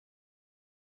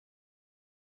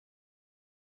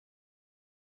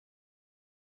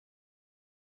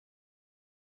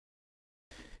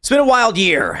It's been a wild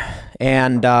year,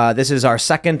 and this is our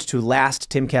second to last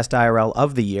Timcast IRL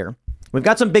of the year. We've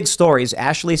got some big stories.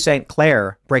 Ashley St.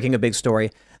 Clair breaking a big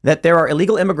story that there are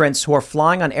illegal immigrants who are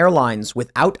flying on airlines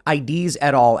without IDs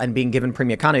at all and being given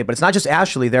premium economy. But it's not just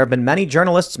Ashley. There have been many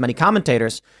journalists, many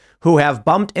commentators who have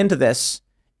bumped into this,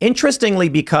 interestingly,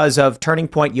 because of Turning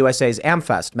Point USA's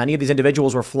AmFest. Many of these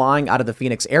individuals were flying out of the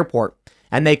Phoenix airport,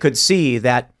 and they could see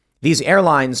that these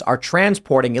airlines are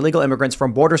transporting illegal immigrants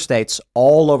from border states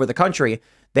all over the country.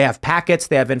 They have packets,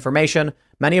 they have information.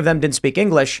 Many of them didn't speak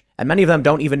English, and many of them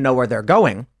don't even know where they're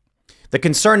going. The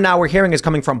concern now we're hearing is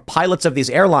coming from pilots of these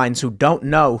airlines who don't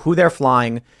know who they're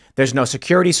flying. There's no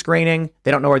security screening.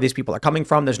 They don't know where these people are coming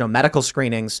from. There's no medical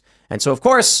screenings. And so, of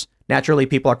course, naturally,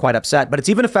 people are quite upset. But it's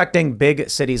even affecting big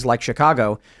cities like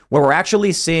Chicago, where we're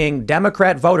actually seeing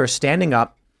Democrat voters standing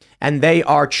up, and they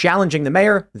are challenging the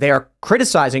mayor. They are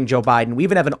criticizing Joe Biden. We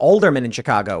even have an alderman in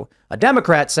Chicago, a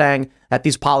Democrat, saying that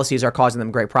these policies are causing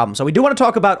them great problems. So we do want to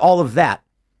talk about all of that.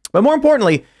 But more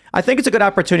importantly, I think it's a good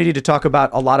opportunity to talk about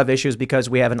a lot of issues because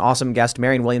we have an awesome guest.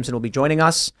 Marianne Williamson will be joining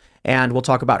us, and we'll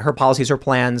talk about her policies, her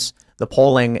plans, the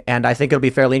polling. And I think it'll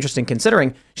be fairly interesting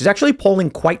considering she's actually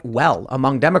polling quite well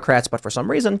among Democrats. But for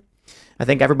some reason, I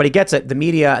think everybody gets it. The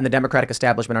media and the Democratic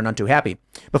establishment are none too happy.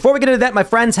 Before we get into that, my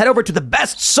friends, head over to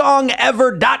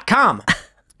thebestsongever.com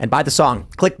and buy the song.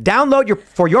 Click download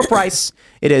for your price.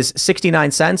 It is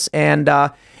 69 cents, and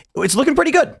it's looking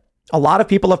pretty good. A lot of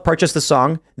people have purchased the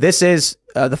song. This is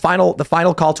the final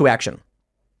call to action.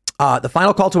 The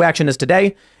final call to action is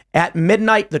today. At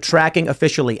midnight, the tracking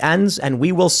officially ends, and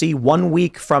we will see 1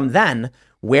 week from then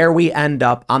where we end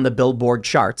up on the Billboard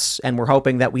charts. And we're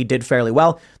hoping that we did fairly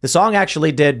well. The song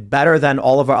actually did better than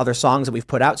all of our other songs that we've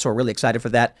put out, so we're really excited for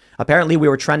that. Apparently, we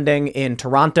were trending in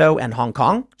Toronto and Hong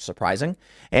Kong. Surprising.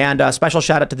 And a special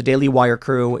shout out to the Daily Wire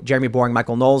crew, Jeremy Boring,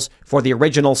 Michael Knowles, for the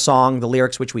original song, the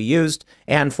lyrics which we used,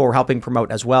 and for helping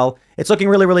promote as well. It's looking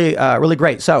really, really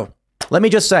great. So let me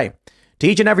just say to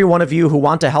each and every one of you who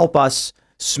want to help us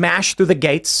smash through the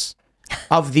gates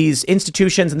of these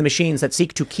institutions and the machines that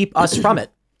seek to keep us from it,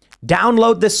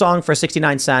 download this song for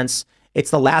 69 cents.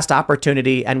 It's the last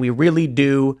opportunity, and we really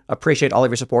do appreciate all of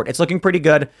your support. It's looking pretty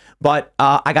good, but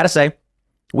I gotta say,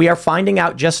 we are finding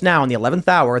out just now in the 11th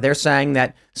hour, they're saying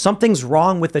that something's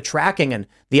wrong with the tracking and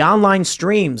the online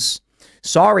streams.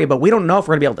 Sorry, but we don't know if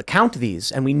we're gonna be able to count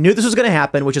these. And we knew this was gonna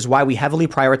happen, which is why we heavily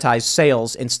prioritized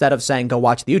sales instead of saying, go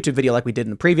watch the YouTube video like we did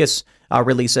in the previous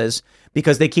releases,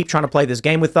 because they keep trying to play this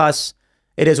game with us.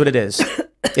 It is what it is.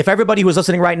 If everybody who is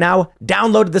listening right now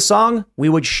downloaded the song, we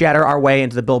would shatter our way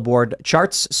into the Billboard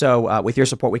charts. So with your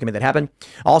support, we can make that happen.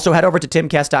 Also, head over to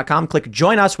timcast.com, click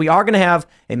join us. We are going to have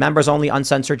a members only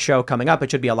uncensored show coming up. It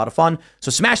should be a lot of fun.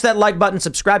 So smash that like button,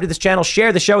 subscribe to this channel,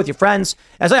 share the show with your friends.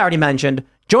 As I already mentioned,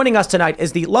 joining us tonight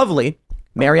is the lovely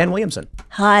Marianne Williamson.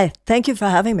 Hi, thank you for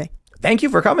having me. Thank you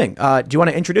for coming. Do you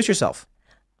want to introduce yourself?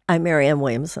 I'm Marianne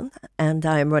Williamson, and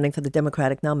I'm running for the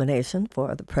Democratic nomination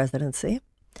for the presidency.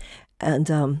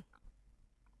 And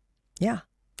yeah.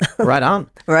 Right on.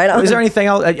 Right on. Is there anything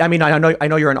else? I mean, I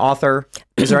know you're an author.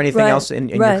 Is there anything else in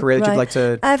your career that you'd like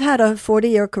to? I've had a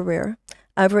 40-year career.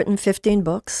 I've written 15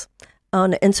 books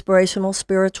on inspirational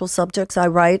spiritual subjects. I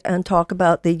write and talk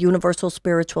about the universal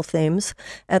spiritual themes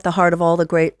at the heart of all the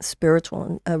great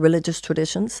spiritual and religious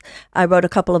traditions. I wrote a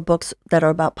couple of books that are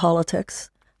about politics.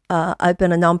 I've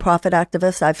been a nonprofit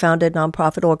activist. I founded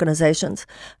nonprofit organizations.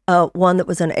 One that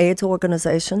was an AIDS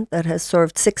organization that has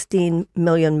served 16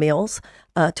 million meals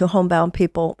to homebound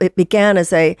people. It began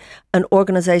as an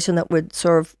organization that would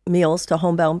serve meals to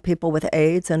homebound people with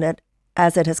AIDS, and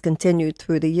as it has continued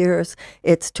through the years,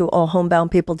 it's to all homebound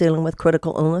people dealing with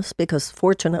critical illness, because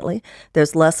fortunately,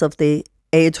 there's less of the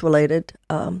AIDS-related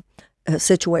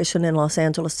situation in Los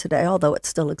Angeles today, although it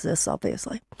still exists,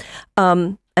 obviously.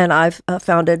 And I've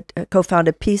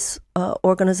co-founded peace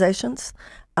organizations.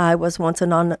 I was once a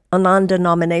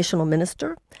non-denominational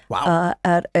minister. Wow.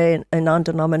 At a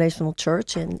non-denominational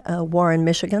church in Warren,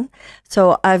 Michigan.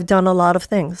 So I've done a lot of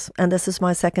things, and this is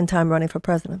my second time running for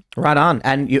president. Right on.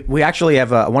 And we actually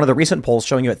have one of the recent polls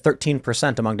showing you at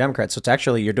 13% among Democrats. So it's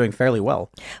actually, you're doing fairly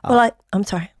well. Well, I'm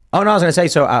sorry. Oh, no, I was going to say,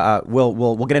 so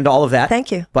we'll get into all of that. Thank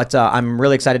you. But I'm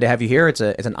really excited to have you here. It's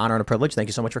an honor and a privilege. Thank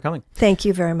you so much for coming. Thank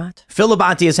you very much. Phil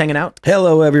Labonte is hanging out.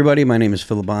 Hello, everybody. My name is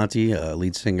Phil Labonte,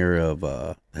 lead singer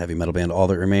of heavy metal band All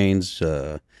That Remains,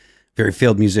 very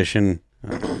failed musician,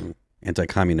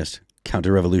 anti-communist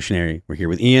counter-revolutionary. We're here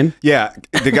with Ian. Yeah,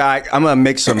 the guy. I'm gonna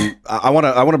make some. I want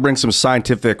to bring some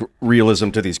scientific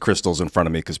realism to these crystals in front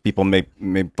of me because people made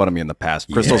fun of me in the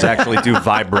past. Crystals actually do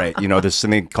vibrate. You know, there's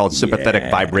something called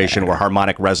sympathetic vibration, where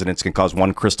harmonic resonance can cause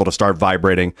one crystal to start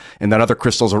vibrating, and then other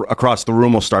crystals across the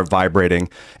room will start vibrating.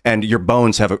 And your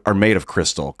bones are made of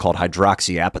crystal called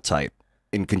hydroxyapatite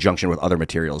in conjunction with other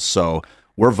materials. So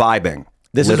we're vibing.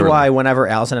 This literally. is why whenever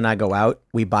Allison and I go out,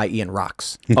 we buy Ian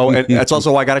rocks. Oh, and that's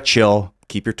also why I got to chill,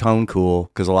 keep your tone cool,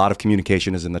 because a lot of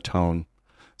communication is in the tone.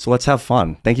 So let's have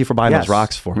fun. Thank you for buying those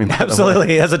rocks for me. Absolutely.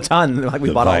 He has a ton. Like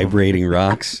we bought vibrating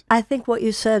rocks. I think what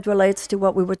you said relates to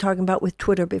what we were talking about with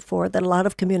Twitter before, that a lot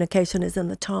of communication is in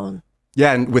the tone.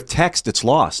 Yeah, and with text, it's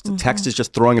lost. Text is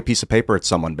just throwing a piece of paper at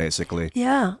someone, basically.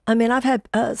 Yeah. I mean, I've had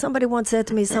somebody once said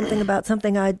to me something about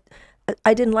something I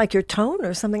didn't like your tone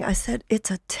or something. I said, it's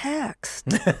a text.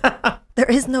 There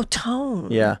is no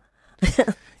tone. Yeah.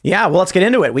 Yeah, well, let's get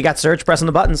into it. We got Serge pressing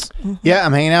the buttons. Yeah,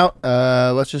 I'm hanging out.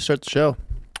 Let's just start the show.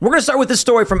 We're going to start with this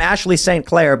story from Ashley St.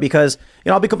 Clair because,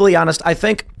 I'll be completely honest. I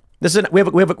think we have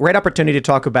a great opportunity to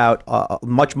talk about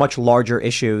much larger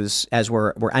issues as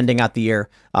we're ending out the year.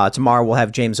 Tomorrow we'll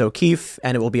have James O'Keefe,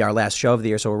 and it will be our last show of the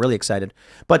year, so we're really excited.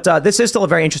 But this is still a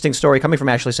very interesting story coming from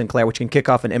Ashley St. Clair, which can kick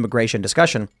off an immigration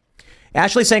discussion.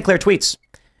 Ashley St. Clair tweets,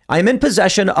 I am in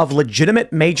possession of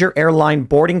legitimate major airline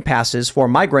boarding passes for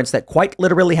migrants that quite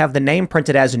literally have the name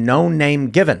printed as no name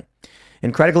given.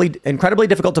 Incredibly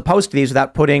difficult to post these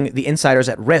without putting the insiders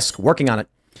at risk working on it.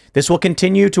 This will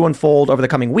continue to unfold over the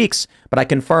coming weeks, but I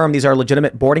confirm these are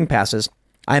legitimate boarding passes.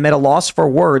 I am at a loss for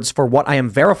words for what I am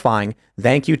verifying.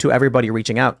 Thank you to everybody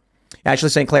reaching out. Ashley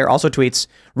St. Clair also tweets,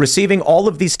 receiving all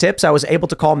of these tips, I was able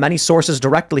to call many sources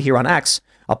directly here on X.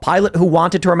 A pilot who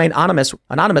wanted to remain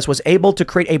anonymous was able to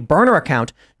create a burner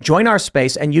account, join our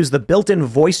space, and use the built-in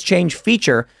voice change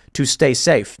feature to stay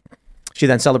safe. She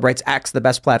then celebrates X, the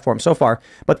best platform so far.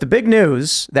 But the big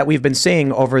news that we've been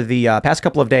seeing over the past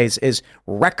couple of days is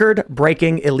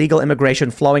record-breaking illegal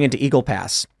immigration flowing into Eagle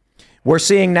Pass. We're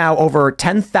seeing now over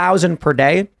 10,000 per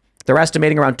day. They're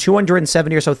estimating around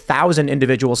 270 or so thousand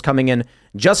individuals coming in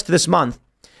just this month.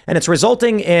 And it's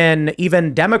resulting in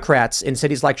even Democrats in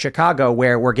cities like Chicago,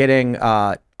 where we're getting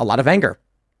a lot of anger.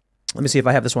 Let me see if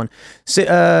I have this one.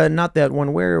 Not that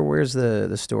one. Where's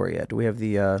the story at? Do we have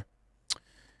the...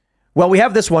 Well, we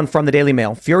have this one from the Daily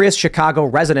Mail. Furious Chicago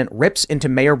resident rips into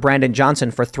Mayor Brandon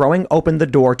Johnson for throwing open the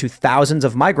door to thousands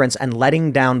of migrants and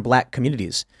letting down black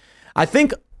communities. I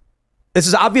think this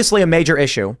is obviously a major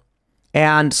issue.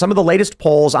 And some of the latest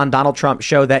polls on Donald Trump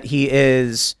show that he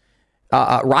is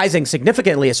rising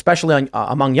significantly, especially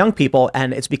among young people.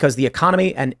 And it's because the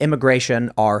economy and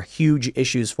immigration are huge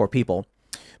issues for people.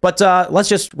 But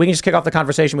we can just kick off the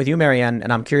conversation with you, Marianne.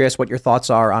 And I'm curious what your thoughts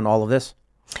are on all of this.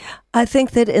 I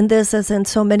think that in this, as in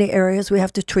so many areas, we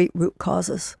have to treat root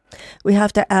causes. We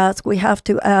have to ask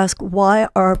why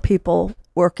are people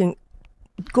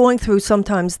going through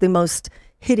sometimes the most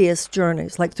hideous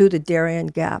journeys, like through the Darien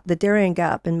Gap. The Darien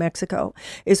Gap in Mexico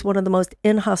is one of the most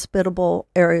inhospitable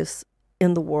areas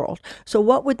in the world. So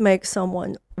what would make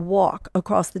someone walk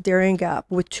across the Darien Gap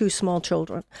with two small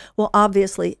children? Well,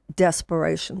 obviously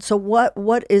desperation. So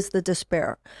what is the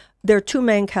despair? There are two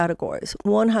main categories.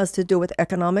 One has to do with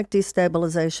economic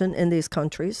destabilization in these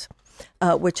countries,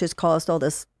 which has caused all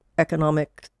this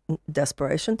economic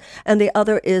desperation. And the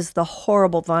other is the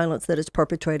horrible violence that is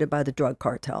perpetrated by the drug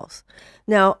cartels.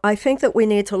 Now, I think that we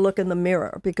need to look in the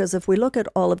mirror, because if we look at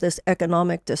all of this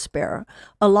economic despair,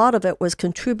 a lot of it was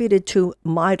contributed to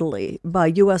mightily by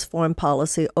U.S. foreign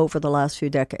policy over the last few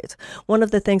decades. One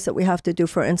of the things that we have to do,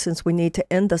 for instance, we need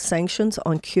to end the sanctions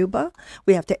on Cuba.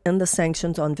 We have to end the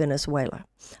sanctions on Venezuela.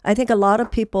 I think a lot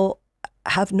of people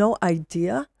have no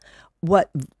idea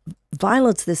what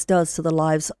violence this does to the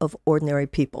lives of ordinary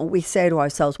people. We say to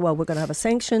ourselves, well, we're going to have a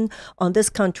sanction on this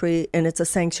country, and it's a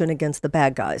sanction against the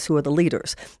bad guys who are the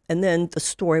leaders. And then the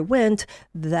story went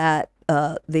that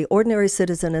the ordinary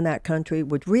citizen in that country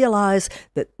would realize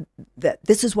that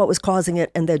this is what was causing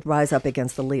it, and they'd rise up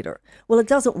against the leader. Well, it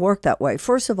doesn't work that way.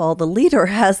 First of all, the leader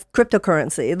has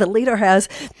cryptocurrency. The leader has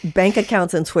bank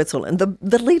accounts in Switzerland.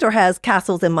 The leader has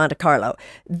castles in Monte Carlo.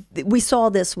 We saw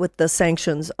this with the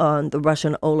sanctions on the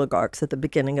Russian oligarchs at the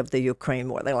beginning of the Ukraine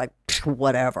war. They're like,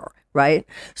 whatever, right?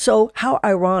 So how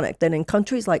ironic that in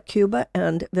countries like Cuba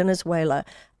and Venezuela,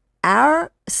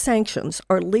 our sanctions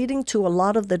are leading to a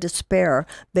lot of the despair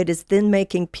that is then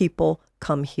making people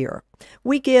come here.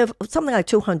 We give something like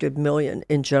 $200 million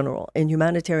in general in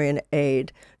humanitarian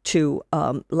aid to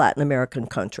Latin American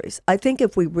countries. I think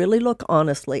if we really look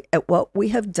honestly at what we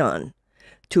have done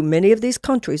to many of these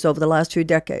countries over the last few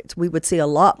decades, we would see a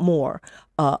lot more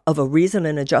of a reason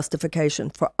and a justification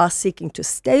for us seeking to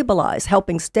stabilize,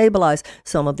 helping stabilize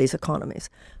some of these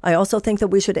economies. I also think that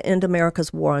we should end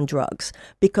America's war on drugs,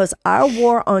 because our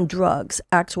war on drugs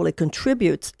actually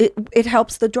contributes, it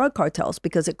helps the drug cartels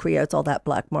because it creates all that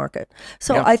black market.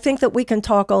 So I think that we can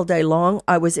talk all day long.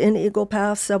 I was in Eagle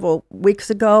Pass several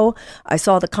weeks ago. I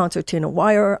saw the concertina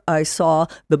wire. I saw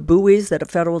the buoys that a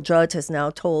federal judge has now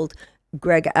told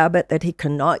Greg Abbott that he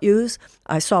cannot use.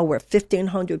 I saw where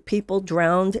 1,500 people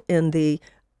drowned in the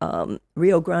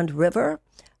Rio Grande River.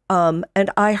 And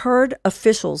I heard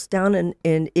officials down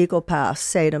in Eagle Pass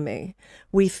say to me,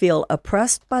 we feel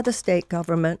oppressed by the state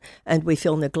government and we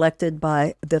feel neglected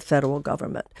by the federal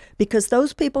government. Because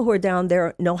those people who are down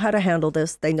there know how to handle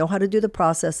this. They know how to do the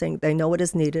processing. They know what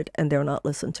is needed, and they're not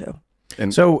listened to.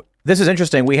 And so this is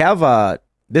interesting. We have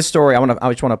this story.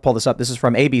 I just want to pull this up. This is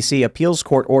from ABC. Appeals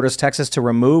court orders Texas to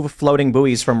remove floating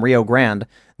buoys from Rio Grande.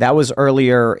 That was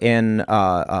earlier in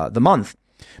the month.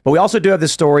 But we also do have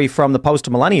this story from the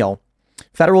Post-Millennial.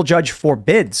 Federal judge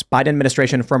forbids Biden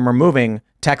administration from removing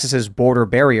Texas's border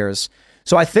barriers.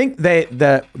 So I think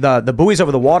the buoys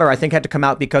over the water, I think, had to come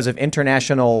out because of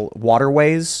international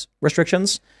waterways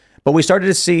restrictions. But we started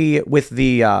to see with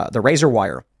the razor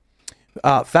wire,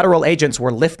 federal agents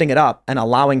were lifting it up and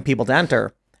allowing people to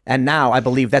enter. And now I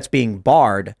believe that's being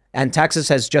barred. And Texas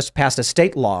has just passed a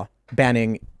state law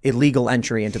banning illegal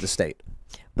entry into the state.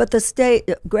 But the state,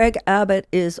 Greg Abbott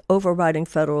is overriding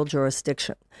federal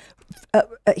jurisdiction.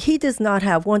 He does not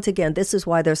have, once again, this is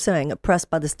why they're saying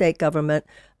oppressed by the state government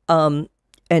and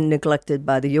neglected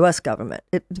by the U.S. government.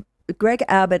 Greg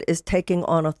Abbott is taking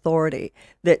on authority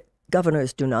that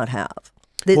governors do not have.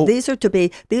 These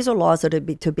are laws that are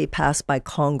to be passed by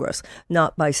Congress,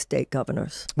 not by state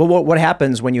governors. Well, what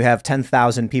happens when you have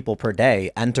 10,000 people per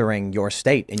day entering your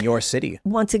state in your city?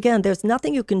 Once again, there's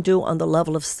nothing you can do on the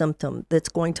level of symptom that's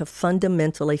going to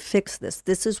fundamentally fix this.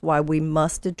 This is why we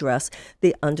must address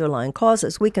the underlying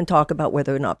causes. We can talk about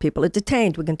whether or not people are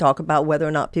detained. We can talk about whether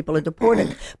or not people are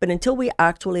deported. But until we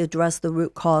actually address the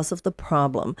root cause of the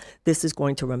problem, this is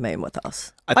going to remain with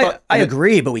us. I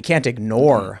agree, but we can't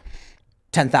ignore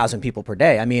 10,000 people per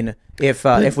day. I mean, if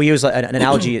we use an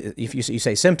analogy, if you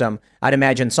say symptom, I'd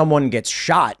imagine someone gets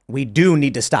shot. We do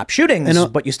need to stop shootings,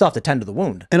 but you still have to tend to the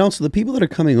wound. And also, the people that are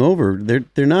coming over,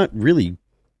 they're not really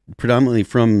predominantly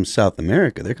from South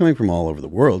America. They're coming from all over the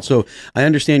world. So I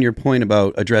understand your point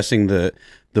about addressing the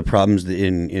problems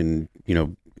in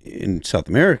South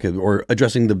America, or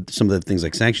addressing some of the things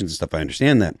like sanctions and stuff. I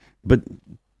understand that, but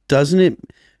doesn't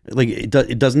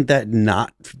that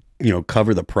not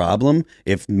cover the problem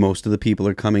if most of the people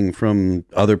are coming from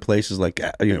other places like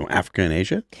Africa and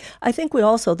Asia? I think we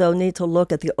also, though, need to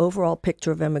look at the overall picture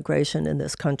of immigration in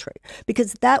this country,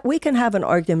 because that we can have an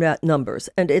argument about numbers,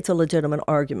 and it's a legitimate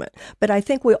argument. But I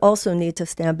think we also need to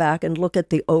stand back and look at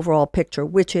the overall picture,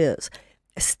 which is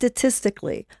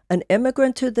statistically an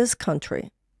immigrant to this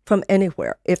country from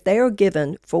anywhere, if they are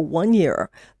given for 1 year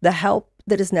the help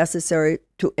that is necessary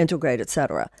to integrate,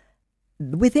 etc.,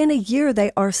 within a year,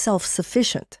 they are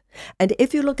self-sufficient. And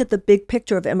if you look at the big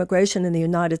picture of immigration in the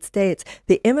United States,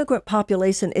 the immigrant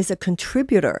population is a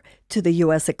contributor to the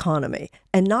U.S. economy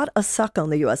and not a suck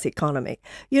on the U.S. economy.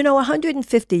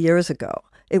 150 years ago,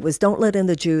 it was don't let in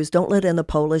the Jews, don't let in the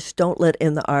Polish, don't let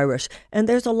in the Irish. And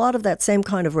there's a lot of that same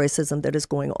kind of racism that is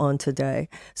going on today.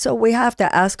 So we have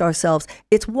to ask ourselves,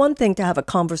 it's one thing to have a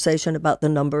conversation about the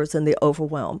numbers and the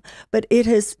overwhelm, but it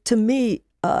has, to me,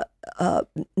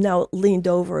 now leaned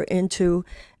over into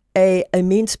a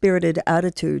mean-spirited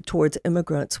attitude towards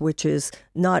immigrants, which is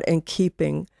not in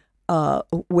keeping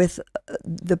with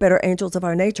the better angels of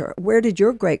our nature. Where did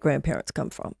your great-grandparents come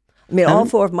from? I mean, all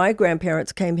four of my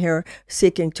grandparents came here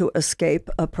seeking to escape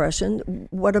oppression.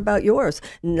 What about yours?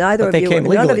 None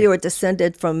of you are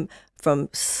descended from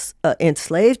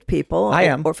enslaved people. I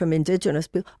am. Or from indigenous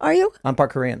people. Are you? I'm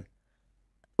part Korean.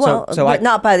 Well, but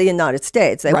not by the United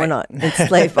States. They were not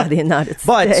enslaved by the United States.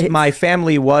 But my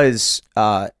family was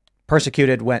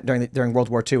persecuted during World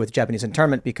War II with Japanese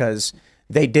internment because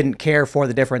they didn't care for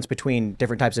the difference between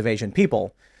different types of Asian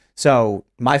people. So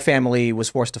my family was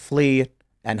forced to flee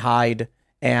and hide,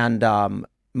 and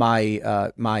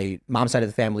my mom's side of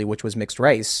the family, which was mixed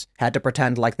race, had to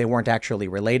pretend like they weren't actually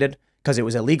related because it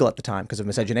was illegal at the time because of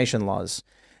miscegenation laws.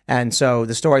 And so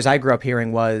the stories I grew up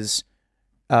hearing was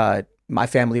my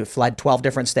family fled 12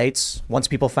 different states once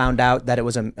people found out that it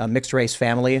was a mixed race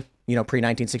family,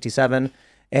 pre-1967,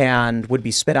 and would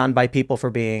be spit on by people for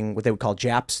being what they would call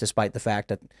Japs, despite the fact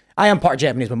that I am part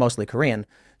Japanese, but mostly Korean.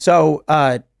 So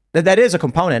that is a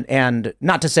component, and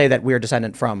not to say that we're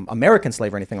descendant from American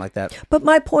slave or anything like that. But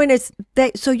my point is,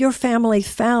 so your family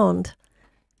found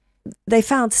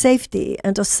safety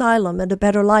and asylum and a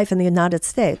better life in the United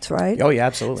States, right? Oh, yeah,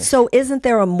 absolutely. So isn't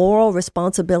there a moral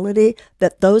responsibility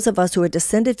that those of us who are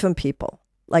descended from people,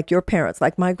 like your parents,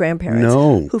 like my grandparents,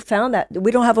 who found that,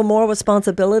 we don't have a moral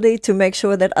responsibility to make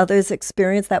sure that others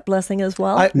experience that blessing as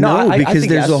well? Because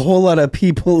there's a whole lot of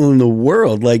people in the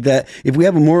world like that. If we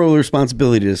have a moral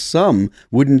responsibility to some,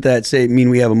 wouldn't that mean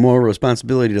we have a moral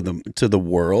responsibility to the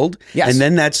world? Yes. And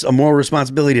then that's a moral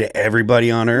responsibility to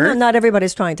everybody on Earth? No, not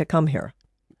everybody's trying to come here.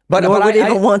 But would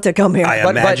even want to come here. I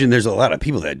imagine there's a lot of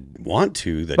people that want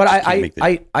to. That but can't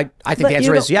make I think the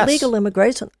answer is yes. Legal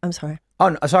immigration. I'm sorry. Oh,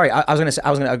 no, sorry. I was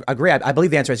going to agree. I believe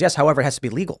the answer is yes. However, it has to be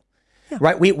legal,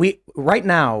 right? We right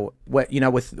now,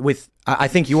 I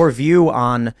think your view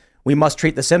on we must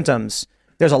treat the symptoms.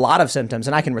 There's a lot of symptoms,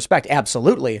 and I can respect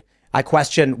absolutely. I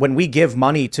question when we give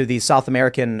money to these South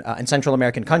American and Central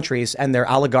American countries, and their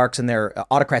oligarchs and their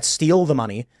autocrats steal the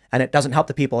money, and it doesn't help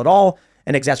the people at all,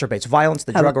 and exacerbates violence,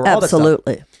 the drug war, all that stuff.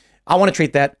 Absolutely. I want to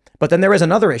treat that, but then there is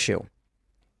another issue.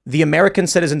 The American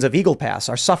citizens of Eagle Pass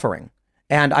are suffering.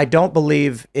 And I don't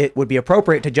believe it would be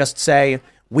appropriate to just say,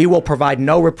 we will provide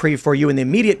no reprieve for you in the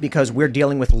immediate because we're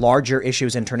dealing with larger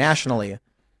issues internationally.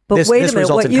 But wait a minute,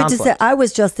 what you just said, I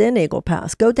was just in Eagle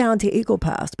Pass. Go down to Eagle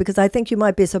Pass because I think you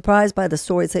might be surprised by the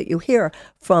stories that you hear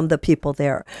from the people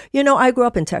there. You know, I grew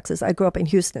up in Texas. I grew up in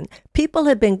Houston. People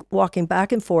had been walking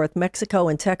back and forth, Mexico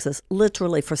and Texas,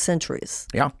 literally for centuries.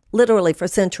 Yeah. Literally for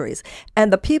centuries.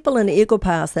 And the people in Eagle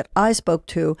Pass that I spoke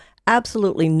to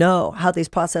absolutely know how these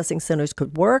processing centers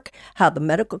could work, how the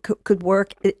medical could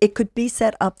work. It could be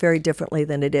set up very differently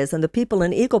than it is. And the people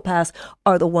in Eagle Pass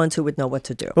are the ones who would know what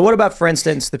to do. But what about, for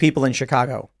instance, the people in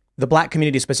Chicago, the black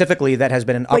community specifically that has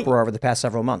been in uproar over the past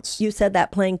several months? You said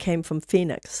that plane came from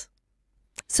Phoenix.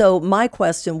 So my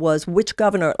question was, which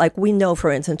governor, like we know, for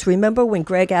instance, remember when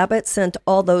Greg Abbott sent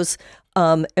all those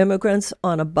immigrants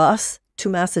on a bus to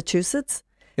Massachusetts?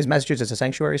 Is Massachusetts a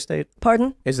sanctuary state?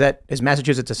 Pardon? Is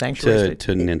Massachusetts a sanctuary state?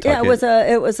 To Nantucket. Yeah,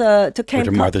 it was to Cape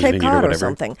Cod or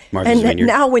something. And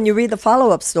now when you read the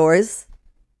follow-up stories,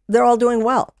 they're all doing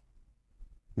well.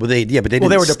 Well, they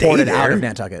were deported out of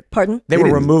Nantucket. Pardon? They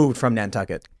were removed from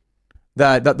Nantucket.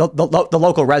 The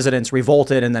local residents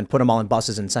revolted and then put them all in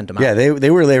buses and sent them out. Yeah,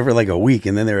 they were there for like a week,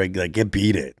 and then they were like, "Get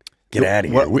beat it, get out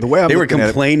of here." They were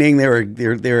complaining. They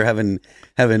were having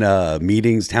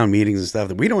meetings, town meetings and stuff.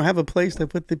 That we don't have a place to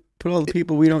put all the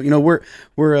people. We don't.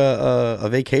 We're a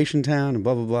vacation town and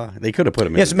blah blah blah. They could have put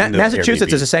them. Yes, in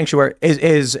Massachusetts Airbnb. is a sanctuary.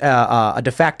 Is a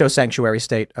de facto sanctuary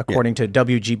state according to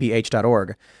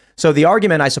WGBH.org. So the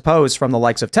argument, I suppose, from the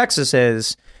likes of Texas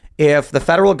is, if the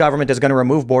federal government is going to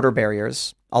remove border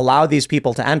barriers, allow these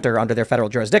people to enter under their federal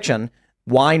jurisdiction,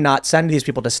 why not send these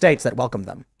people to states that welcome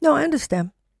them? No, I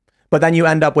understand. But then you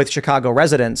end up with Chicago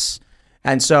residents.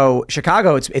 And so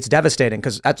Chicago, it's devastating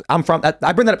because I bring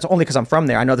that up only because I'm from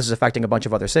there. I know this is affecting a bunch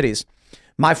of other cities.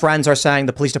 My friends are saying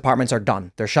the police departments are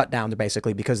done. They're shut down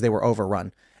basically because they were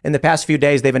overrun. In the past few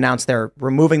days, they've announced they're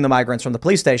removing the migrants from the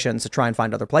police stations to try and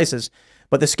find other places.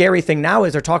 But the scary thing now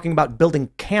is they're talking about building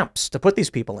camps to put these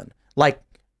people in. I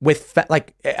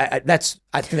think that's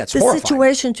the horrifying.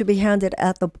 situation to be handled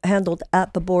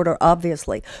at the border,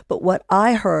 obviously. But what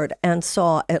I heard and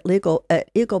saw at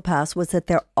Eagle Pass was that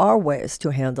there are ways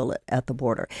to handle it at the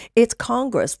border. It's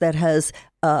Congress that has.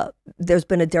 There's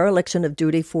been a dereliction of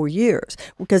duty for years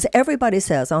because everybody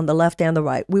says on the left and the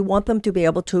right, we want them to be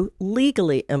able to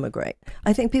legally immigrate.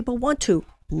 I think people want to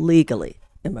legally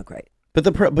immigrate. But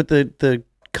the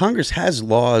Congress has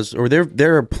laws, or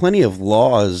there are plenty of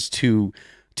laws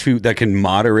that can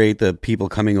moderate the people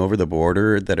coming over the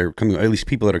border that are coming, at least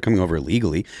people that are coming over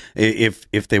illegally,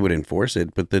 if they would enforce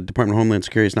it. But the Department of Homeland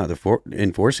Security is not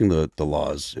enforcing the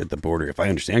laws at the border, if I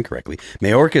understand correctly.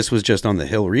 Mayorkas was just on the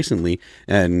Hill recently,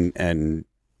 and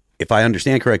if I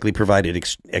understand correctly, provided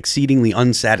exceedingly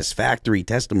unsatisfactory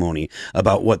testimony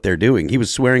about what they're doing. He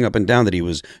was swearing up and down that he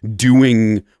was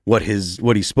doing what he's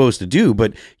supposed to do,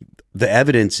 but the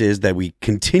evidence is that we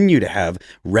continue to have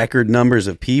record numbers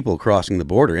of people crossing the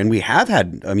border, and we have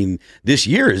had. I mean, this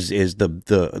year is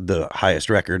the highest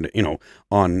record, this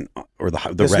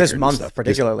month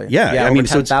particularly. I mean, mean,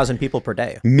 10,000 people per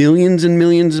day. Millions and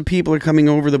millions of people are coming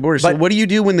over the border. So what do you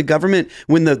do when the government,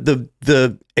 when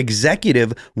the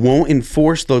executive won't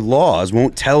enforce the laws,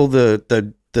 won't tell the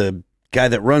guy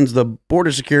that runs the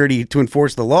border security to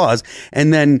enforce the laws,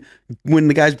 and then when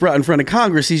the guy's brought in front of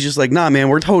Congress, he's just like, "Nah, man,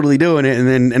 we're totally doing it,"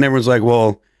 and everyone's like,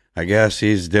 "Well, I guess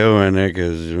he's doing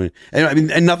it,"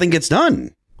 and nothing gets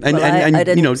done. And, Well, I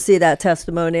didn't see that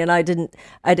testimony, and I didn't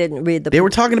read the. They were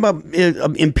talking about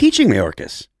impeaching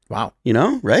Mayorkas. Wow.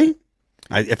 Right?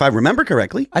 If I remember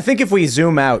correctly. I think if we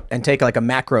zoom out and take like a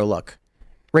macro look,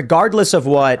 regardless of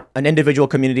what an individual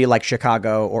community like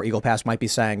Chicago or Eagle Pass might be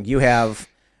saying, you have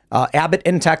Abbott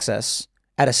in Texas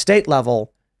at a state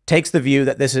level takes the view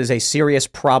that this is a serious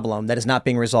problem that is not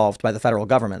being resolved by the federal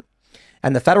government.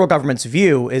 And the federal government's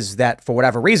view is that for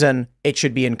whatever reason, it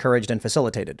should be encouraged and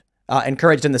facilitated.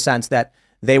 Encouraged in the sense that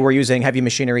they were using heavy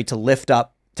machinery to lift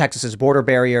up Texas's border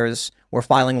barriers, were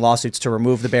filing lawsuits to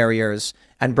remove the barriers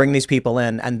and bring these people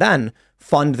in, and then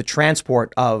fund the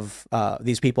transport of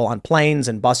these people on planes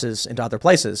and buses into other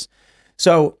places.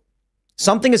 So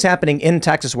something is happening in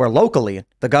Texas where locally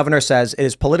the governor says it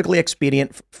is politically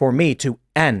expedient for me to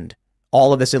end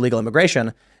all of this illegal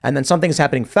immigration. And then something is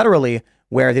happening federally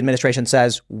where the administration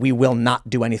says we will not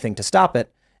do anything to stop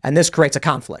it. And this creates a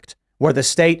conflict where the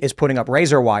state is putting up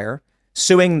razor wire,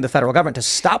 suing the federal government to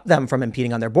stop them from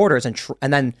impeding on their borders,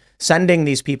 and then sending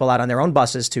these people out on their own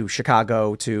buses to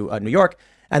Chicago, to New York.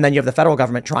 And then you have the federal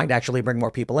government trying to actually bring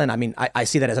more people in. I mean, I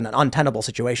see that as an untenable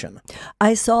situation.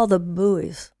 I saw the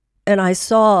buoys, and I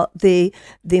saw the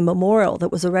memorial that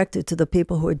was erected to the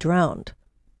people who had drowned.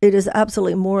 It is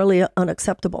absolutely morally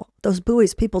unacceptable. Those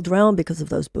buoys, people drown because of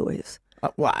those buoys.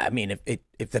 Well, I mean,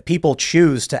 if the people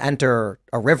choose to enter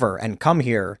a river and come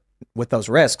here with those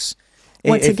risks.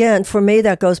 Once again, for me,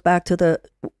 that goes back to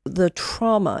the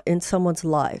trauma in someone's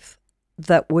life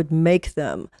that would make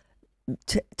them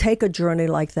take a journey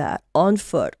like that on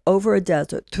foot over a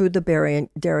desert through the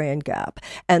Darien Gap,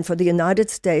 and for the United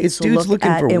States to look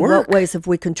at in what ways have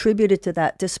we contributed to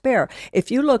that despair.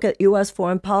 If you look at U.S.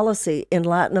 foreign policy in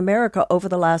Latin America over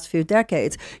the last few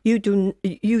decades,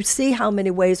 you see how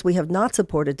many ways we have not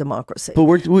supported democracy. But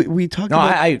we talked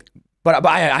about. But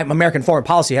American foreign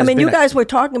policy has been. You guys were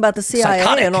talking about the CIA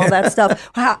psychotic. And all that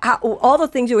stuff. How all the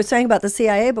things you were saying about the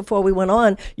CIA before we went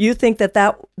on, you think that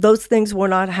those things were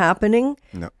not happening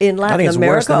in Latin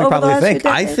America over the last few decades?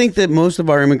 I think that most of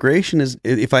our immigration is,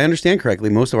 if I understand correctly,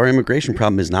 most of our immigration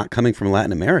problem is not coming from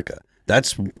Latin America.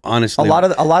 That's honestly a lot of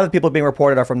the people being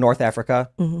reported are from North Africa,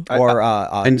 or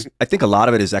and I think a lot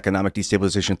of it is economic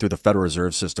destabilization through the Federal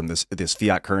Reserve System. This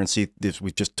fiat currency,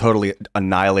 we've just totally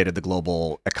annihilated the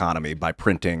global economy by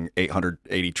printing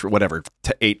 880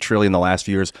 to 8 trillion in the last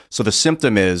few years. So the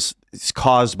symptom is it's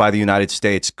caused by the United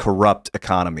States' corrupt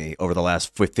economy over the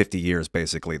last 50 years.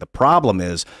 Basically, the problem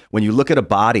is when you look at a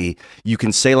body, you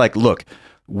can say like, look.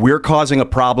 We're causing a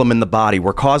problem in the body.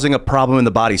 We're causing a problem in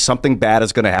the body. Something bad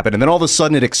is going to happen. And then all of a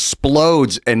sudden it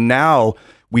explodes. And now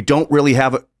we don't really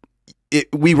have it.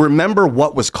 We remember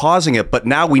what was causing it, but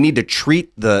now we need to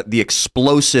treat the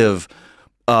explosive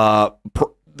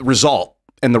result.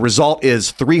 And the result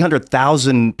is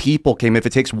 300,000 people came. If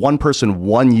it takes one person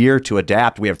 1 year to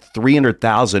adapt, we have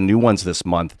 300,000 new ones this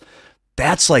month.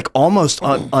 That's like almost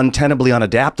untenably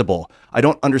unadaptable. I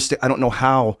don't understand. I don't know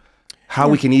how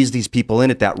we can ease these people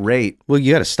in at that rate. Well,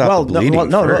 you got to stop the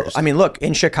bleeding first. I mean, look,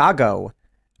 in Chicago,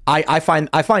 I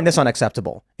find this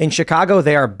unacceptable. In Chicago,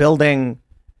 they are building.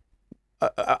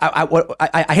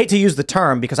 I hate to use the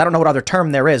term because I don't know what other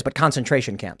term there is, but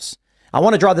concentration camps. I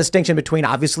want to draw the distinction between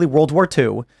obviously World War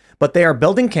II, but they are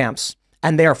building camps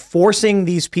and they are forcing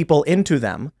these people into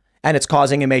them, and it's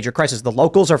causing a major crisis. The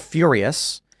locals are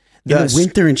furious. In the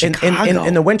winter in Chicago.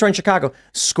 In the winter in Chicago,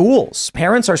 schools,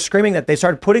 parents are screaming that they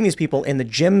started putting these people in the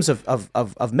gyms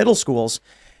of middle schools.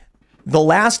 The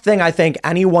last thing I think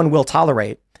anyone will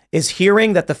tolerate is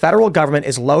hearing that the federal government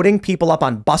is loading people up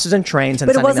on buses and trains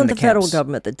and sending them to camps. But it wasn't the federal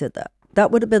government that did that. That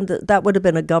would have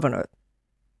been a governor.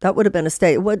 That would have been a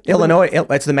state. Illinois,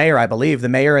 it's the mayor, I believe. The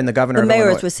mayor and the governor. The mayor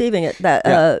Illinois is receiving it.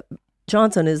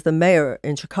 Johnson is the mayor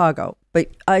in Chicago, but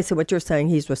I see what you're saying.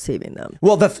 He's receiving them.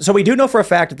 Well, so we do know for a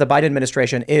fact that the Biden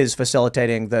administration is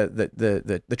facilitating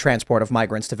the transport of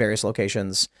migrants to various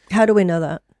locations. How do we know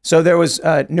that? So there was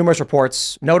numerous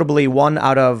reports, notably one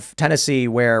out of Tennessee,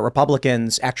 where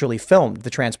Republicans actually filmed the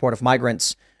transport of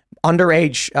migrants,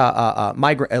 underage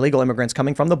illegal immigrants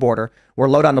coming from the border, were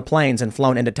loaded onto planes and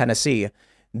flown into Tennessee.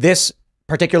 This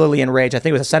particularly enraged, I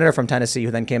think it was a senator from Tennessee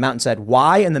who then came out and said,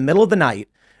 why in the middle of the night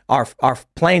are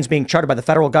planes being chartered by the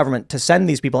federal government to send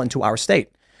these people into our state?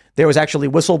 There was actually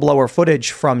whistleblower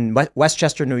footage from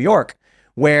Westchester, New York,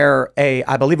 where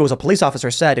I believe it was a police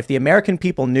officer said, if the American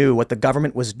people knew what the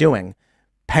government was doing,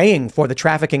 paying for the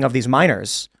trafficking of these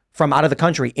minors from out of the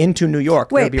country into New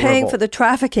York. Wait, paying for the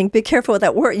trafficking? Be careful with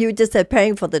that word. You just said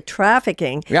paying for the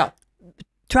trafficking. Yeah.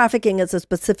 Trafficking is a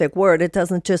specific word. It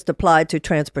doesn't just apply to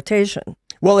transportation.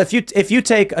 Well, if you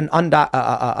take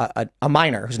a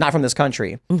minor who's not from this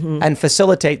country and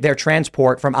facilitate their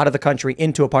transport from out of the country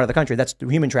into a part of the country, that's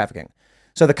human trafficking.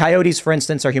 So the coyotes, for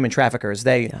instance, are human traffickers.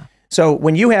 So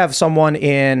when you have someone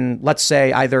in, let's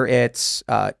say, either it's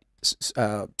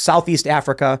Southeast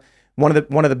Africa, one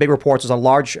of the big reports is a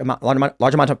large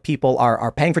amount of people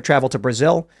are paying for travel to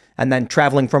Brazil and then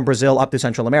traveling from Brazil up to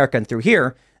Central America and through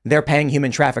here, they're paying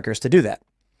human traffickers to do that.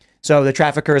 So the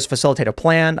traffickers facilitate a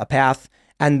plan, a path,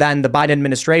 and then the Biden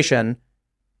administration,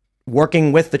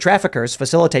 working with the traffickers,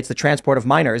 facilitates the transport of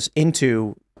minors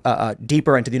into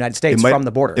deeper into the United States from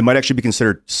the border. It might actually be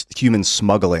considered human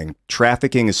smuggling.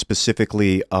 Trafficking is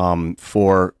specifically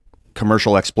for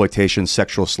commercial exploitation,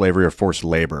 sexual slavery, or forced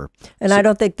labor. And I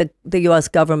don't think the U.S.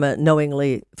 government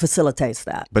knowingly facilitates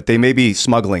that. But they may be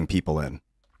smuggling people in.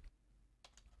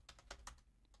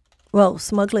 Well,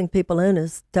 smuggling people in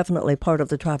is definitely part of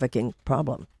the trafficking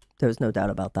problem. There's no doubt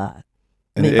about that.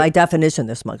 By definition,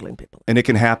 they're smuggling people. And it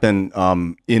can happen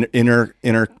in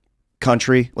inner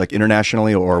country, like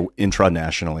internationally or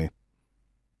intranationally.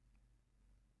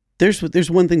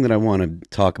 There's one thing that I want to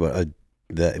talk about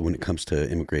that when it comes to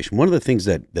immigration. One of the things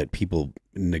that people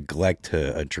neglect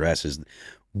to address is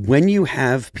when you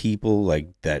have people like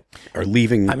that are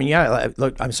leaving. I mean, yeah.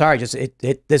 Look, I'm sorry.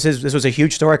 This was a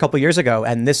huge story a couple of years ago,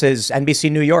 and this is NBC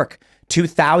New York.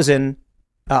 2,000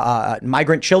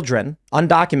 migrant children,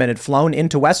 undocumented, flown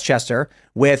into Westchester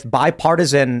with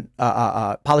bipartisan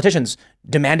politicians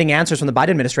demanding answers from the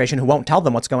Biden administration who won't tell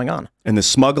them what's going on. And the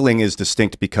smuggling is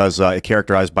distinct because it's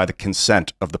characterized by the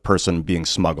consent of the person being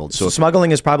smuggled. So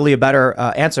smuggling is probably a better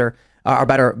answer, or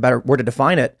better word to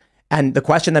define it. And the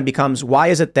question then becomes, why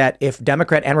is it that if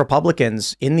Democrat and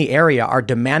Republicans in the area are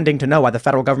demanding to know why the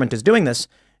federal government is doing this,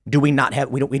 we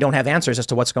don't have answers as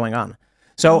to what's going on?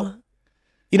 So,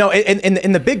 you know,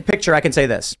 in the big picture, I can say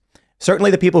this.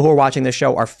 Certainly the people who are watching this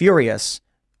show are furious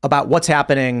about what's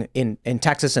happening in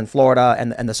Texas and Florida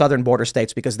and the southern border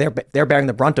states because they're bearing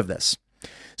the brunt of this.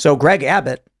 So Greg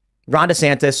Abbott, Ron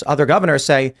DeSantis, other governors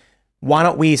say, why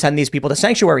don't we send these people to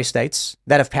sanctuary states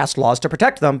that have passed laws to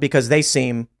protect them because they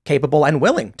seem capable and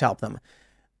willing to help them.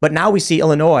 But now we see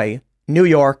Illinois, New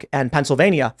York, and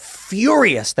Pennsylvania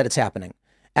furious that it's happening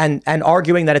and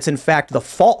arguing that it's in fact the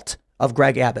fault of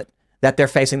Greg Abbott that they're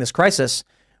facing this crisis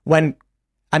when,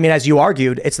 I mean, as you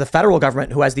argued, it's the federal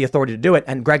government who has the authority to do it.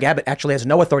 And Greg Abbott actually has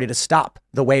no authority to stop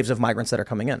the waves of migrants that are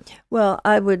coming in. Well,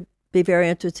 I would be very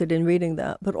interested in reading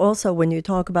that. But also when you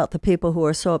talk about the people who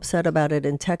are so upset about it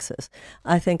in Texas,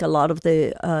 I think a lot of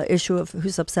the issue of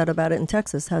who's upset about it in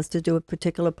Texas has to do with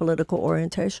particular political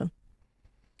orientation.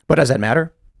 But does that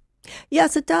matter?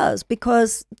 Yes, it does,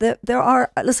 because there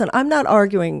are, listen, I'm not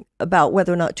arguing about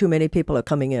whether or not too many people are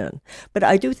coming in, but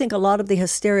I do think a lot of the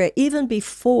hysteria, even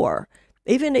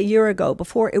a year ago,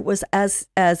 before it was as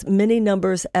many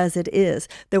numbers as it is,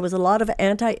 there was a lot of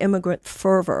anti-immigrant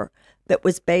fervor that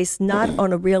was based not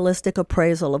on a realistic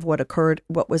appraisal of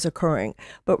what was occurring,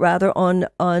 but rather on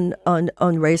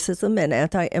racism and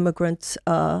anti-immigrant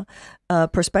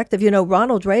perspective. You know,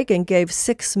 Ronald Reagan gave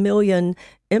 6 million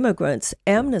immigrants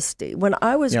amnesty. When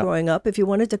I was growing up, if you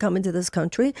wanted to come into this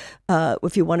country,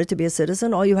 if you wanted to be a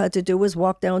citizen, all you had to do was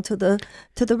walk down to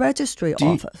the registry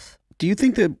office. Do you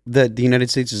think that the United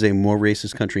States is a more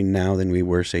racist country now than we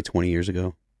were, say, 20 years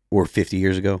ago or 50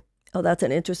 years ago? Oh, that's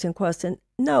an interesting question.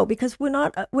 No, because we're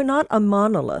not a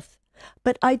monolith.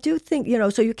 But I do think, you know,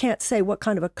 so you can't say what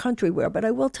kind of a country we're, but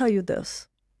I will tell you this.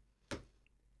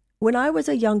 When I was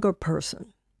a younger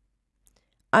person,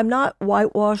 I'm not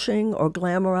whitewashing or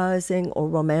glamorizing or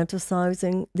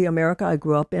romanticizing the America I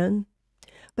grew up in,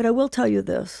 but I will tell you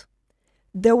this.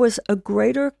 There was a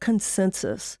greater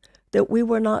consensus that we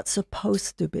were not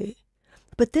supposed to be.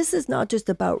 But this is not just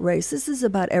about race. This is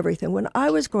about everything. When I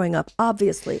was growing up,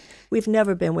 obviously, we've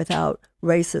never been without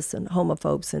racists and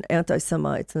homophobes and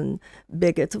anti-Semites and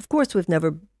bigots. Of course, we've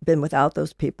never been without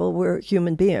those people. We're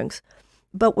human beings.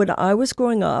 But when I was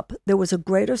growing up, there was a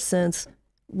greater sense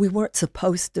we weren't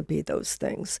supposed to be those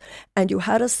things. And you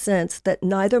had a sense that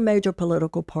neither major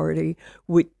political party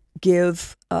would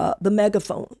give the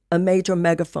megaphone, a major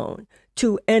megaphone,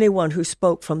 to anyone who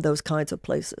spoke from those kinds of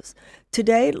places.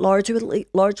 Today,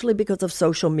 largely because of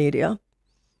social media,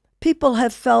 people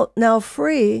have felt now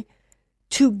free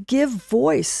to give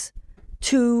voice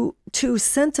to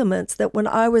sentiments that when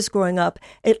I was growing up,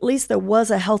 at least there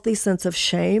was a healthy sense of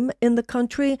shame in the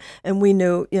country, and we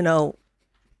knew, you know,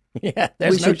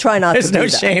 we should try not to do that.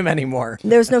 There's no shame anymore.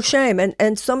 There's no shame, and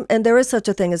there is such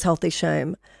a thing as healthy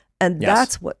shame, and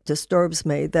that's what disturbs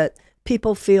me, that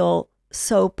people feel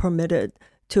so permitted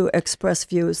to express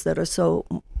views that are so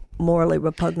morally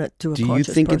repugnant to a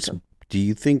conscious person. do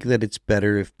you think that it's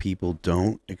better if people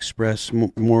don't express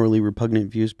morally repugnant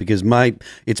views? Because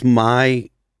it's my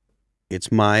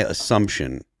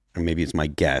assumption, or maybe it's my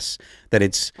guess, that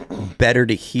it's better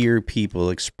to hear people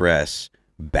express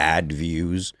bad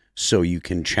views so you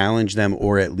can challenge them,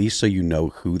 or at least so you know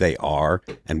who they are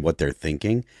and what they're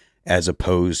thinking, as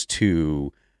opposed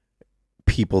to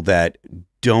people that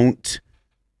don't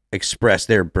express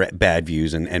their bad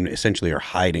views and essentially are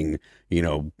hiding,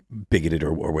 bigoted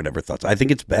or whatever thoughts. I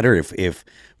think it's better if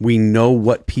we know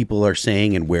what people are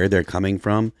saying and where they're coming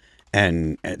from,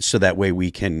 and so that way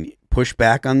we can push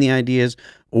back on the ideas,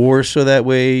 or so that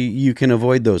way you can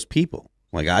avoid those people.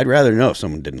 Like, I'd rather know if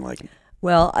someone didn't like me.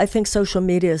 Well, I think social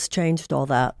media has changed all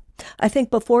that. I think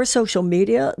before social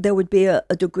media, there would be a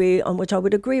degree on which I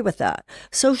would agree with that.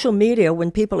 Social media, when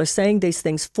people are saying these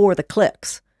things for the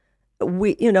clicks,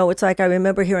 it's like I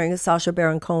remember hearing Sacha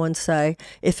Baron Cohen say,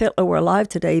 if Hitler were alive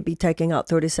today, he'd be taking out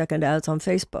 30-second ads on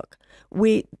Facebook.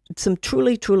 Some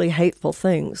truly, truly hateful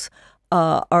things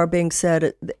are being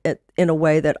said in a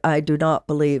way that I do not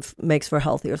believe makes for a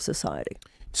healthier society.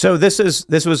 So this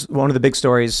was one of the big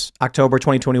stories. October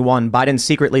 2021, Biden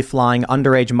secretly flying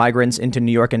underage migrants into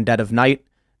New York in dead of night.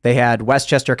 They had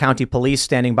Westchester County Police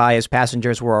standing by as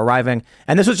passengers were arriving.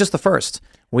 And this was just the first.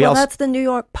 That's the New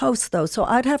York Post, though. So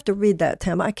I'd have to read that,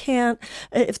 Tim. I can't.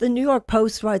 If the New York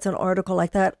Post writes an article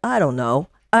like that, I don't know.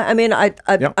 I'm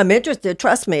interested.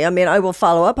 Trust me. I will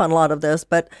follow up on a lot of this,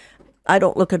 but I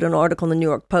don't look at an article in the New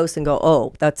York Post and go,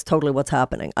 oh, that's totally what's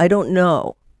happening. I don't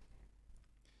know.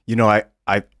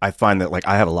 I find that, like,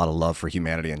 I have a lot of love for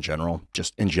humanity in general.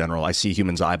 Just in general, I see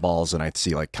humans' eyeballs and I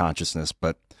see, like, consciousness.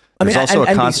 But there's also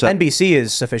a concept. NBC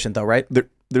is sufficient, though, right?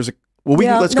 Let's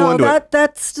go into it.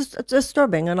 That's just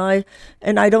disturbing, and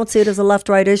I don't see it as a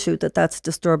left-right issue. That's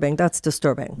disturbing. That's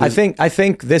disturbing. I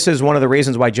think this is one of the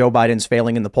reasons why Joe Biden's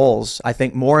failing in the polls. I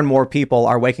think more and more people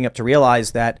are waking up to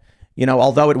realize that,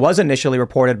 although it was initially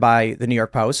reported by the New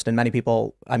York Post, and many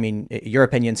people, your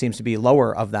opinion seems to be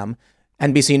lower of them,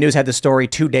 NBC News had the story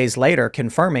 2 days later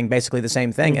confirming basically the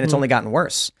same thing, and it's only gotten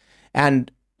worse.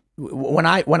 And when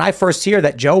I first hear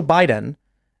that Joe Biden,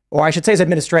 or I should say his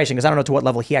administration, because I don't know to what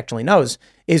level he actually knows,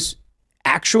 is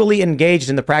actually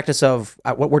engaged in the practice of,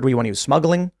 what word do we want to use,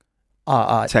 smuggling?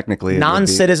 Technically,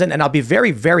 non-citizen, and I'll be very,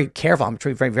 very careful. I'm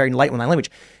very, very light with my language.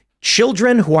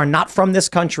 Children who are not from this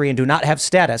country and do not have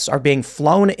status are being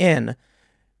flown in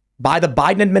by the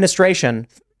Biden administration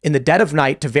in the dead of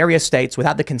night to various states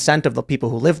without the consent of the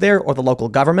people who live there or the local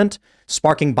government,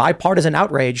 sparking bipartisan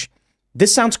outrage.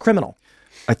 This sounds criminal.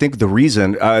 I think the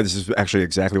reason, this is actually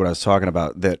exactly what I was talking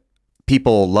about, that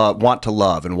people want to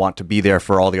love and want to be there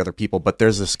for all the other people, but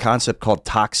there's this concept called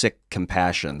toxic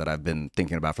compassion that I've been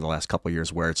thinking about for the last couple of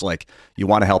years, where it's like you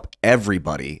want to help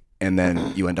everybody and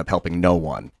then you end up helping no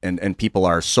one. And people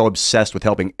are so obsessed with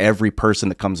helping every person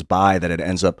that comes by that it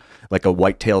ends up like a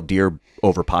white-tailed deer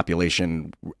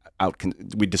overpopulation.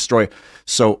 We destroy.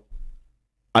 So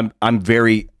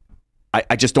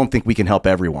I just don't think we can help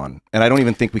everyone. And I don't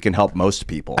even think we can help most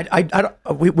people.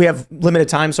 We have limited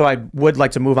time, so I would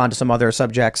like to move on to some other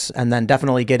subjects and then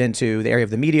definitely get into the area of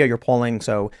the media, your polling.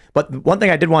 But one thing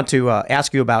I did want to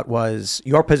ask you about was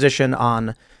your position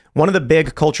on one of the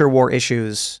big culture war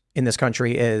issues in this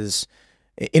country is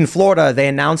in Florida, they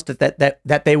announced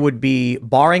that they would be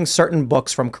barring certain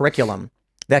books from curriculum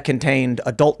that contained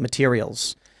adult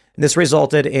materials. And this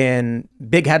resulted in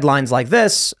big headlines like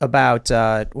this about,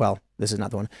 this is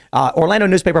not the one. Orlando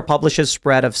newspaper publishes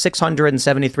spread of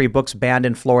 673 books banned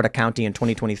in Florida County in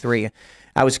 2023.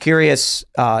 I was curious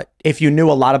if you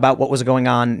knew a lot about what was going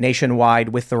on nationwide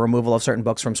with the removal of certain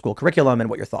books from school curriculum and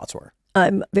what your thoughts were.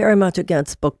 I'm very much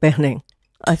against book banning.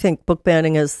 I think book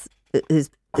banning is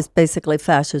basically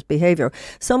fascist behavior.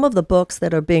 Some of the books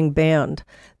that are being banned,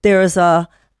 there'll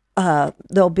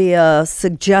be a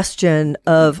suggestion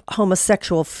of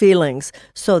homosexual feelings,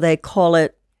 so they call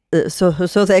it so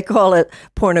they call it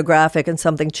pornographic and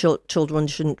something children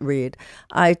shouldn't read.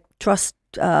 I trust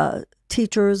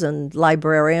teachers and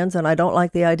librarians, and I don't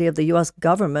like the idea of the U.S.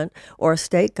 government or a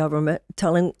state government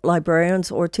telling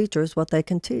librarians or teachers what they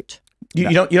can teach. You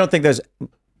don't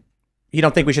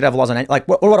think we should have laws on any, like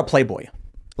what about a Playboy?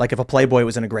 Like if a Playboy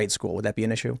was in a grade school, would that be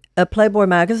an issue? A Playboy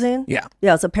magazine? Yeah.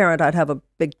 Yeah, as a parent, I'd have a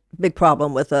big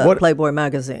problem with a Playboy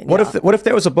magazine. What if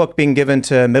there was a book being given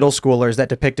to middle schoolers that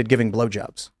depicted giving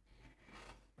blowjobs?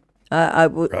 I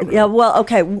would. Yeah. Well,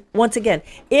 okay. Once again,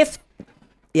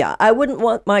 I wouldn't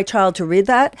want my child to read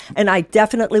that, and I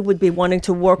definitely would be wanting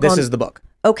to work on. This is the book.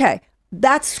 Okay,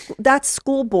 that's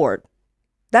school board.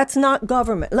 That's not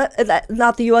government,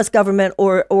 not the U.S. government,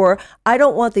 or I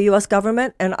don't want the U.S.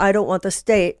 government and I don't want the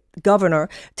state governor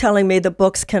telling me the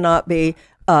books cannot be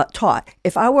taught.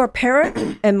 If I were a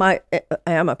parent, and I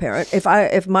am a parent,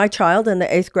 if my child in the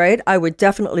 8th grade, I would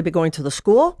definitely be going to the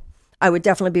school. I would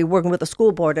definitely be working with the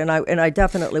school board, and I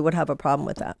definitely would have a problem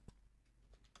with that.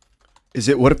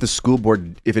 What if the school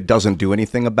board, if it doesn't do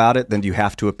anything about it, then do you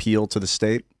have to appeal to the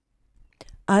state?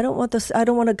 I don't want this. I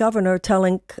don't want a governor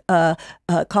telling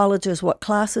colleges what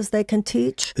classes they can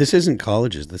teach. This isn't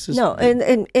colleges. This is no,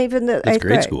 and even the 8th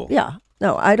grade school. Yeah,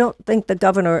 no, I don't think the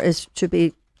governor should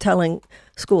be telling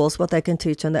schools what they can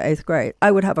teach in the 8th grade.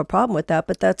 I would have a problem with that,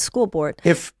 but that's school board.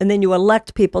 And then you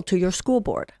elect people to your school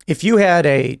board. If you had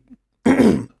a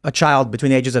child between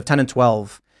the ages of 10 and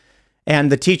 12,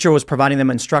 and the teacher was providing them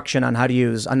instruction on how to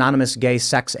use anonymous gay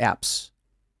sex apps,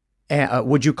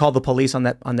 would you call the police on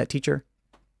that teacher?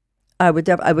 I would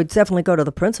definitely go to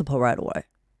the principal right away.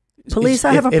 Police,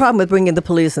 I have a problem with bringing the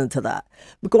police into that.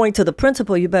 But going to the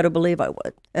principal, you better believe I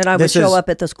would. And I would show up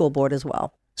at the school board as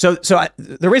well. So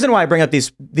the reason why I bring up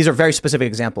these are very specific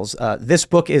examples. This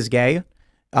book is gay.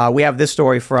 We have this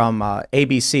story from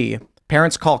ABC.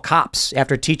 Parents call cops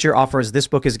after teacher offers this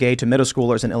book is gay to middle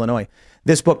schoolers in Illinois.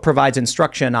 This book provides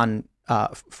instruction on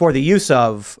for the use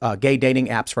of gay dating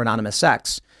apps for anonymous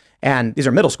sex. And these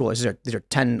are middle schoolers. These are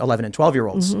 10, 11, and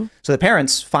 12-year-olds. Mm-hmm. So the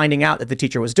parents finding out that the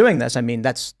teacher was doing this, I mean,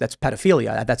 that's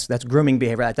pedophilia. That's grooming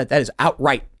behavior. That is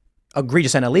outright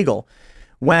egregious and illegal.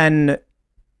 When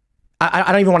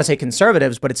I don't even want to say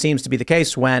conservatives, but it seems to be the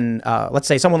case when, let's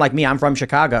say someone like me, I'm from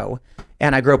Chicago,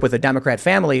 and I grew up with a Democrat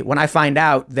family. When I find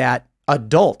out that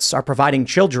adults are providing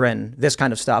children this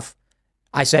kind of stuff,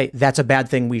 I say that's a bad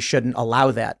thing. We shouldn't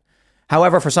allow that.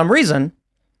 However, for some reason,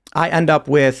 I end up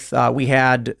with, we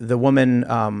had the woman,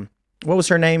 what was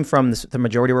her name from the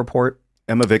Majority Report?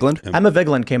 Emma Vigeland? Emma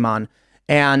Vigeland came on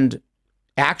and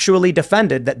actually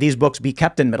defended that these books be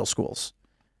kept in middle schools.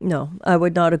 No, I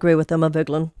would not agree with Emma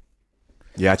Vigeland.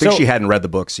 Yeah, I think she hadn't read the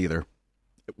books either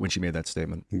when she made that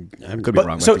statement. I could be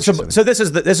wrong. So this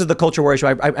is the culture war issue.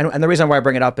 And the reason why I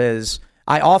bring it up is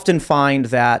I often find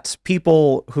that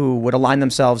people who would align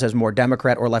themselves as more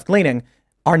Democrat or left-leaning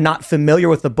are not familiar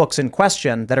with the books in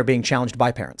question that are being challenged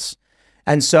by parents.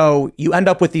 And so you end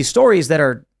up with these stories that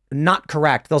are not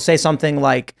correct. They'll say something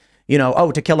like, you know,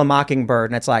 oh, To Kill a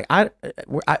Mockingbird. And it's like, I'm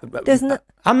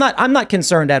not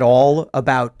concerned at all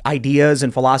about ideas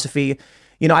and philosophy.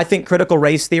 You know, I think critical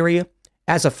race theory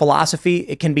as a philosophy,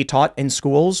 it can be taught in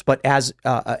schools, but as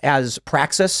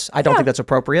praxis, I don't think that's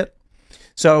appropriate.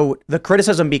 So the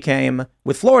criticism became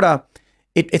with Florida,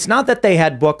 it's not that they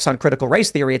had books on critical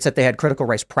race theory, it's that they had critical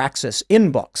race praxis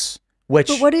in books, which...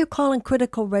 But what are you calling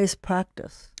critical race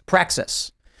practice?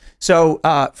 Praxis. So,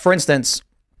 for instance,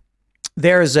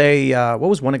 there's a, what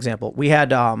was one example? We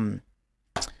had,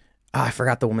 I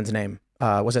forgot the woman's name.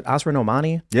 Was it Asra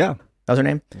Nomani? Yeah. That was her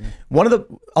name?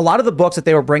 Mm-hmm. A lot of the books that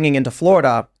they were bringing into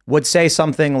Florida would say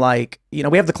something like, you know,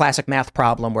 we have the classic math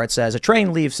problem where it says a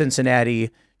train leaves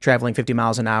Cincinnati traveling 50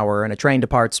 miles an hour and a train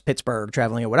departs Pittsburgh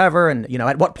traveling or whatever. And, you know,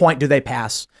 at what point do they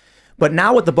pass? But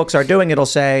now what the books are doing, it'll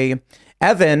say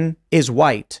Evan is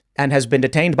white and has been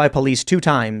detained by police 2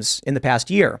 times in the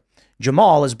past year.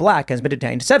 Jamal is black and has been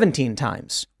detained 17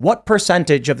 times. What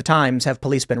percentage of the times have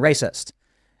police been racist?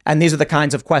 And these are the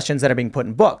kinds of questions that are being put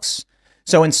in books.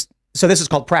 So this is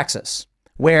called praxis,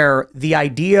 where the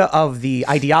idea of the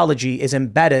ideology is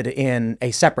embedded in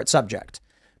a separate subject.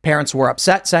 Parents were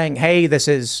upset saying, hey, this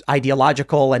is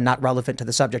ideological and not relevant to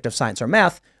the subject of science or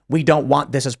math. We don't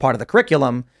want this as part of the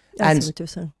curriculum. And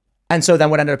so then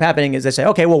what ended up happening is they say,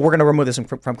 okay, well, we're going to remove this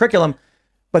from curriculum.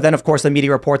 But then, of course, the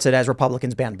media reports it as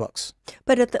Republicans ban books.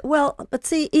 But but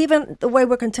see, even the way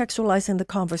we're contextualizing the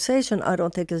conversation, I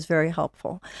don't think is very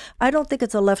helpful. I don't think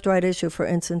it's a left-right issue. For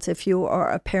instance, if you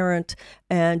are a parent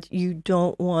and you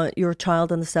don't want your child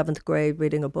in the 7th grade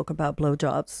reading a book about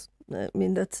blowjobs, I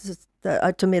mean, that's just,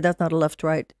 to me, that's not a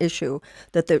left-right issue,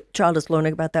 that the child is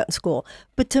learning about that in school.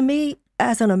 But to me,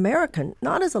 as an American,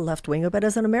 not as a left-winger, but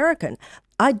as an American,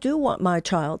 I do want my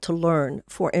child to learn,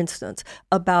 for instance,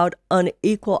 about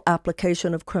unequal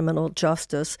application of criminal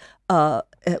justice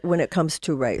when it comes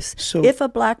to race. So, if a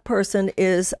black person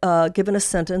is given a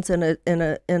sentence in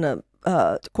a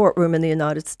courtroom in the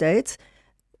United States,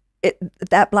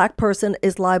 that black person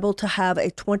is liable to have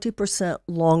a 20%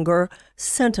 longer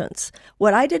sentence.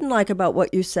 What I didn't like about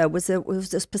what you said was it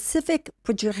was a specific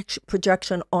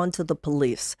projection onto the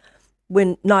police.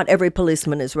 when not every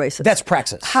policeman is racist. That's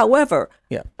praxis. However,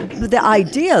 Yeah. the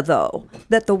idea, though,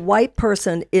 that the white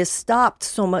person is stopped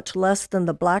so much less than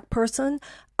the black person,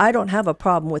 I don't have a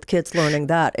problem with kids learning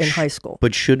that in high school.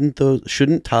 But shouldn't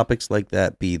topics like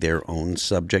that be their own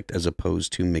subject as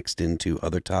opposed to mixed into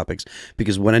other topics?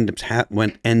 Because what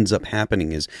ends up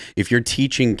happening is if you're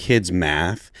teaching kids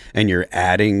math and you're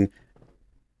adding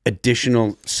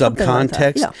additional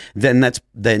subcontext, yeah.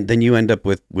 then you end up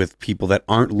with people that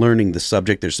aren't learning the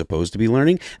subject they're supposed to be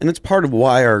learning, and that's part of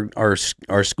why our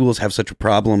schools have such a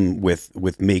problem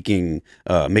with making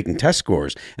test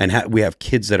scores, and we have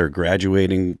kids that are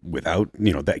graduating without,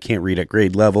 that can't read at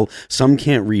grade level. Some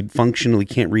can't read, functionally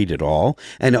can't read at all,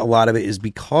 and a lot of it is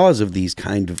because of these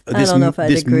kind of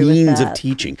this means of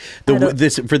teaching. For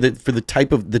the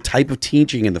type of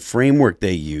teaching and the framework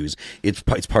they use, it's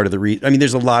part of the reason. I mean,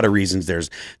 there's a lot of reasons. There's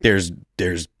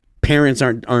parents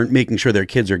aren't making sure their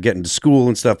kids are getting to school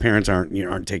and stuff. Parents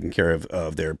aren't taking care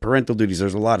of their parental duties.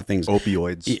 There's a lot of things.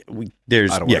 Opioids.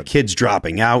 Kids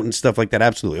dropping out and stuff like that.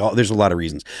 Absolutely. There's a lot of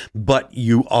reasons. But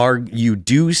you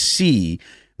do see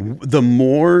the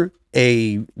more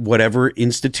whatever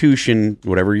institution,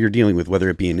 whatever you're dealing with, whether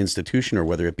it be an institution or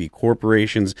whether it be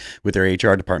corporations with their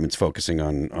HR departments focusing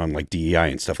on like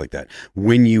DEI and stuff like that.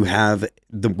 When you have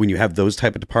those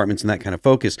type of departments and that kind of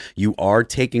focus, you are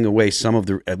taking away some of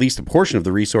at least a portion of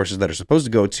the resources that are supposed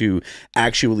to go to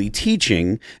actually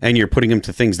teaching, and you're putting them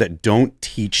to things that don't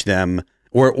teach them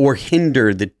or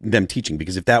hinder them teaching.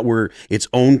 Because if that were its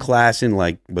own class in,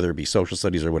 like, whether it be social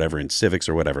studies or whatever, in civics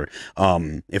or whatever,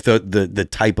 if the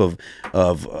type of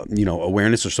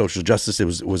awareness or social justice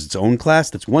was its own class,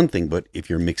 that's one thing. But if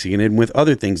you're mixing it in with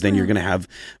other things, then you're going to have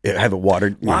it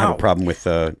watered. Wow. Have a problem with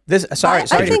this. Sorry, I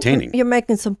think entertaining. You're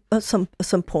making some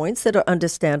points that are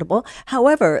understandable.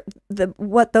 However,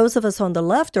 what those of us on the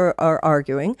left are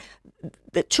arguing,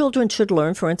 that children should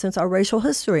learn, for instance, our racial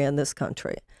history in this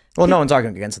country. Well, no one's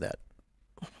arguing against that.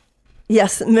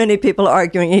 Yes, many people are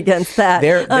arguing against that.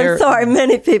 I'm sorry,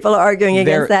 many people are arguing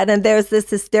against that. And there's this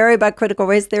hysteria about critical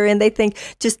race theory, and they think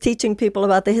just teaching people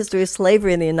about the history of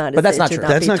slavery in the United States. But that's not true.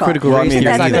 That's not critical race theory.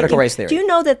 That's not critical race theory. Do you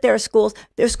know that there are schools?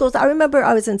 I remember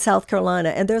I was in South Carolina,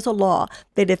 and there's a law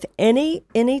that if any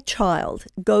child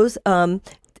goes to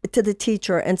the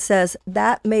teacher and says,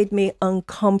 "That made me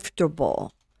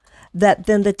uncomfortable," that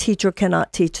then the teacher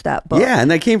cannot teach that book. Yeah,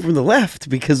 and that came from the left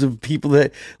because of people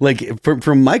that, like,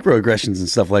 from microaggressions and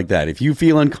stuff like that. If you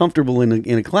feel uncomfortable in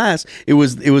a class, it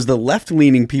was the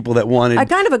left-leaning people that wanted. I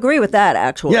kind of agree with that,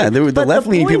 actually. Yeah, the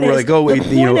left-leaning people were like, "Oh, the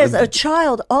point is, a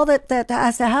child. All that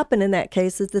has to happen in that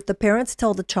case is that the parents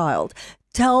tell the child,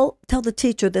 Tell the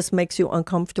teacher this makes you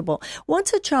uncomfortable.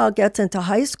 Once a child gets into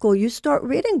high school, you start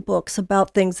reading books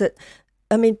about things that.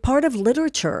 I mean, part of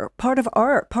literature, part of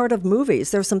art, part of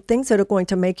movies, there's some things that are going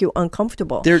to make you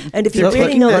uncomfortable. And if you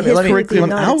really know the history of the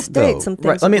United States, some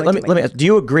things let me ask, do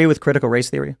you agree with critical race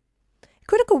theory?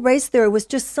 Critical race theory was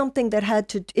just something that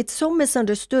it's so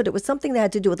misunderstood. It was something that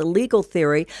had to do with a legal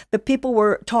theory that people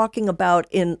were talking about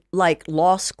in, like,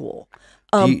 law school.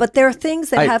 But there are things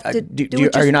that have to do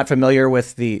with... Are you not familiar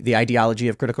with the ideology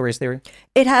of critical race theory?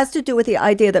 It has to do with the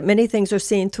idea that many things are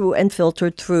seen through and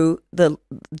filtered through the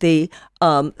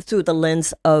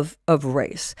lens of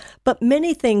race. But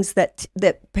many things that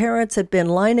parents had been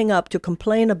lining up to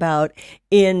complain about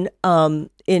in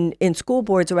school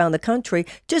boards around the country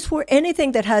just were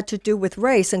anything that had to do with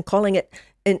race, and calling it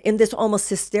in this almost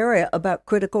hysteria about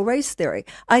critical race theory.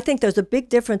 I think there's a big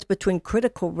difference between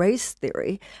critical race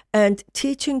theory and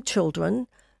teaching children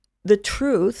the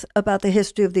truth about the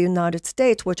history of the United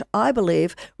States, which I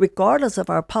believe, regardless of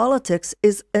our politics,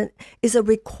 is a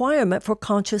requirement for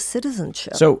conscious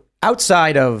citizenship. So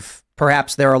outside of,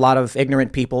 perhaps there are a lot of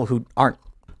ignorant people who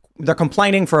they're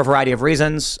complaining for a variety of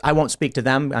reasons. I won't speak to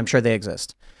them. I'm sure they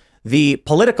exist. The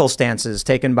political stances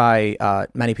taken by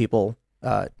many people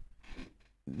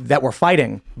that were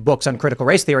fighting books on critical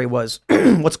race theory was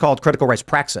what's called critical race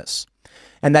praxis.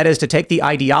 And that is to take the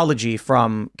ideology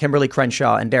from Kimberly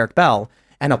Crenshaw and Derek Bell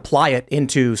and apply it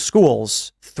into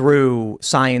schools through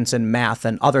science and math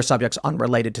and other subjects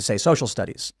unrelated to, say, social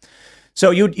studies.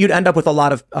 So you'd end up with a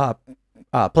lot of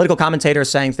political commentators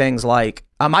saying things like,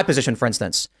 my position, for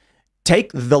instance,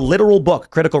 take the literal book,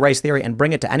 Critical Race Theory, and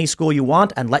bring it to any school you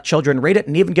want and let children read it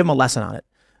and even give them a lesson on it.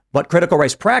 But critical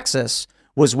race praxis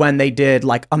was when they did,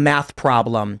 like, a math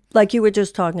problem. Like you were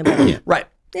just talking about. Right.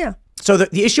 Yeah. So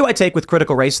the issue I take with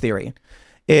critical race theory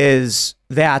is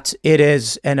that it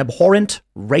is an abhorrent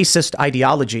racist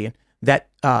ideology that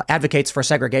advocates for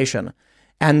segregation.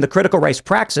 And the critical race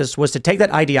praxis was to take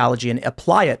that ideology and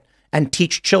apply it and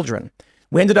teach children.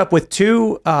 We ended up with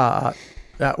or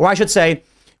I should say,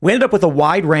 We ended up with a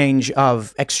wide range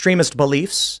of extremist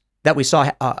beliefs that we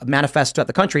saw manifest throughout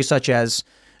the country, such as,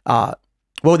 what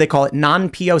would they call it,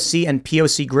 non-POC and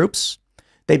POC groups.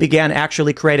 They began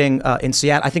actually creating, in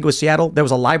Seattle, I think it was Seattle, there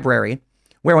was a library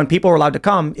where when people were allowed to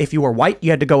come, if you were white,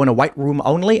 you had to go in a white room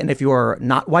only. And if you were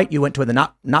not white, you went to the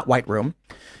not white room.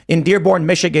 In Dearborn,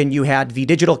 Michigan, you had the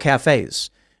digital cafes.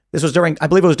 This was during, I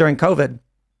believe it was during COVID.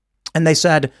 And they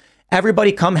said,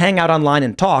 everybody come hang out online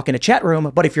and talk in a chat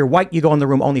room. But if you're white, you go in the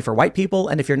room only for white people.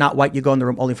 And if you're not white, you go in the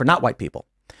room only for not white people.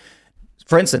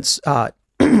 For instance, an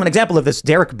example of this,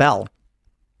 Derek Bell,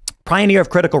 pioneer of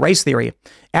critical race theory,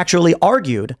 actually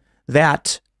argued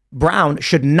that Brown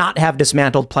should not have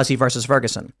dismantled Plessy versus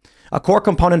Ferguson. A core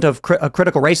component of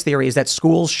critical race theory is that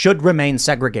schools should remain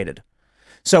segregated.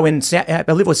 So in, I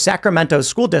believe it was Sacramento's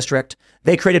school district,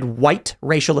 they created white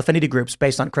racial affinity groups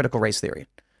based on critical race theory.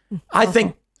 I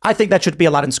think that should be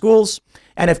allowed in schools.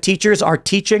 And if teachers are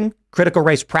teaching critical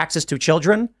race praxis to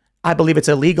children, I believe it's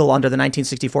illegal under the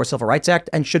 1964 Civil Rights Act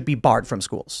and should be barred from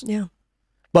schools. Yeah.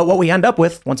 But what we end up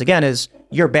with, once again, is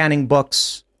you're banning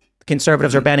books.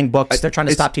 Conservatives are banning books. They're trying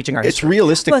to stop teaching our history. It's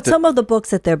realistic. But some of the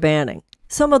books that they're banning,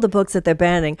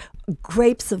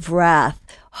 Grapes of Wrath.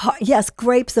 Yes,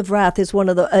 Grapes of Wrath is one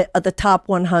of the top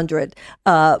 100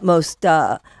 most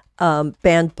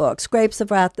banned books. Grapes of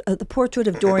Wrath, The Portrait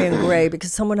of Dorian Gray,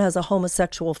 because someone has a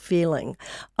homosexual feeling.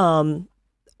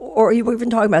 Or you were even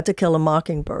talking about To Kill a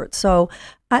Mockingbird. So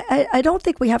I don't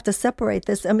think we have to separate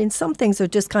this. I mean, some things are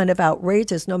just kind of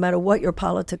outrageous, no matter what your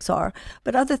politics are.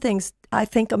 But other things, I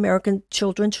think American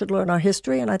children should learn our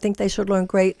history, and I think they should learn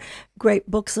great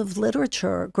books of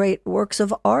literature, great works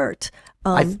of art.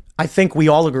 I think we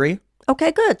all agree.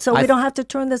 Okay, good. So we don't have to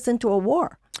turn this into a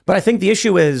war. But I think the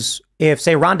issue is if,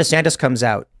 say, Ron DeSantis comes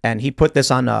out and he put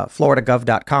this on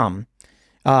floridagov.com,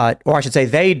 or I should say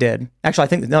they did. Actually, I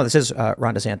think, no, this is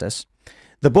Ron DeSantis.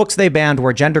 The books they banned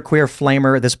were Genderqueer,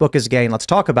 Flamer, This Book is Gay, and Let's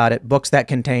Talk About It, books that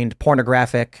contained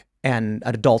pornographic and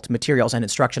adult materials and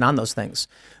instruction on those things.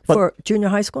 But for junior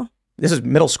high school? This is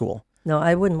middle school. No,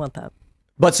 I wouldn't want that.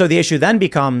 But so the issue then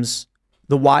becomes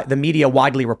the media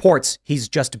widely reports he's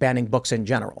just banning books in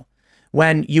general.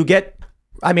 When you get,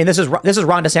 I mean, this is Ron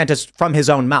DeSantis from his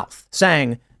own mouth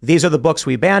saying, these are the books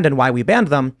we banned and why we banned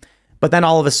them. But then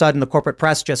all of a sudden the corporate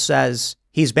press just says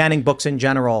he's banning books in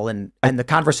general. And the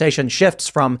conversation shifts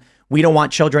from we don't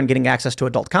want children getting access to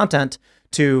adult content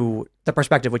to the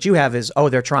perspective which you have is, oh,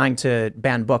 they're trying to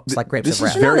ban books like Grapes of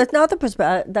Wrath. No, that's not the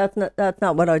perspective. That's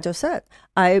not what I just said.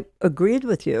 I agreed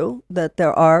with you that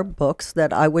there are books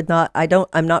that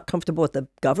I'm not comfortable with the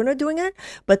governor doing it,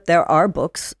 but there are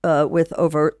books with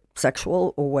overt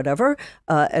sexual or whatever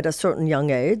at a certain young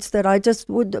age that I just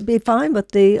would be fine with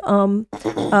the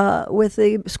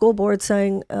school board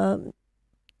saying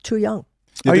too young.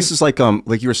 Yeah, this is like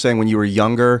you were saying when you were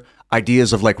younger,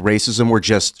 ideas of like racism were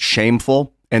just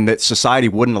shameful and that society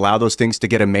wouldn't allow those things to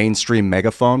get a mainstream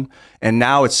megaphone. And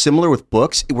now it's similar with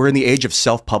books. We're in the age of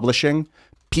self-publishing.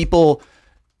 People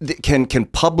can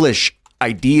publish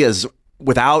ideas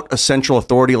without a central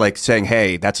authority, like saying,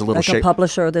 hey, that's a little like a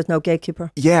publisher, there's no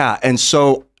gatekeeper. Yeah. And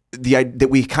so that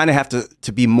we kind of have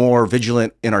to be more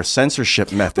vigilant in our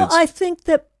censorship methods. Well, I think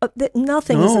that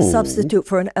nothing is a substitute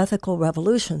for an ethical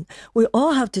revolution. We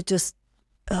all have to just,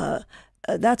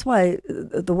 that's why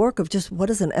the work of just what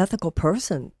is an ethical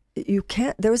person,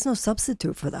 there is no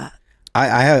substitute for that.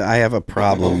 I have a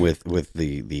problem with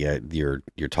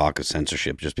your talk of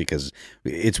censorship, just because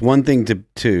it's one thing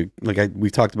to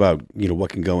we've talked about, what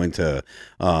can go into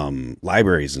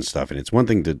libraries and stuff, and it's one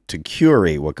thing to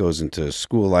curate what goes into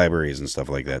school libraries and stuff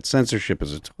like that. Censorship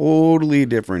is a totally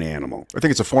different animal. I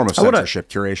think it's a form of censorship,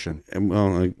 curation.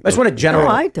 Well, I just want to general.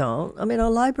 No, I don't. I mean, a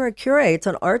library curates,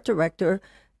 an art director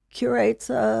curates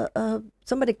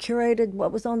somebody curated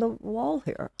what was on the wall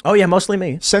here. Oh yeah, mostly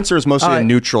me. Censor is mostly a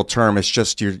neutral term. It's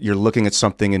just you're looking at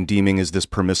something and deeming, is this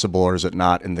permissible or is it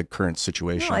not in the current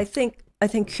situation? No, I think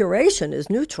curation is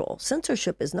neutral.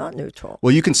 Censorship is not neutral.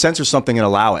 Well, you can censor something and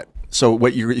allow it. So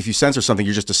if you censor something,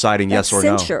 you're just deciding yes or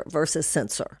no. Censure versus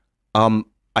censor.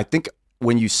 I think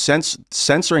when you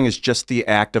censoring is just the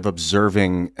act of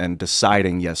observing and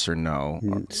deciding yes or no.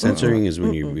 Censoring is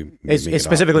when you it's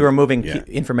specifically removing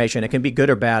information. It can be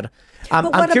good or bad. But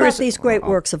what about these great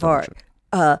works of art?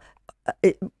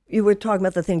 You were talking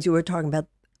about the things you were talking about.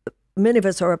 Many of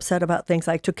us are upset about things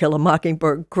like To Kill a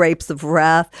Mockingbird, Grapes of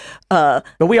Wrath. But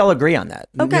we all agree on that.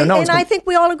 Okay, I think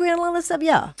we all agree on a lot of stuff,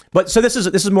 yeah. But so this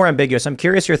is more ambiguous. I'm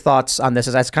curious your thoughts on this,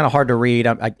 as that's kind of hard to read.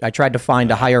 I tried to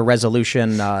find a higher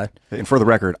resolution. And for the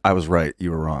record, I was right.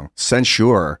 You were wrong.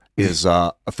 Censure is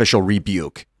official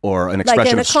rebuke or an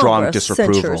expression of strong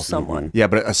disapproval. Someone. Yeah,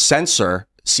 but a censor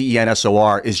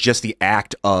CENSOR is just the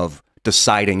act of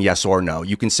deciding yes or no.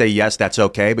 You can say yes, that's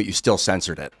okay, but you still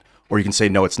censored it. Or you can say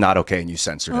no, it's not okay, and you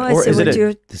censored Oh, it. I Or see is what it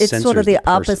you're, it's sort of the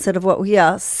opposite of what,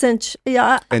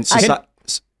 And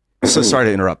so sorry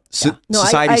to interrupt.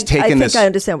 Society's taken this. I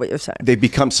understand what you're saying.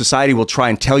 Society will try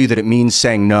and tell you that it means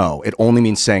saying no. It only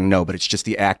means saying no, but it's just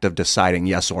the act of deciding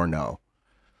yes or no.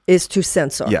 Is to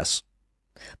censor. Yes.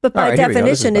 But by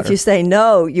definition, if you say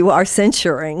no, you are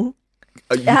censuring.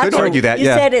 You could argue that, You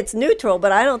said it's neutral,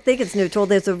 but I don't think it's neutral.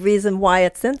 There's a reason why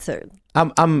it's censored. I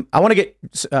want to get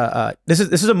this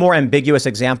is a more ambiguous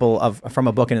example from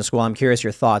a book in a school. I'm curious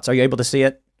your thoughts. Are you able to see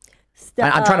it?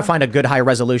 I'm trying to find a good high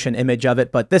resolution image of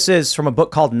it, but this is from a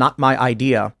book called Not My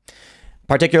Idea,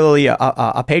 particularly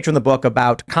a page from the book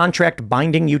about contract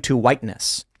binding you to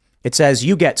whiteness. It says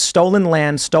you get stolen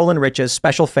land, stolen riches,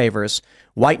 special favors.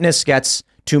 Whiteness gets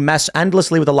to mess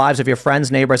endlessly with the lives of your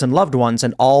friends, neighbors, and loved ones,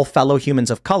 and all fellow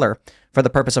humans of color for the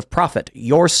purpose of profit.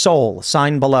 Your soul,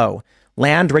 sign below.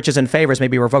 Land, riches, and favors may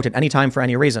be revoked at any time for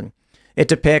any reason. It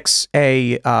depicts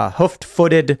a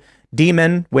hoofed-footed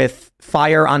demon with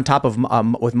fire on top of,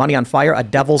 with money on fire, a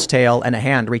devil's tail, and a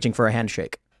hand reaching for a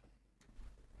handshake.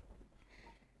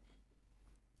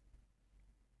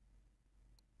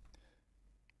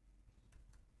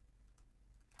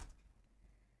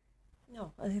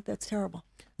 No, I think that's terrible.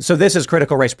 So this is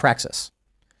critical race praxis.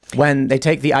 When they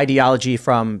take the ideology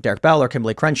from Derek Bell or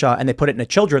Kimberly Crenshaw and they put it in a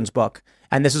children's book,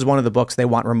 and this is one of the books they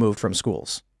want removed from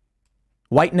schools.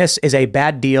 Whiteness is a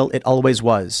bad deal. It always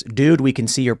was. Dude, we can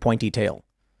see your pointy tail.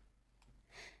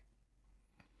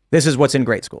 This is what's in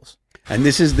grade schools. And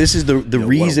this is the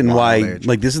reason why,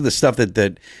 like, this is the stuff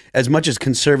that as much as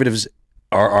conservatives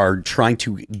are trying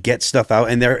to get stuff out,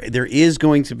 and there is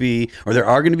going to be, or there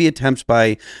are going to be attempts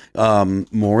by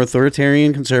more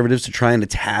authoritarian conservatives to try and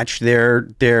attach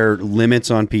their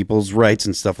limits on people's rights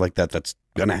and stuff like that. That's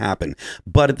going to happen.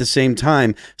 But at the same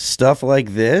time, stuff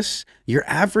like this, your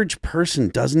average person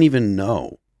doesn't even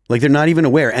know. Like, they're not even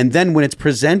aware. And then when it's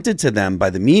presented to them by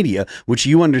the media, which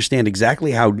you understand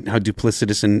exactly how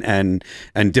duplicitous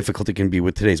and difficult it can be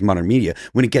with today's modern media,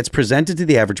 when it gets presented to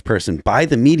the average person by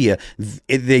the media,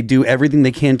 they do everything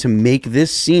they can to make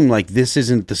this seem like this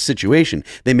isn't the situation.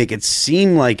 They make it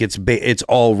seem like it's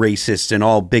all racists and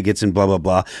all bigots and blah, blah,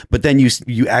 blah. But then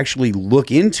you actually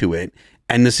look into it,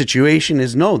 and the situation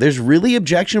is, no, there's really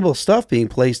objectionable stuff being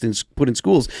put in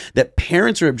schools that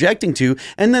parents are objecting to.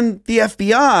 And then the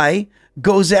FBI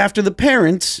goes after the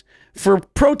parents for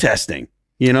protesting.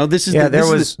 You know, this is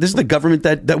the government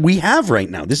that we have right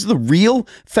now. This is the real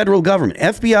federal government.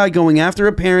 FBI going after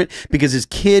a parent because his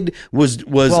kid was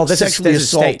sexually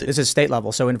assaulted. This is state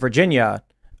level. So in Virginia,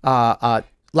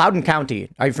 Loudoun County,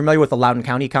 are you familiar with the Loudoun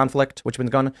County conflict, which has been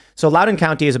going on? So Loudoun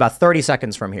County is about 30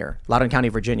 seconds from here, Loudoun County,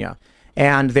 Virginia.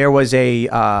 And there was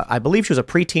I believe she was a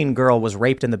preteen girl, was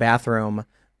raped in the bathroom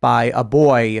by a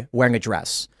boy wearing a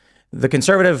dress. The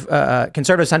conservatives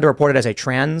tend to report it as a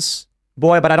trans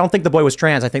boy, but I don't think the boy was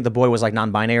trans. I think the boy was like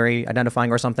non-binary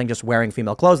identifying or something, just wearing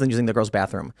female clothes and using the girl's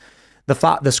bathroom.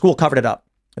 The school covered it up.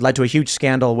 It led to a huge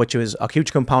scandal, which was a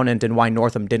huge component in why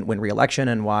Northam didn't win re-election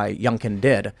and why Youngkin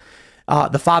did.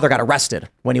 The father got arrested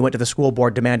when he went to the school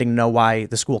board demanding to know why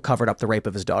the school covered up the rape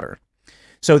of his daughter.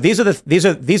 So these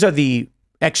are the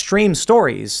extreme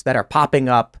stories that are popping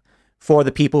up for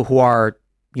the people who are,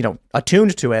 you know,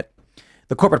 attuned to it.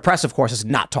 The corporate press, of course, is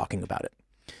not talking about it.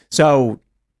 So,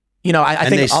 you know, I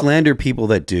think they slander people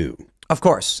that do. Of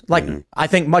course, like I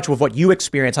think much of what you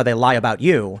experience, how they lie about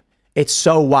you, it's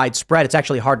so widespread. It's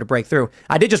actually hard to break through.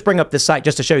 I did just bring up this site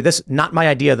just to show you this. Not my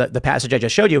idea. The passage I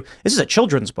just showed you. This is a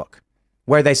children's book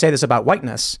where they say this about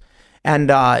whiteness, and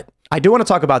I do want to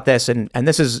talk about this, and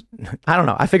this is, I don't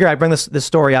know, I figure I'd bring this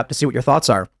story up to see what your thoughts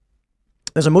are.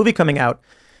 There's a movie coming out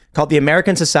called The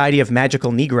American Society of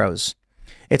Magical Negroes.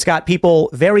 It's got people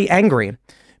very angry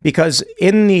because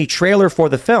in the trailer for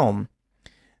the film,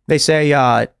 they say,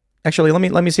 actually,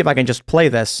 let me see if I can just play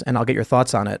this and I'll get your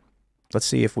thoughts on it. Let's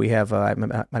see if we have, I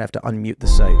might have to unmute the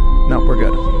site. No, we're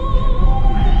good.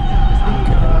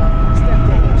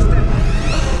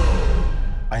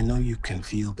 I know you can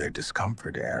feel their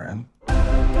discomfort, Aaron.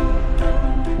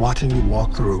 Watching you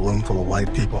walk through a room full of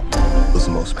white people was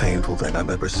the most painful thing I've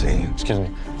ever seen. Excuse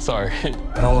me. Sorry.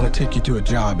 I don't want to take you to a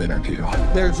job interview.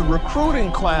 There's a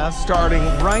recruiting class starting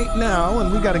right now,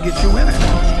 and we got to get you in it.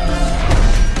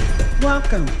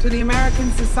 Welcome to the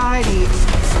American Society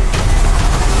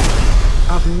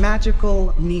of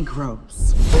Magical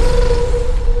Negroes.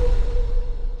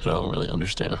 I don't really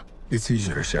understand. It's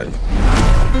easier said.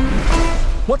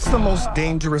 What's the most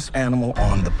dangerous animal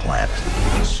on the planet?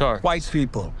 Shark. White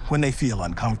people, when they feel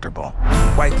uncomfortable.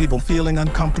 White people feeling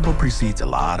uncomfortable precedes a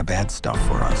lot of bad stuff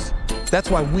for us.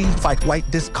 That's why we fight white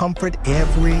discomfort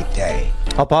every day.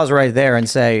 I'll pause right there and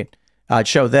say,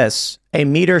 show this, a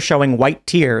meter showing white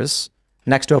tears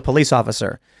next to a police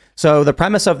officer. So the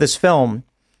premise of this film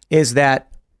is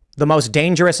that the most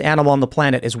dangerous animal on the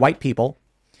planet is white people,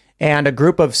 and a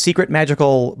group of secret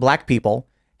magical black people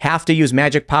have to use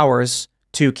magic powers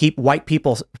to keep white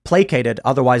people placated.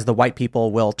 Otherwise, the white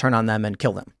people will turn on them and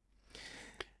kill them.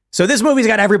 So this movie's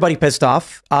got everybody pissed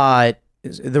off. The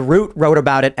Root wrote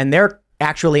about it, and they're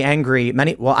actually angry.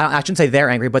 Well, I shouldn't say they're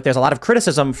angry, but there's a lot of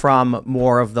criticism from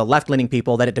more of the left-leaning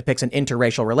people that it depicts an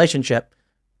interracial relationship,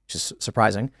 which is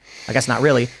surprising. I guess not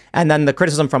really. And then the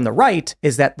criticism from the right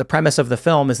is that the premise of the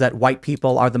film is that white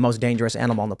people are the most dangerous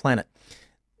animal on the planet.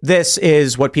 This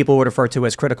is what people would refer to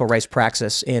as critical race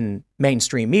praxis in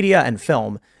mainstream media and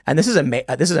film. And this is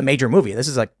a major movie. This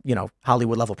is like,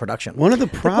 Hollywood level production. One of the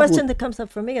The problems. question that comes up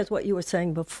for me is what you were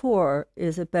saying before.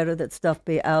 Is it better that stuff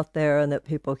be out there and that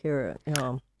people hear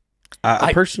it?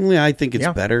 Personally, I think it's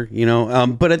better,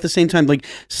 but at the same time, like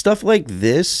stuff like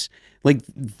this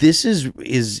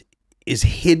is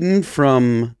hidden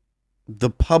from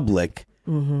the public,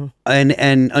 and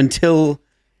until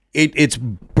it's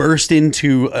burst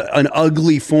into an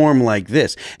ugly form like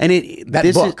this, and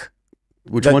That book.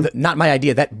 Which one? Not my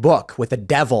idea. That book with the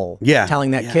devil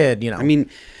telling that kid, I mean,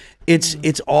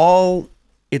 it's all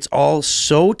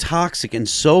so toxic and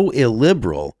so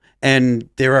illiberal. And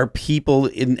there are people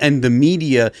and the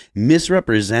media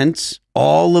misrepresents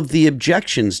all of the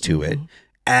objections to it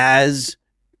as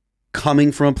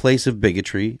coming from a place of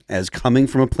bigotry, as coming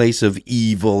from a place of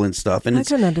evil and stuff. And I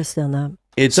can understand that.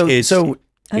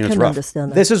 I can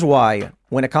understand that. This is why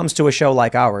when it comes to a show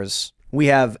like ours, we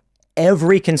have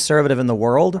every conservative in the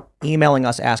world emailing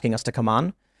us asking us to come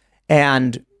on,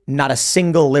 and not a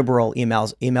single liberal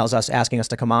emails us asking us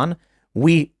to come on.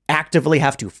 We actively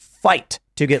have to fight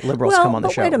to get liberals to come on the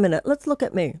show. Wait a minute. Let's look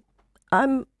at me.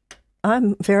 I'm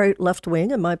very left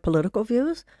wing in my political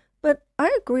views, but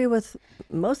I agree with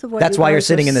most of what That's you why you're guys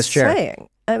sitting are in this chair. saying.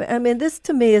 I mean, this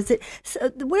to me is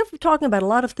we're talking about a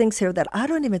lot of things here that I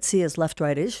don't even see as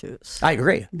left-right issues. I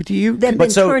agree. But do you? They've been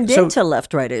turned into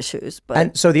left-right issues. But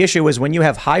And so the issue is when you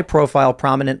have high-profile,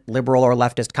 prominent liberal or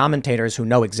leftist commentators who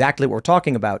know exactly what we're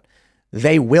talking about,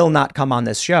 they will not come on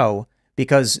this show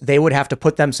because they would have to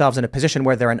put themselves in a position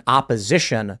where they're in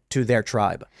opposition to their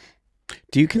tribe.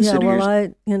 Do you consider?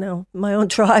 my own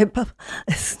tribe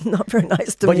is not very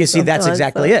nice to me. But you see, that's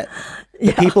exactly it.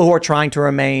 The people who are trying to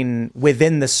remain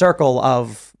within the circle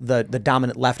of the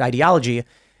dominant left ideology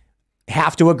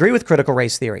have to agree with critical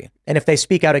race theory. And if they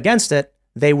speak out against it,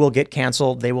 they will get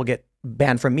canceled. They will get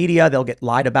banned from media. They'll get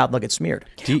lied about. They'll get smeared.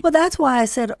 Well, that's why I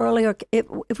said earlier,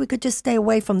 if we could just stay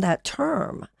away from that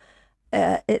term.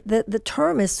 The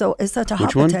term is such a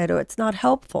hot potato. It's not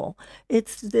helpful.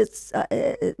 It's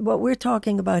what we're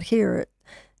talking about here. It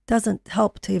doesn't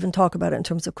help to even talk about it in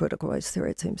terms of critical race theory.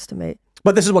 It seems to me.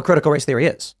 But this is what critical race theory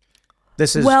is.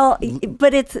 This is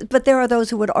but there are those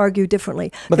who would argue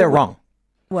differently. But they're wrong.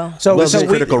 Well, this is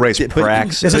critical race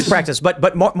praxis. This is practice.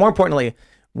 But more importantly,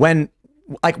 when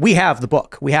we have the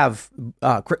book, we have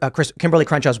Kimberly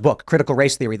Crenshaw's book, Critical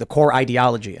Race Theory, the core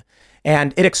ideology.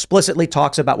 And it explicitly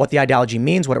talks about what the ideology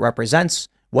means, what it represents,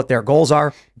 what their goals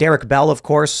are. Derek Bell, of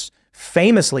course,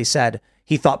 famously said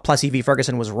he thought Plessy v.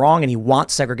 Ferguson was wrong and he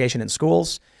wants segregation in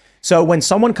schools. So when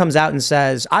someone comes out and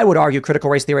says, I would argue critical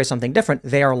race theory is something different,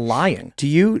 they are lying.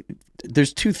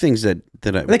 There's two things that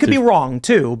they could be wrong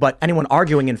too, but anyone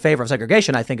arguing in favor of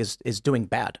segregation, I think, is doing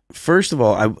bad. First of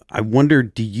all, I wonder,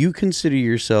 do you consider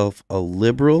yourself a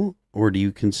liberal or do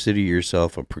you consider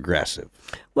yourself a progressive?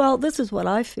 Well, this is what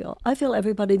I feel. I feel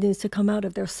everybody needs to come out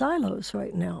of their silos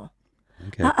right now.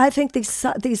 Okay. I think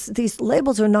these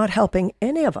labels are not helping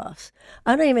any of us.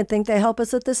 I don't even think they help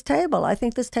us at this table. I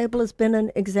think this table has been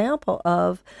an example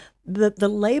of the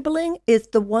labeling is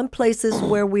the one places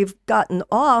where we've gotten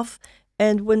off.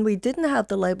 And when we didn't have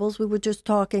the labels, we were just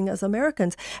talking as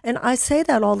Americans. And I say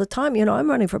that all the time. I'm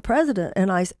running for president,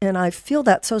 and I feel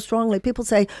that so strongly. People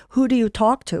say, who do you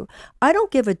talk to? I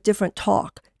don't give a different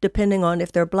talk depending on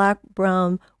if they're black,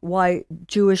 brown, white,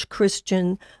 Jewish,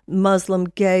 Christian, Muslim,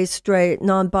 gay, straight,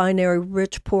 non-binary,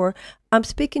 rich, poor. I'm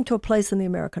speaking to a place in the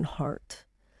American heart,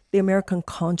 the American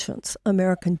conscience,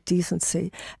 American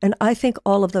decency. And I think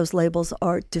all of those labels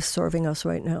are disserving us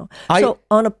right now. So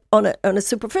on a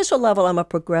superficial level, I'm a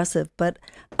progressive, but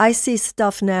I see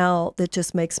stuff now that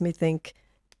just makes me think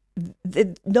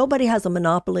nobody has a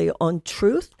monopoly on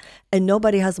truth, and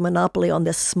nobody has a monopoly on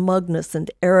this smugness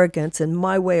and arrogance and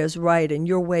my way is right and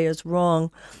your way is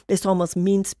wrong. This almost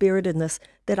mean-spiritedness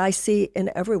that I see in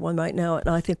everyone right now, and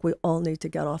I think we all need to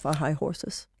get off our high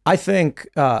horses. I think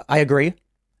I agree.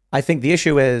 I think the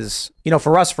issue is,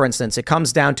 for us, for instance, it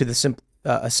comes down to the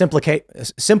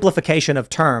simplification of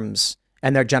terms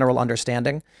and their general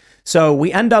understanding. So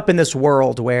we end up in this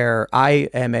world where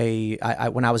when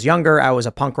I was younger, I was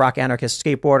a punk rock anarchist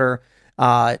skateboarder,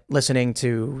 listening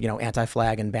to,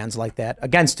 Anti-Flag and bands like that.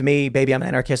 Against Me, Baby, I'm an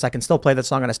Anarchist. I can still play that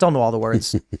song and I still know all the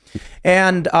words.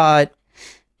 And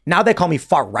now they call me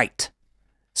far right.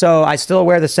 So I still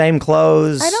wear the same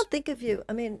clothes. I don't think of you,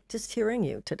 just hearing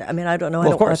you today. I don't know. Well,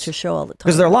 I don't watch your show all the time.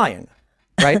 Because they're lying,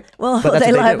 right? Well, but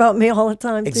they lie about me all the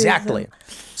time, Exactly. too.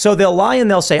 So they'll lie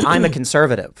and they'll say, I'm a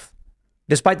conservative,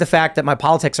 despite the fact that my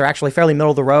politics are actually fairly middle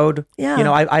of the road. Yeah.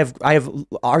 I have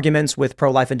arguments with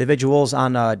pro-life individuals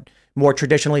on a more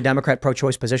traditionally Democrat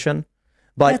pro-choice position.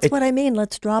 But That's what I mean.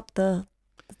 Let's drop the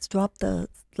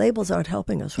labels aren't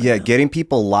helping us right Yeah, now. getting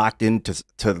people locked into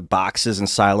boxes and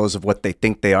silos of what they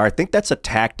think they are. I think that's a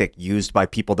tactic used by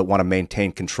people that want to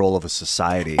maintain control of a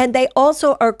society. And they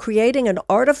also are creating an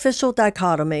artificial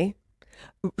dichotomy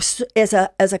as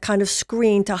a kind of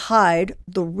screen to hide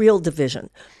the real division.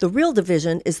 The real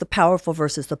division is the powerful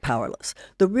versus the powerless.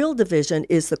 The real division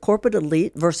is the corporate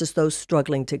elite versus those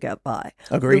struggling to get by.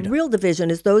 Agreed. The real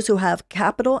division is those who have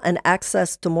capital and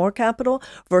access to more capital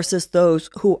versus those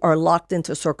who are locked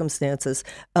into circumstances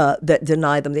that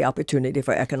deny them the opportunity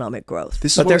for economic growth.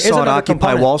 This is But what there we is saw at another Occupy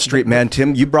component. Wall Street, man.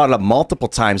 Tim, you brought it up multiple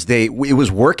times. It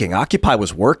was working. Occupy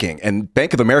was working, and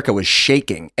Bank of America was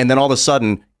shaking. And then all of a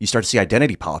sudden, you start to see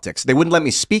identity politics. They wouldn't let me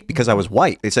speak because I was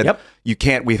white. They said, Yep. "You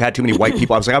can't. We've had too many white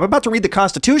people." I was like, "I'm about to read the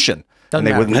Constitution," Doesn't and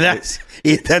they matter.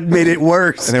 wouldn't. That made it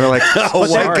worse. And they were like, a white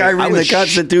sorry. guy I reading the was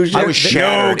Constitution. I was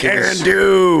shattered. No It can was-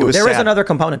 do. it was There is sad. another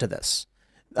component to this.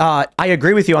 I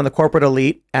agree with you on the corporate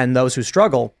elite and those who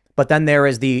struggle, but then there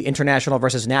is the international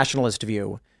versus nationalist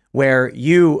view, where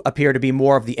you appear to be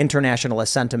more of the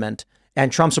internationalist sentiment and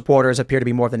Trump supporters appear to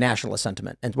be more of the nationalist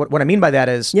sentiment. And what I mean by that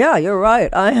is, Yeah, you're right.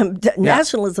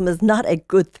 Nationalism is not a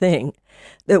good thing.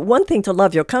 The one thing to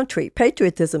love your country,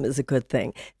 patriotism is a good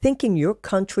thing. Thinking your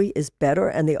country is better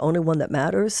and the only one that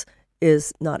matters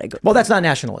is not a good well, thing. that's not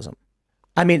nationalism.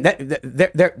 I mean,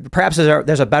 there perhaps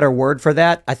there's a better word for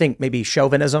that. I think maybe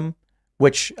chauvinism,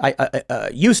 which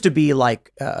used to be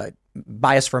like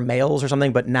bias for males or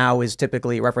something, but now is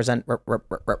typically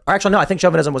actually, no, I think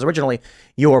chauvinism was originally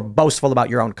you're boastful about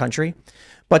your own country.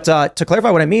 But to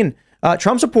clarify what I mean,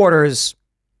 Trump supporters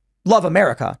love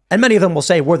America, and many of them will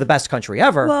say we're the best country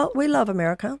ever. Well, we love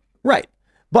America. Right.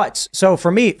 But so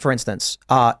for me, for instance,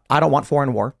 I don't want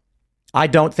foreign war. I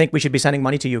don't think we should be sending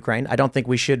money to Ukraine. I don't think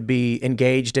we should be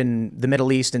engaged in the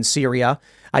Middle East and Syria.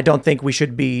 I don't think we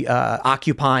should be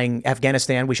occupying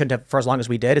Afghanistan. We shouldn't have for as long as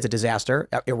we did. It's a disaster.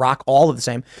 Iraq, all of the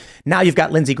same. Now you've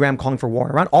got Lindsey Graham calling for war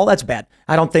in Iran. All that's bad.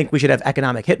 I don't think we should have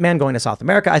economic hitman going to South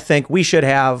America. I think we should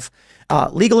have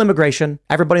legal immigration.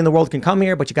 Everybody in the world can come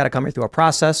here, but you got to come here through a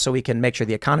process so we can make sure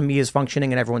the economy is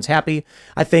functioning and everyone's happy.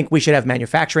 I think we should have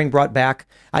manufacturing brought back.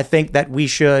 I think that we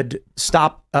should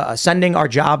stop sending our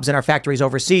jobs and our factories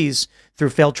overseas through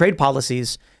failed trade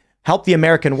policies, help the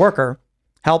American worker,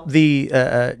 help the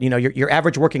your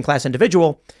average working class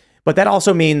individual. But that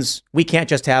also means we can't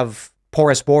just have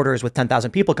porous borders with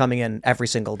 10,000 people coming in every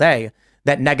single day.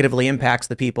 That negatively impacts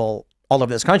the people all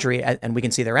over this country, and we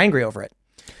can see they're angry over it.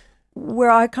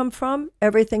 Where I come from,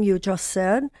 everything you just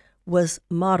said was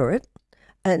moderate.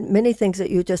 And many things that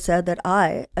you just said that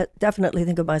I definitely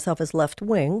think of myself as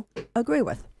left-wing, agree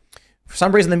with. For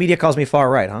some reason, the media calls me far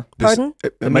right, huh? Pardon?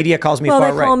 The media calls me Well,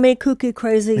 far they call right. me kooky,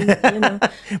 crazy, you know.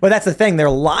 But that's the thing. They're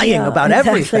lying Yeah, about exactly.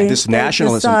 everything. This They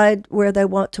nationalism- decide where they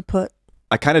want to put.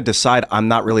 I kind of decide I'm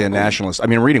not really a nationalist. I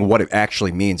mean, reading what it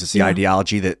actually means, it's the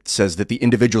ideology that says that the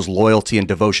individual's loyalty and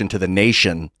devotion to the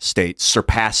nation state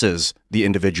surpasses the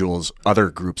individual's other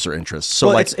groups or interests. So,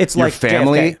 Well, like, it's your like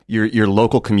family, JFK. your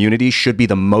local community should be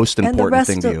the most And the important rest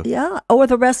thing to you. of, yeah, or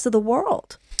the rest of the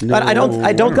world. But I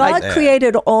don't. God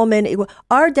created all men equal.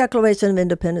 Our Declaration of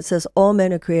Independence says all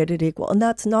men are created equal. And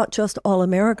that's not just all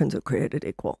Americans are created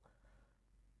equal.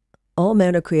 All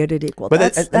men are created equal. But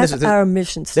That's and this is- our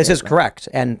mission statement. This is correct.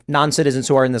 And non-citizens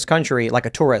who are in this country, like a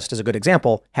tourist is a good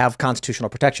example, have constitutional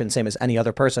protection, same as any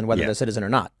other person, whether they're a citizen or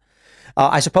not.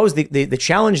 I suppose the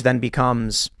challenge then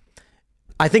becomes,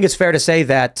 I think it's fair to say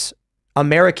that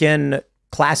American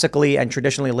classically and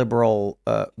traditionally liberal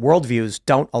worldviews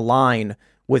don't align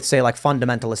with, say, like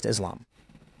fundamentalist Islam.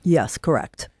 Yes,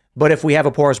 correct. But if we have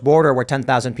a porous border where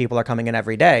 10,000 people are coming in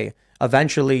every day,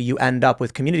 eventually you end up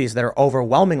with communities that are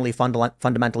overwhelmingly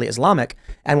fundamentally Islamic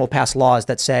and will pass laws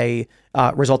that say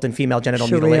result in female genital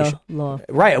Sharia mutilation. law.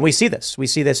 Right, and we see this. We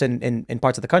see this in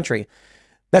parts of the country.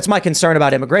 That's my concern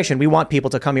about immigration. We want people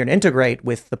to come here and integrate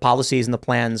with the policies and the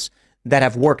plans that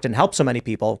have worked and helped so many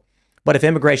people. But if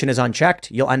immigration is unchecked,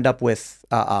 you'll end up with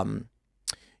what's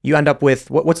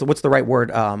the right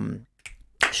word?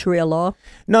 Sharia law?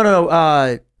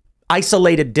 No.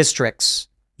 Isolated districts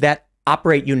that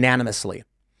operate unanimously.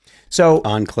 So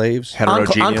Enclaves.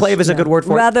 enclave is a good word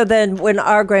for it. Rather than when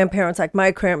our grandparents, like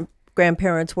my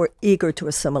grandparents, were eager to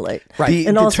assimilate. Right.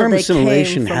 The also term they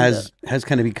assimilation came from has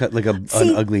kind of become like an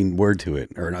ugly word to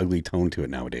it, or an ugly tone to it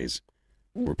nowadays.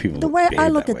 Where people The way I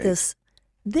behave look that at way.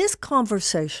 this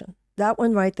conversation, that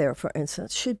one right there, for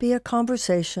instance, should be a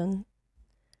conversation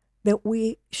that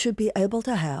we should be able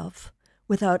to have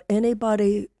without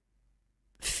anybody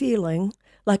feeling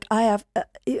like I have,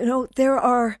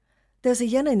 there's a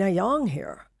yin and a yang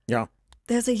here. Yeah.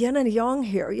 There's a yin and a yang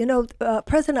here.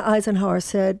 President Eisenhower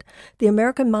said, the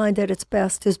American mind at its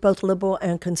best is both liberal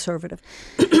and conservative.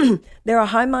 There are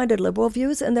high-minded liberal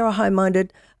views and there are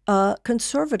high-minded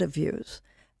conservative views.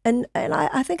 And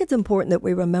I think it's important that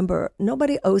we remember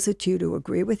nobody owes it to you to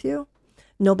agree with you.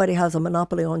 Nobody has a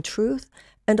monopoly on truth.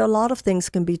 And a lot of things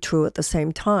can be true at the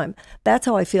same time. That's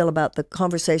how I feel about the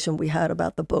conversation we had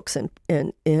about the books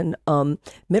in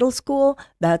middle school.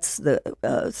 That's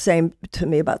the same to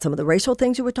me about some of the racial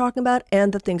things you were talking about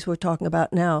and the things we're talking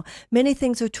about now. Many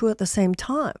things are true at the same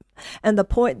time. And the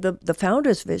point, the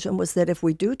founder's vision was that if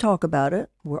we do talk about it,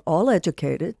 we're all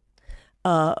educated,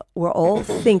 we're all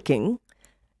thinking.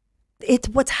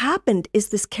 What's happened is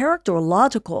this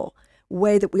characterological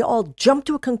way that we all jump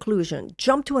to a conclusion,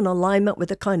 jump to an alignment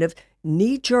with a kind of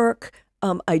knee-jerk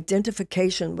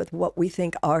identification with what we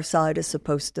think our side is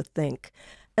supposed to think.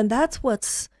 And that's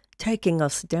what's taking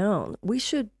us down. We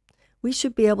should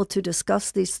be able to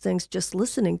discuss these things just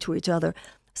listening to each other.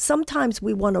 Sometimes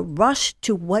we want to rush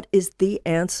to what is the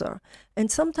answer. And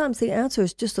sometimes the answer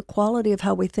is just the quality of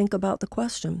how we think about the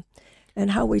question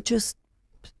and how we just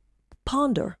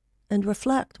ponder and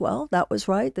reflect. Well, that was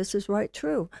right. This is right.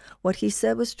 True. What he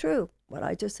said was true. What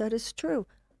I just said is true.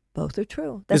 Both are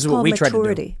true. That's called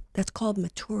maturity. That's called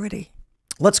maturity.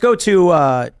 Let's go to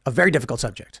a very difficult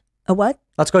subject. A what?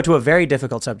 Let's go to a very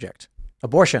difficult subject.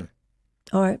 Abortion.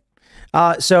 All right.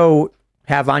 So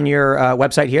have on your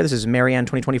website here, this is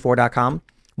Marianne2024.com,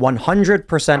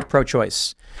 100%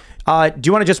 pro-choice. Do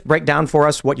you want to just break down for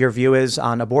us what your view is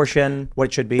on abortion, what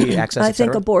it should be, access, I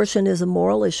think etc.? abortion is a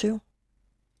moral issue.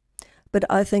 But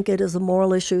I think it is a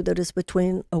moral issue that is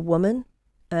between a woman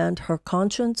and her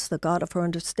conscience, the God of her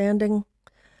understanding.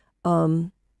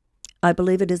 I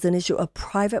believe it is an issue of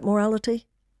private morality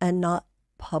and not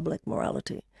public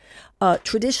morality.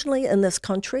 Traditionally in this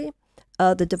country,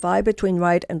 the divide between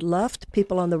right and left,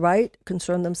 people on the right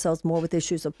concern themselves more with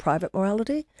issues of private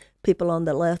morality, people on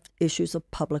the left, issues of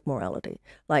public morality.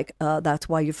 Like that's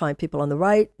why you find people on the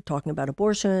right talking about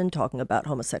abortion, talking about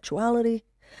homosexuality.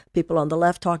 People on the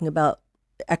left talking about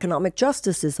economic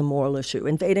justice is a moral issue.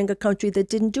 Invading a country that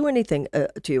didn't do anything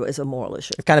to you is a moral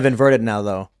issue. It's kind of inverted now,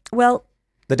 though. Well,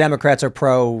 the Democrats are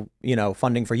pro,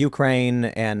 funding for Ukraine,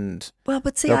 and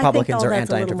but see, the Republicans I are think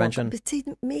that's anti-intervention. But see,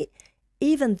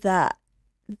 even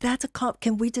that's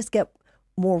can we just get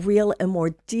more real and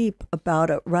more deep about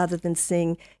it rather than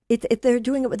seeing it? They're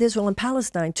doing it with Israel and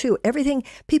Palestine too.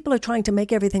 People are trying to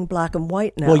make everything black and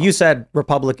white now. Well, you said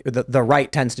the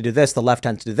right tends to do this, the left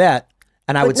tends to do that,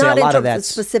 and I would say a lot of that's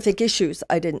specific issues.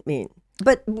 I didn't mean.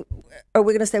 But are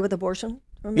we going to stay with abortion?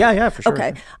 Yeah, for sure.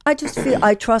 Okay. I just feel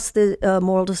I trust the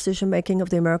moral decision making of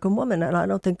the American woman, and I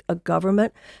don't think a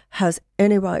government has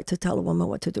any right to tell a woman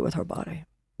what to do with her body.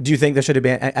 Do you think there should be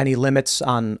any limits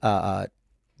on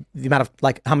the amount of,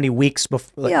 how many weeks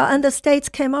before? Yeah, and the states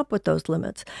came up with those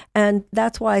limits. And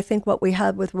that's why I think what we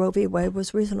had with Roe v. Wade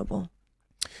was reasonable.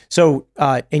 So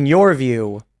in your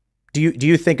view, do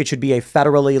you think it should be a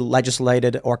federally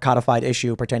legislated or codified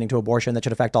issue pertaining to abortion that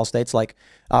should affect all states? Like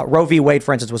Roe v. Wade,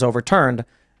 for instance, was overturned.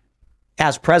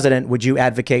 As president, would you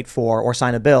advocate for or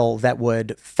sign a bill that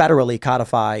would federally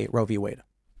codify Roe v. Wade?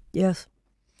 Yes.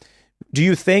 Do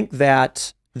you think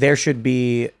that there should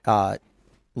be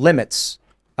limits?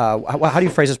 How do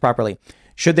you phrase this properly?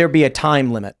 Should there be a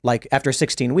time limit, like after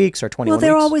 16 weeks or 21 weeks?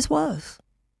 Well, there always was.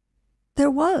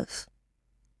 There was.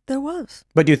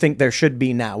 But do you think there should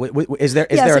be now? Is there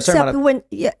yes, a certain amount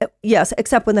of... yes,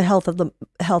 except when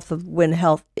when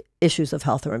health issues of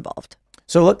health are involved.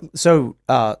 So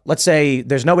let's say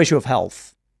there's no issue of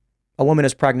health, a woman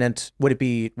is pregnant, would it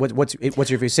be what's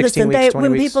your view? 16 Listen, weeks, 20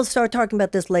 when weeks? people start talking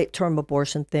about this late term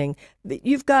abortion thing,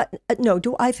 you've got no.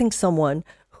 Do I think someone,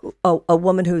 a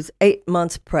woman who's 8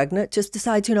 months pregnant, just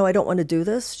decides, I don't want to do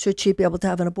this? Should she be able to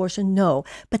have an abortion? No,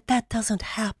 but that doesn't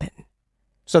happen.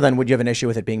 So then, would you have an issue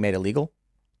with it being made illegal?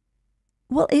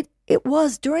 Well, it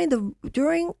was during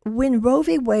when Roe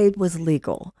v. Wade was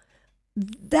legal.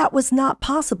 That was not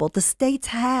possible. The states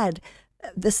had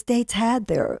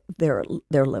their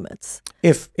limits.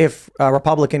 If a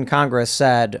Republican Congress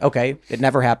said, okay, it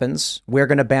never happens, we're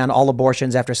going to ban all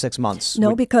abortions after 6 months.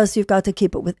 No, because you've got to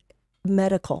keep it with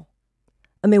medical.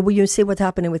 I mean, you see what's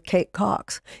happening with Kate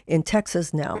Cox in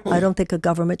Texas now. I don't think a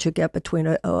government should get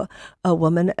between a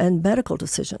woman and medical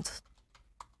decisions.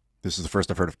 This is the first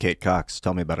I've heard of Kate Cox.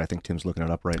 Tell me about it. I think Tim's looking it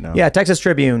up right now. Yeah, Texas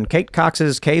Tribune. Kate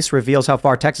Cox's case reveals how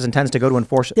far Texas intends to go to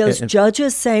enforce. There's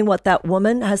judges saying what that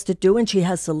woman has to do, and she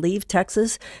has to leave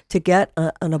Texas to get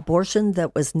an abortion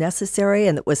that was necessary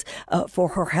and that was for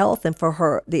her health and for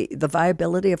her the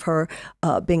viability of her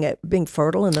being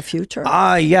fertile in the future.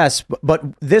 Yes, but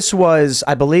this was,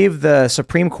 I believe, the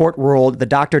Supreme Court ruled the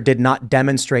doctor did not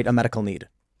demonstrate a medical need.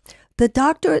 The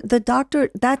doctor.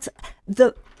 That's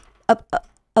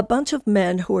a bunch of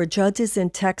men who are judges in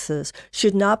Texas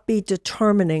should not be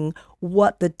determining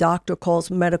what the doctor calls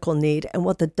medical need. And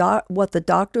what the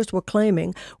doctors were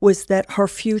claiming was that her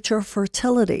future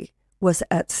fertility was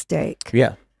at stake.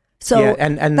 Yeah. So yeah,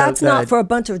 and that's not for a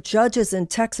bunch of judges in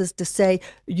Texas to say,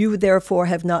 you therefore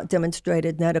have not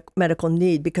demonstrated medical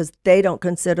need, because they don't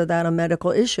consider that a medical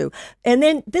issue. And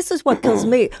then this is what kills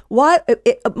me.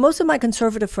 Most of my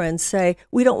conservative friends say,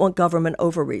 we don't want government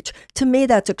overreach. To me,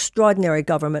 that's extraordinary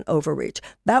government overreach.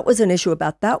 That was an issue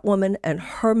about that woman and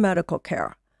her medical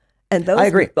care. And those I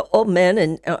agree. old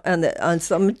men on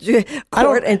some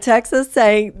court in Texas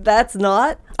saying that's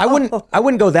not. I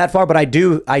wouldn't go that far, but I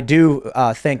do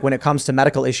think when it comes to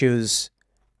medical issues,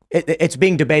 it's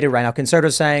being debated right now.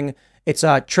 Conservatives saying it's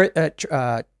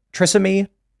trisomy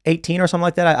 18 or something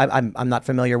like that. I'm not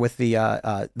familiar with the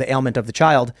ailment of the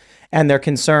child, and they're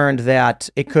concerned that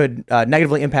it could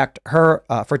negatively impact her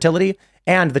fertility,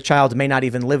 and the child may not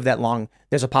even live that long.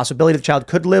 There's a possibility the child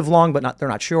could live long, but they're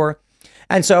not sure.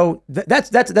 And so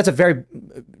that's a very,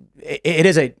 it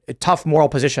is a tough moral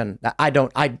position.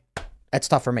 That's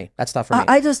tough for me. That's tough for me.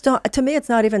 I just don't, to me, it's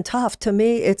not even tough. To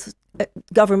me, it's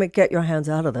government, get your hands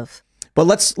out of this. But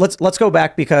let's go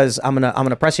back, because I'm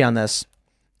gonna press you on this.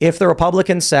 If the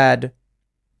Republicans said,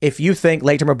 if you think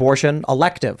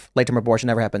elective late term abortion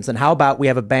never happens, then how about we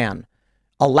have a ban?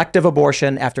 Elective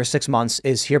abortion after 6 months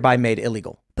is hereby made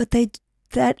illegal. But that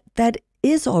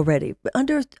is already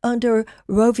under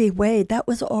Roe v. Wade. That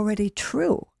was already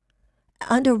true.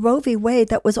 Under Roe v. Wade,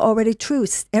 that was already true.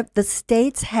 The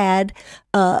states had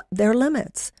their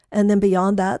limits, and then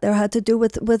beyond that, there had to do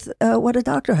with what a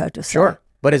doctor had to say. Sure,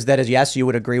 but yes, you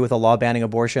would agree with a law banning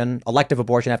elective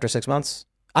abortion after 6 months?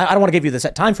 I don't want to give you the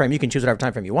set time frame. You can choose whatever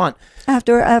time frame you want.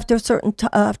 After a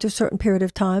certain period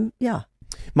of time, yeah.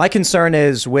 My concern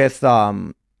is with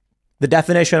the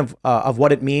definition of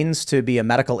what it means to be a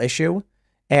medical issue,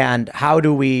 and how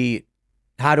do we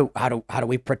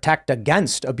protect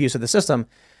against abuse of the system.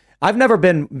 I've never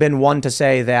been one to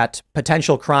say that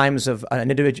potential crimes of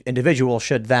an individual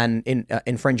should then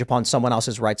infringe upon someone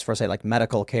else's rights for, say, like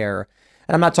medical care.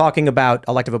 And I'm not talking about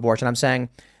elective abortion. I'm saying,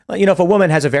 if a woman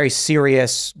has a very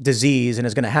serious disease and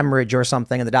is going to hemorrhage or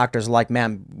something, and the doctor's like,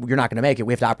 ma'am, you're not going to make it,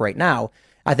 we have to operate now.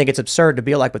 I think it's absurd to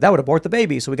be like, but that would abort the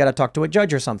baby, so we got to talk to a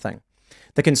judge or something.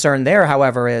 The concern there,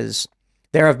 however, is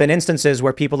there have been instances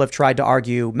where people have tried to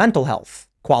argue mental health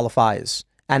qualifies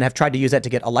and have tried to use that to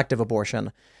get elective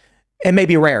abortion. It may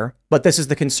be rare, but this is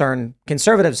the concern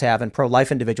conservatives have and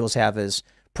pro-life individuals have, is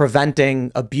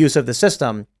preventing abuse of the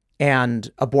system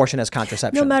and abortion as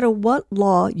contraception. No matter what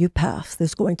law you pass,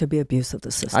 there's going to be abuse of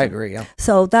the system. I agree, yeah.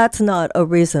 So that's not a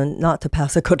reason not to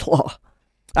pass a good law.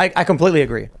 I completely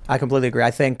agree. I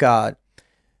think, the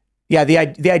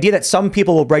idea that some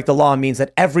people will break the law means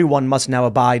that everyone must now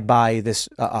abide by this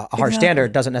harsh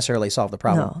standard doesn't necessarily solve the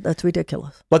problem. No, that's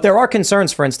ridiculous. But there are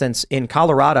concerns, for instance, in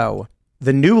Colorado,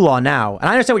 the new law now, and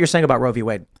I understand what you're saying about Roe v.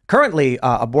 Wade. Currently,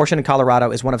 abortion in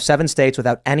Colorado is one of 7 states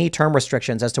without any term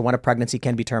restrictions as to when a pregnancy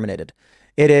can be terminated.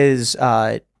 It is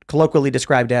colloquially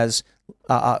described as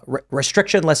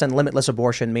restrictionless and limitless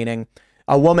abortion, meaning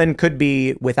a woman could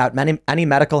be without any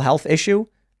medical health issue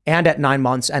and at 9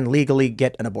 months and legally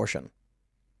get an abortion.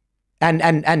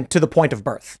 And to the point of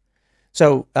birth.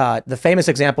 So the famous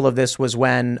example of this was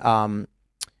when I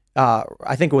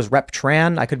think it was Rep.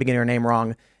 Tran, I could be getting her name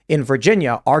wrong, in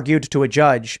Virginia, argued to a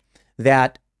judge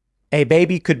that a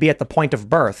baby could be at the point of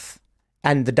birth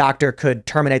and the doctor could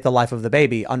terminate the life of the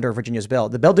baby under Virginia's bill.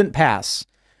 The bill didn't pass.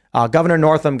 Governor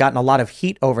Northam got in a lot of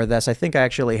heat over this. I think I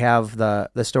actually have the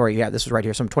story. Yeah, this is right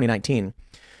here, from 2019.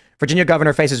 Virginia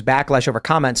governor faces backlash over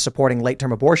comments supporting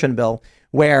late-term abortion bill,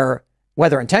 where,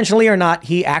 whether intentionally or not,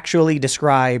 he actually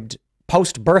described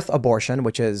post-birth abortion,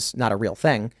 which is not a real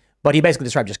thing, but he basically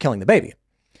described just killing the baby.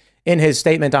 In his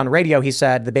statement on radio, he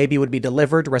said the baby would be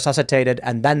delivered, resuscitated,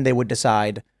 and then they would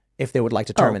decide if they would like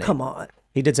to terminate. Oh, come on.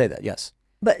 He did say that, yes.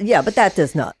 But that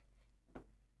does not.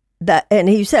 That, and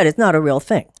he said it's not a real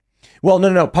thing. Well,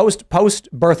 no.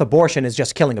 Post-birth abortion is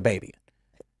just killing a baby.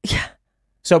 Yeah.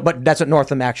 So, but that's what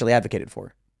Northam actually advocated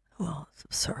for. Well, it's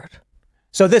absurd.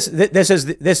 So this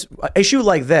issue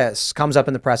like this comes up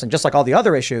in the press, and just like all the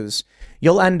other issues,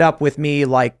 you'll end up with me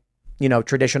like,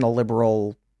 traditional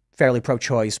liberal, fairly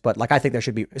pro-choice, but like I think there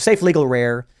should be safe, legal,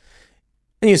 rare.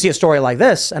 And you see a story like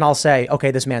this, and I'll say,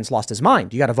 okay, this man's lost his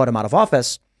mind. You got to vote him out of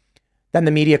office. Then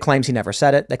the media claims he never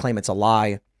said it. They claim it's a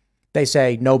lie. They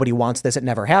say nobody wants this. It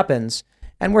never happens.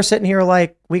 And we're sitting here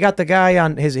like, we got the guy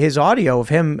on his audio of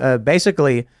him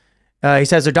basically. He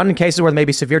says they're done in cases where there may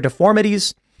be severe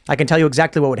deformities. I can tell you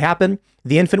exactly what would happen.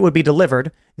 The infant would be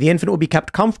delivered. The infant would be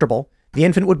kept comfortable. The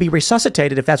infant would be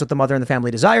resuscitated if that's what the mother and the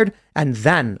family desired. And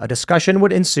then a discussion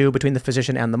would ensue between the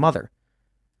physician and the mother.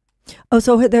 Oh,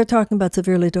 so they're talking about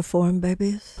severely deformed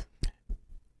babies?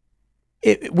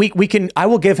 I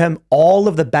will give him all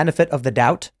of the benefit of the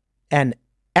doubt and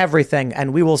everything,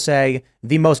 and we will say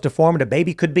the most deformed a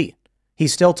baby could be.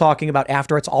 He's still talking about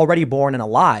after it's already born and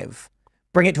alive,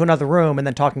 bring it to another room, and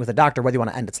then talking with the doctor whether you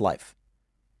want to end its life.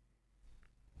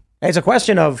 It's a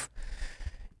question of,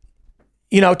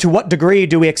 to what degree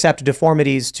do we accept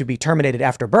deformities to be terminated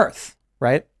after birth,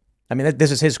 right? I mean,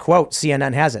 this is his quote.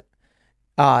 CNN has it.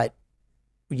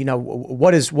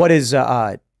 What is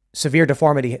severe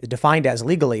deformity defined as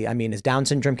legally? I mean, is Down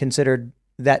syndrome considered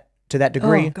that to that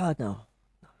degree? Oh, God, no.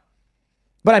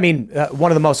 But I mean, one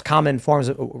of the most common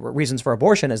reasons for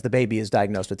abortion is the baby is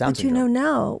diagnosed with Down syndrome.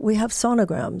 Now we have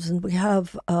sonograms, and we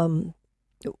have,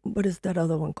 what is that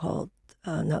other one called?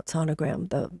 Not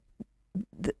sonogram.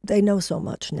 They know so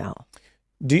much now.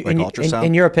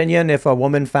 In your opinion, if a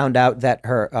woman found out that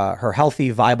her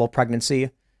healthy, viable pregnancy,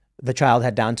 the child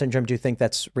had Down syndrome, do you think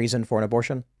that's reason for an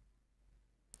abortion?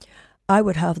 I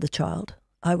would have the child.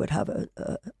 I would have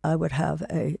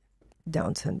a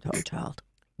Down syndrome child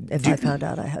if I found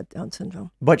out I had Down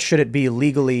syndrome. But should it be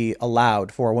legally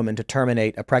allowed for a woman to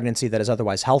terminate a pregnancy that is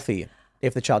otherwise healthy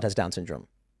if the child has Down syndrome?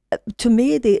 To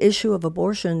me, the issue of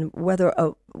abortion,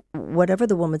 whatever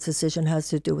the woman's decision, has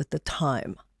to do with the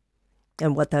time,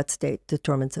 and what that state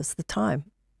determines as the time.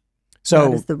 So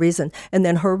that is the reason, and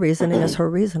then her reasoning is her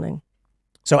reasoning.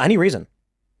 So any reason,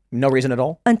 no reason at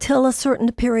all, until a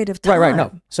certain period of time. Right.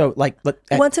 No. So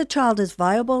once a child is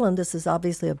viable, and this is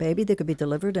obviously a baby that could be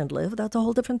delivered and live, that's a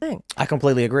whole different thing. I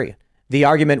completely agree. The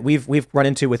argument we've run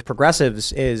into with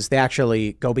progressives is they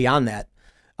actually go beyond that.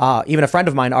 Even a friend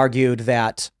of mine argued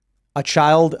that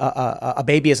a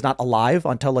baby is not alive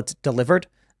until it's delivered.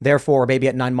 Therefore, a baby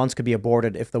at 9 months could be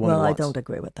aborted if the woman wants. Well, I don't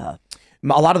agree with that.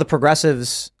 A lot of the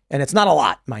progressives, and it's not a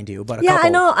lot, mind you, but a couple. I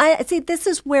know. I see. This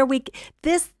is where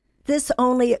this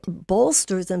only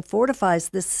bolsters and fortifies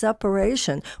this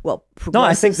separation. Well, no,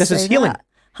 I think this is healing.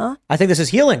 Huh? I think this is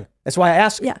healing. That's why I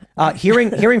asked. Yeah.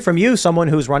 Hearing from you, someone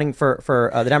who's running for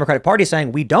the Democratic Party,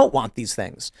 saying we don't want these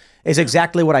things, is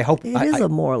exactly what I hope. It is a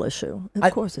moral issue.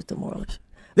 Of course, it's a moral issue.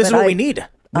 This is what we need.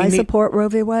 I support Roe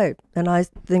v. Wade, and I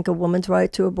think a woman's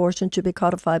right to abortion should be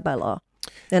codified by law.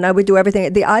 And I would do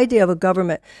everything. The idea of a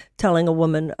government telling a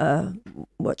woman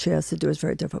what she has to do is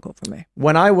very difficult for me.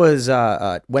 When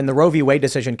when the Roe v. Wade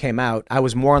decision came out, I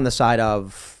was more on the side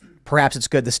of perhaps it's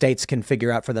good the states can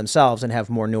figure out for themselves and have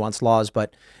more nuanced laws.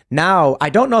 But now I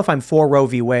don't know if I'm for Roe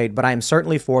v. Wade, but I am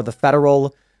certainly for the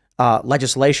federal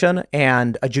legislation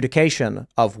and adjudication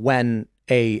of when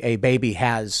a baby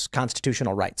has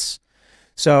constitutional rights.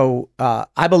 So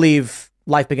I believe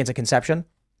life begins at conception.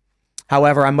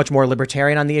 However, I'm much more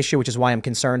libertarian on the issue, which is why I'm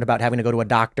concerned about having to go to a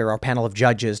doctor or a panel of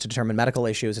judges to determine medical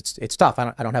issues. It's tough.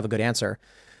 I don't have a good answer.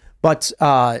 But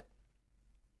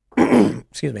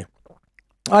excuse me,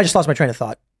 I just lost my train of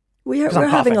thought. We're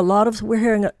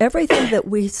hearing everything that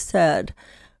we said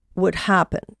would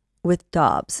happen with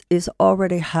Dobbs is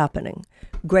already happening.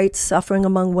 Great suffering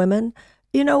among women.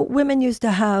 Women used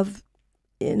to have,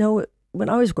 when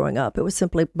I was growing up, it was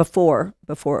simply before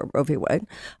Roe v. Wade.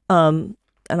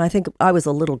 And I think I was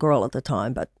a little girl at the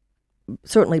time, but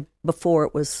certainly before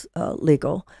it was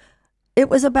legal. It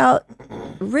was about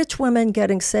rich women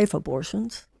getting safe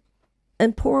abortions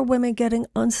and poor women getting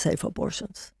unsafe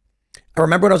abortions. I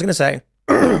remember what I was going to say.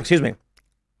 Excuse me.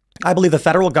 I believe the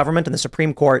federal government and the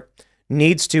Supreme Court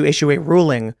needs to issue a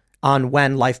ruling on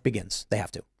when life begins. They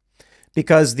have to.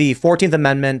 Because the 14th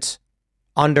Amendment,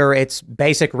 under its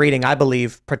basic reading, I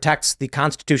believe, protects the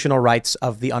constitutional rights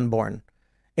of the unborn.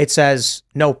 It says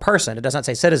no person, it does not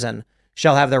say citizen,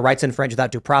 shall have their rights infringed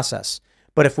without due process.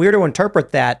 But if we were to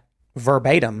interpret that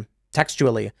verbatim,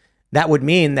 textually, that would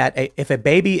mean that if a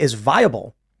baby is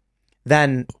viable,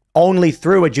 then only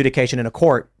through adjudication in a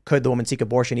court could the woman seek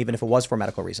abortion, even if it was for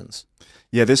medical reasons.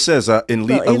 Yeah, this says a even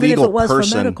legal if it was for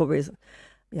person medical reason.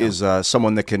 Yeah. is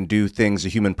someone that can do things a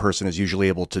human person is usually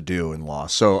able to do in law.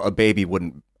 So a baby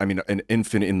wouldn't, I mean, an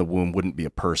infant in the womb wouldn't be a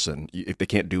person if they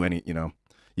can't do any,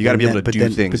 you got to be able to do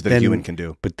things that a human can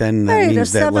do. But then that Hey, a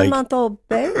means that, like, 7-month-old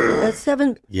baby, a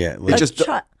seven. yeah, a like, chi- it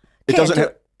can't doesn't do-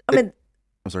 have- I mean,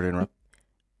 I'm sorry to interrupt.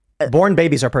 Born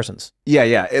babies are persons.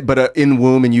 Yeah. But in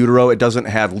womb, in utero, it doesn't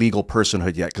have legal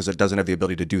personhood yet because it doesn't have the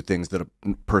ability to do things that a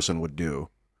person would do.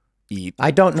 Eat.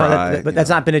 I don't know, cry, but that's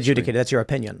not been adjudicated. That's your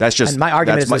opinion. That's just and my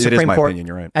argument that's is the it is Supreme my Court, opinion,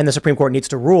 you're right. and the Supreme Court needs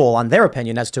to rule on their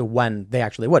opinion as to when they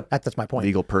actually would. That's my point.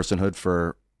 Legal personhood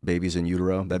for babies in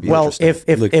utero. That'd be Well,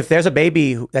 interesting. if there's a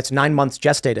baby that's 9 months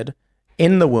gestated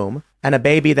in the womb and a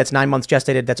baby that's 9 months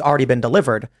gestated that's already been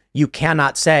delivered, you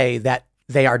cannot say that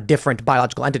they are different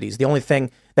biological entities. The only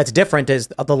thing that's different is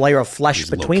the layer of flesh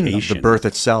between location. the birth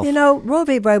itself. Roe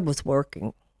v. Wade was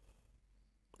working.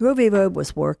 Roe v. Wade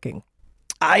was working.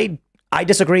 them. I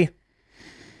disagree.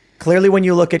 Clearly, when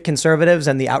you look at conservatives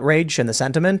and the outrage and the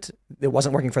sentiment, it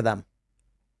wasn't working for them.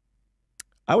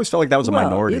 I always felt like that was a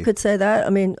minority. You could say that. I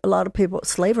mean, a lot of people,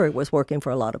 slavery was working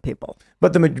for a lot of people.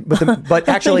 But but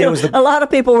actually, it was a lot of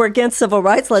people were against civil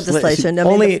rights legislation. I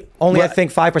mean, only I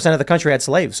think 5% of the country had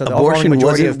slaves. So the overwhelming abortion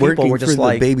majority wasn't of people working were just for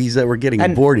like the babies that were getting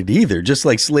and- aborted either. Just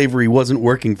like slavery wasn't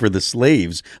working for the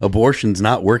slaves, abortion's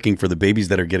not working for the babies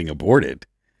that are getting aborted.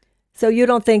 so you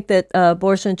don't think that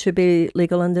abortion should be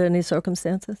legal under any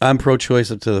circumstances? I'm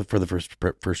pro-choice up to for the first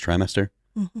trimester,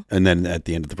 and then at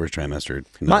the end of the first trimester.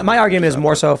 my argument is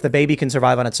more so if the baby can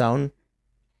survive on its own,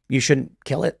 you shouldn't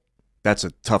kill it. That's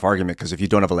a tough argument because if you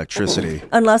don't have electricity,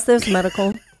 Unless there's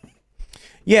medical.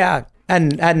 Yeah,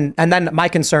 and then my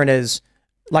concern is,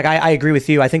 like, I agree with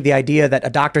you. I think the idea that a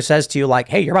doctor says to you, like,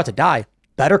 hey, you're about to die,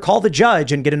 better call the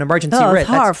judge and get an emergency Oh, writ. it's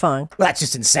horrifying. That's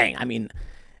just insane. I mean,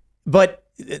 but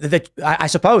I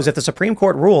suppose if the Supreme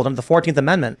Court ruled under the 14th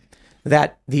Amendment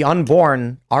that the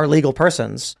unborn are legal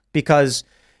persons, because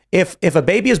if a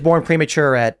baby is born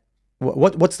premature at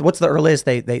what's the earliest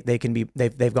they can be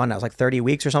they've gone now? It's like 30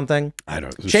 weeks or something. I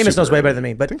don't. Seamus knows way better than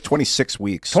me, but 26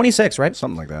 weeks. 26, right?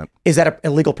 Something like that. Is that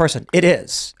a legal person? It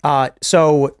is.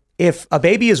 So if a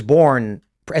baby is born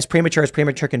as premature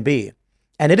can be,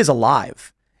 and it is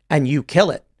alive, and you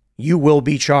kill it, you will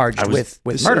be charged with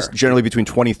This murder. is generally between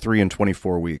 23 and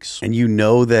 24 weeks. And you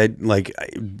know that, like,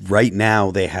 right now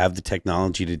they have the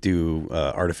technology to do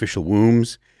artificial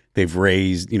wombs. They've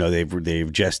raised,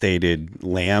 they've gestated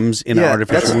lambs in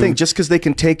artificial that's the thing. womb. Just because they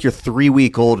can take your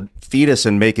 3-week-old fetus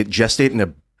and make it gestate in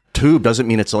a tube doesn't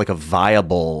mean it's like a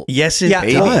viable. Yes, it Yeah,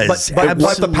 does. but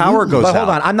what the power goes But hold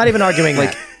out. on, I'm not even arguing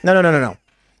like no.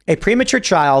 A premature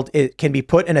child, it can be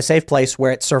put in a safe place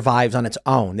where it survives on its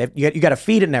own. You got to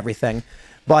feed it and everything,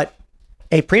 but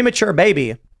a premature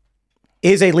baby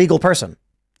is a legal person.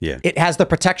 Yeah. It has the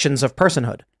protections of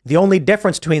personhood. The only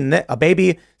difference between a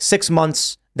baby 6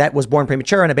 months that was born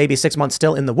premature and a baby 6 months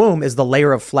still in the womb is the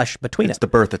layer of flesh between It's it. the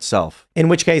birth itself. In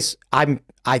which case, I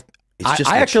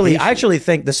actually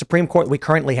think the Supreme Court we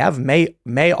currently have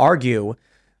may argue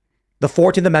the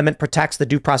 14th Amendment protects the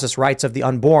due process rights of the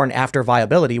unborn after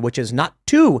viability, which is not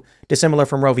too dissimilar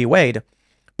from Roe v. Wade.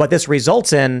 But this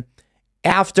results in,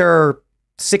 after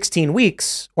 16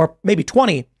 weeks or maybe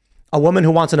 20, a woman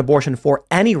who wants an abortion for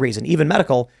any reason, even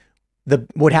medical,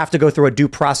 would have to go through a due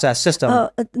process system.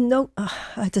 No,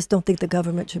 I just don't think the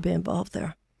government should be involved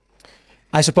there.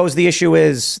 I suppose the issue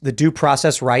is the due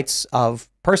process rights of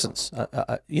persons.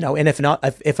 And if not,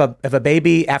 if a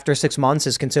baby after 6 months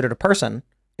is considered a person,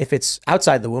 if it's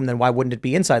outside the womb, then why wouldn't it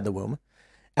be inside the womb?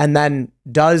 And then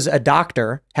does a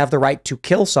doctor have the right to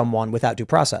kill someone without due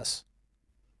process?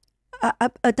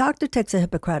 A doctor takes a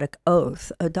Hippocratic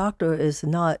oath. A doctor is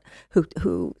not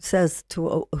who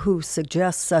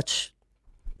suggests such.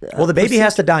 Well, the baby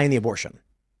has to die in the abortion.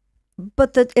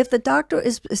 But if the doctor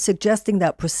is suggesting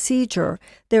that procedure,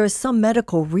 there is some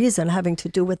medical reason having to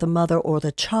do with the mother or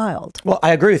the child. Well,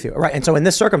 I agree with you. Right. And so in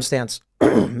this circumstance,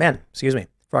 excuse me,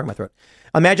 frog in my throat.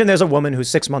 Imagine there's a woman who's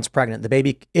 6 months pregnant. The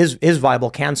baby is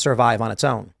viable, can survive on its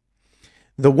own.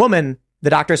 The woman, the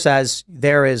doctor says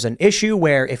there is an issue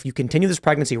where if you continue this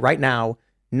pregnancy right now,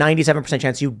 97%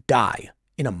 chance you die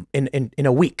in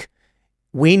a week.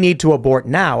 we need to abort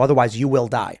now, otherwise you will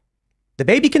die. The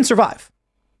baby can survive.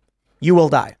 You will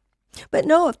die. But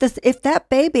no, if that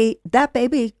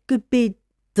baby could be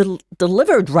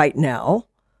delivered right now.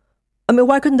 I mean,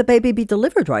 why couldn't the baby be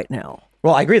delivered right now?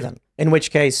 Well, I agree then. In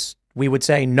which case, we would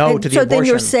say no to the so abortion. then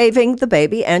you're saving the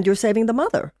baby and you're saving the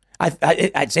mother.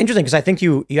 It's interesting because I think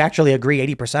you actually agree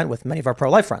 80% with many of our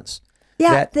pro-life friends.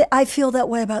 Yeah, I feel that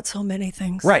way about so many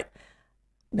things. Right.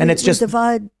 And it's just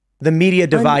the media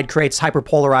divide creates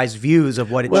hyperpolarized views of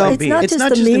what it should be. It's not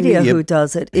just the media who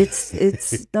does it.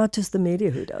 It's not just the media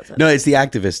who does it. No, it's the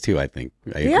activists too. I think.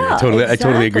 I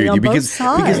totally agree with you because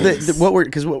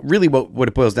what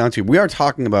it boils down to, we are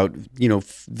talking about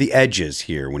the edges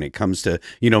here when it comes to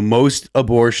most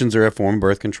abortions are a form of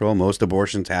birth control. Most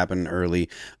abortions happen early.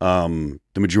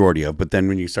 The majority of, but then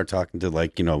when you start talking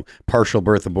to partial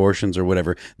birth abortions or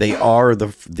whatever, they are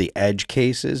the edge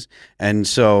cases, and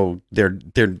so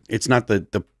it's not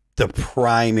the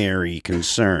primary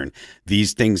concern.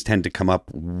 These things tend to come up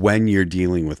when you're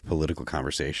dealing with political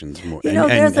conversations.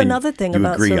 There's another thing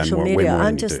about social media.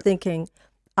 I'm just thinking,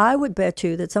 I would bet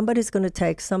you that somebody's going to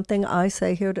take something I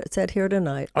said here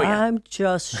tonight. Oh, yeah. I'm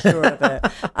just sure of it.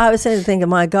 I was thinking,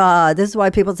 my God, this is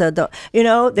why people said, they're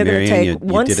going to take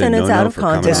one sentence out of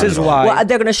context. This is why.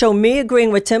 They're going to show me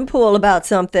agreeing with Tim Pool about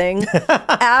something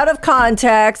out of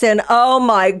context, and oh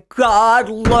my God,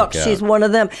 look, she's one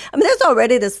of them. I mean, there's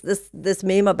already this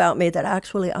meme about me that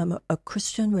actually I'm a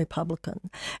Christian Republican,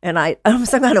 and I'm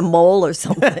some kind of mole or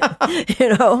something.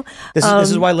 This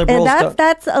is why liberals. And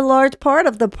that's a large part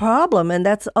of the problem, and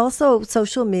that's also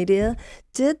social media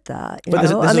did that.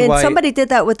 Somebody did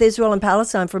that with Israel and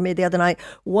Palestine for me the other night.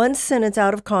 One sentence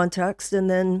out of context, and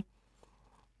then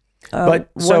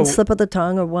one slip of the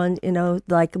tongue, or one, we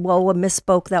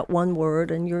misspoke that one word,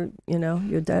 and you're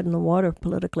dead in the water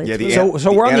politically. Yeah,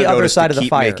 so we're on the other side of the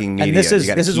fire, and this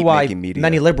is why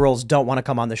many liberals don't want to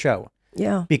come on the show.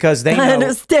 Yeah, because they know. I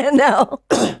understand now.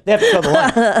 They have to toe the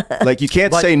line. Like, you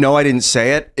can't say no, I didn't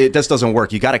say it. It just doesn't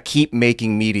work. You got to keep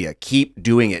making media, keep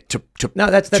doing it to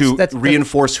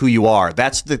reinforce who you are.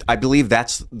 I believe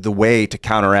that's the way to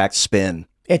counteract spin.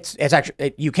 It's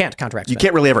actually, you can't counteract spin. You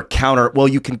can't really ever counter. Well,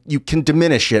 you can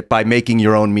diminish it by making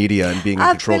your own media and being in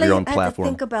control of your own platform. I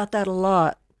think about that a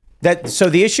lot. So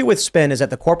the issue with spin is that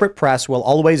the corporate press will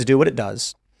always do what it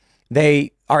does.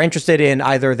 They are interested in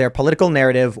either their political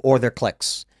narrative or their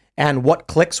clicks. And what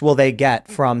clicks will they get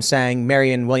from saying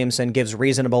Marianne Williamson gives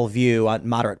reasonable view on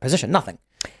moderate position? Nothing.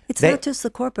 It's not just the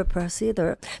corporate press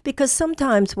either. Because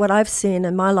sometimes what I've seen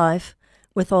in my life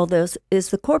with all this is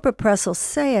the corporate press will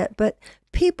say it, but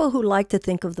people who like to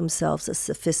think of themselves as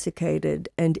sophisticated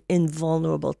and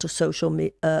invulnerable to social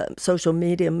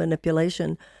media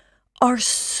manipulation are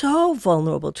so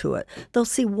vulnerable to it. They'll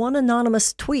see one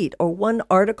anonymous tweet or one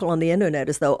article on the internet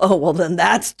as though, oh, well, then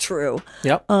that's true.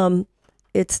 Yep.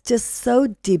 It's just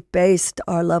so debased,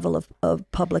 our level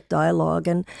of public dialogue.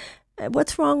 And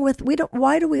what's wrong with,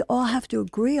 why do we all have to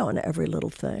agree on every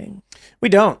little thing? We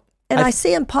don't. And I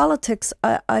see in politics,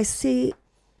 I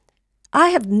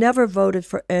have never voted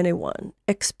for anyone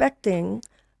expecting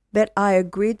that I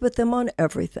agreed with them on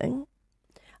everything.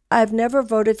 I've never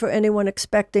voted for anyone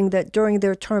expecting that during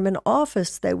their term in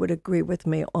office, they would agree with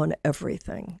me on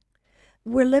everything.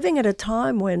 We're living at a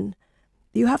time when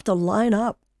you have to line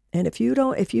up. And if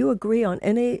you agree on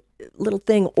any little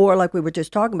thing, or like we were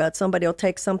just talking about, somebody will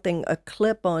take a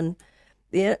clip on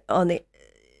the,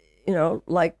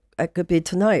 like it could be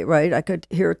tonight, right? I could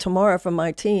hear tomorrow from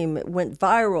my team. It went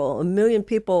viral. 1 million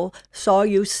people saw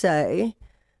you say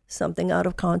something out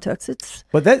of context.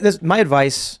 But my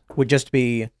advice would just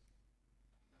be,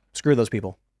 screw those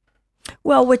people.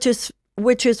 Well, which is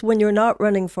when you're not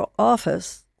running for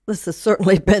office. This has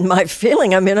certainly been my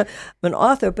feeling. I'm an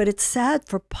author, but it's sad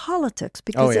for politics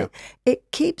because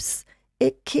it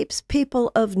keeps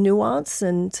people of nuance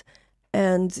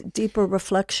and deeper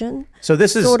reflection. So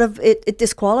this is sort of it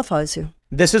disqualifies you.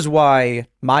 This is why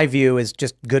my view is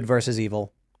just good versus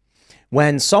evil.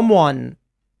 When someone,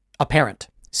 a parent,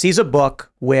 sees a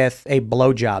book with a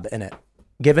blowjob in it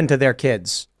given to their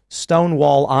kids,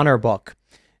 Stonewall honor book,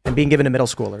 and being given to middle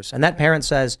schoolers, and that parent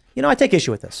says, I take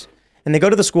issue with this. And they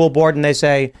go to the school board and they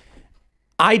say,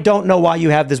 I don't know why you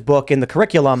have this book in the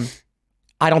curriculum.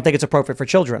 I don't think it's appropriate for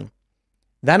children.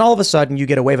 Then all of a sudden you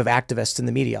get a wave of activists in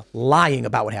the media lying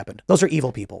about what happened. Those are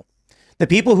evil people. The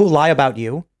people who lie about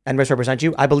you and misrepresent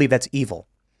you, I believe that's evil.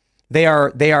 They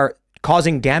are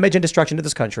causing damage and destruction to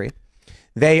this country.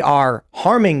 They are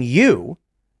harming you,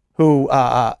 who,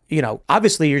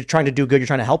 obviously you're trying to do good. You're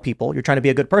trying to help people. You're trying to be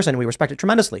a good person. And we respect it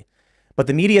tremendously. But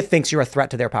the media thinks you're a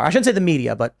threat to their power. I shouldn't say the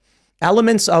media, but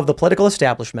elements of the political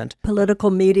establishment.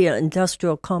 Political media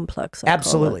industrial complex. I call it.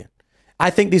 Absolutely. I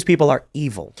think these people are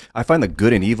evil. I find the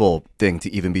good and evil thing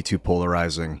to even be too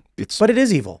polarizing. But it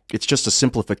is evil. It's just a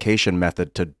simplification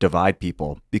method to divide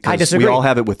people because I disagree. we all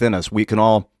have it within us. We can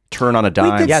all turn on a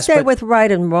dime. We could Yes, stay but- with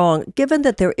right and wrong. Given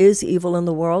that there is evil in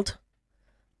the world,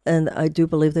 and I do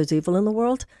believe there's evil in the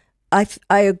world, I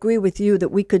agree with you that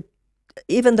we could,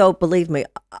 even though, believe me,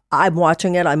 I'm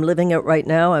watching it, I'm living it right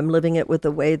now, I'm living it with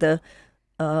the way the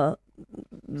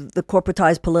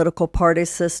corporatized political party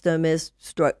system is,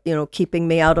 keeping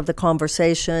me out of the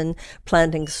conversation,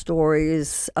 planting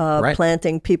stories, Right.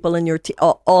 planting people in your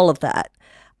all of that.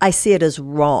 I see it as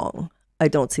wrong. I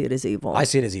don't see it as evil. I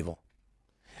see it as evil.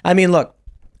 I mean, look,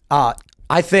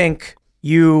 I think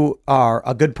you are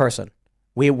a good person.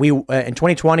 We in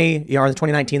 2020, in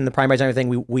 2019, the primaries and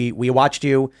everything, we watched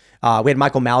you. We had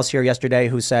Michael Malice here yesterday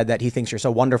who said that he thinks you're so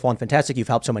wonderful and fantastic. You've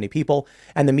helped so many people,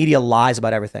 and the media lies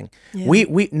about everything. Yeah.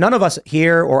 We none of us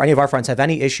here or any of our friends have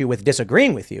any issue with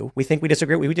disagreeing with you. We think we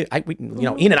disagree.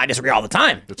 Ian and I disagree all the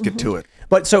time. Let's get to it.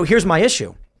 But so here's my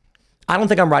issue. I don't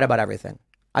think I'm right about everything.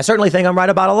 I certainly think I'm right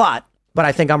about a lot, but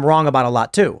I think I'm wrong about a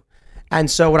lot too. And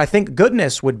so what I think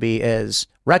goodness would be is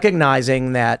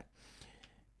recognizing that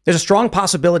there's a strong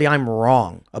possibility I'm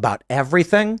wrong about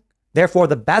everything. Therefore,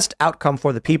 the best outcome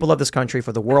for the people of this country,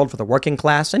 for the world, for the working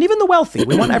class, and even the wealthy,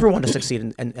 we want everyone to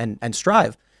succeed and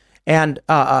strive. And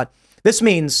this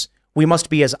means we must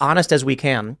be as honest as we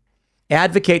can,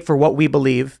 advocate for what we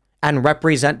believe, and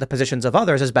represent the positions of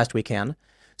others as best we can.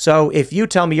 So if you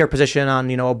tell me your position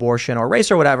on, abortion or race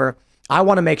or whatever, I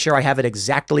want to make sure I have it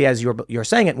exactly as you're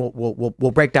saying it.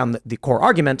 We'll break down the core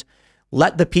argument,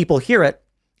 let the people hear it,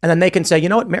 and then they can say, you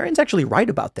know what, Marianne's actually right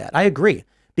about that. I agree.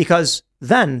 Because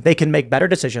then they can make better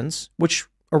decisions, which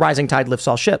a rising tide lifts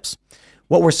all ships.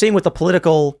 What we're seeing with the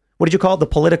political, what did you call it? The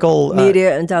political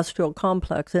media industrial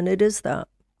complex, and it is that.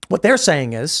 What they're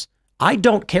saying is, I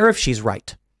don't care if she's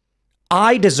right.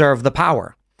 I deserve the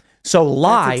power. So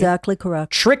lie, That's exactly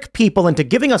correct. trick people into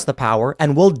giving us the power,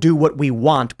 and we'll do what we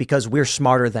want because we're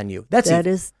smarter than you. That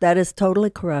is totally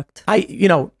correct.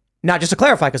 Now, just to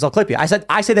clarify, because I'll clip you.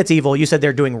 I say that's evil. You said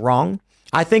they're doing wrong.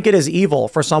 I think it is evil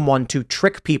for someone to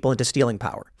trick people into stealing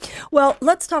power. Well,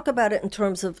 let's talk about it in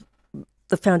terms of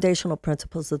the foundational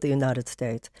principles of the United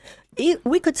States.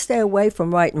 We could stay away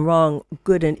from right and wrong,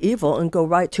 good and evil, and go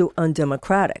right to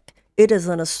undemocratic. It is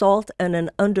an assault and an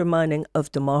undermining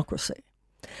of democracy.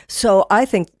 So I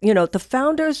think, the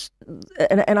founders,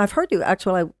 and I've heard you,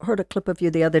 actually, I heard a clip of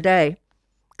you the other day,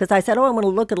 because I said, I want to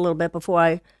look at it a little bit before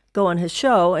I go on his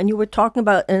show, and you were talking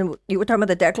about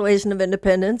the Declaration of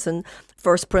Independence and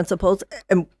first principles,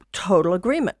 and total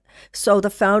agreement. So the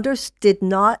founders did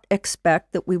not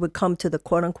expect that we would come to the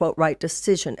quote unquote right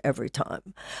decision every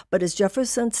time. But as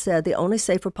Jefferson said, the only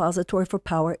safe repository for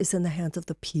power is in the hands of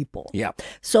the people. Yeah.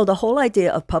 So the whole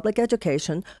idea of public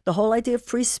education, the whole idea of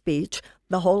free speech,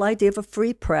 the whole idea of a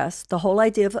free press, the whole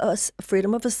idea of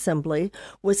freedom of assembly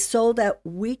was so that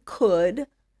we could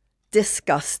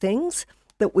discuss things,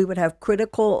 that we would have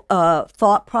critical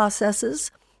thought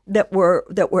processes that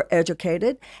were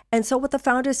educated. And so what the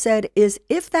founders said is,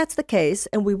 if that's the case,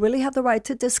 and we really have the right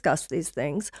to discuss these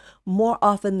things, more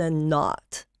often than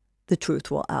not, the truth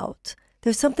will out.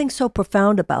 There's something so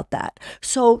profound about that.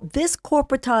 So this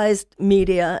corporatized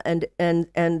media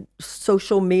and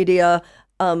social media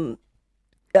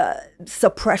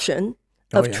suppression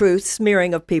of truth,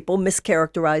 smearing of people,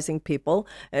 mischaracterizing people,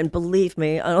 and believe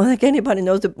me, I don't think anybody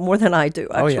knows it more than I do,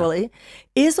 actually,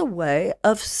 is a way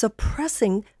of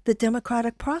suppressing the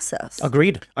democratic process.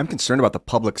 Agreed. I'm concerned about the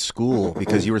public school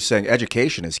because you were saying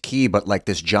education is key, but like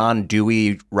this John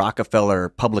Dewey Rockefeller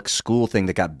public school thing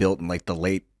that got built in like the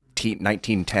late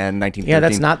 1910, 1913. Yeah,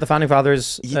 that's not the founding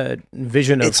fathers'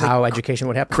 vision of how education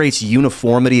would happen. Creates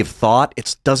uniformity of thought.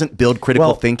 It doesn't build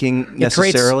critical thinking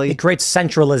necessarily. It creates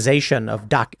centralization of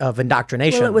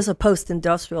indoctrination. Well, it was a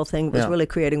post-industrial thing that was really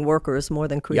creating workers more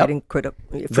than creating free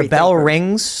The bell thinkers.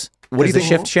 rings. What do you the think?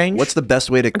 shift change? What's the best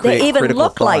way to create They even critical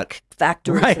look thought? like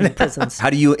factories and prisons.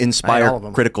 How do you all inspire of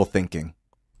them. critical thinking?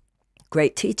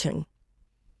 Great teaching.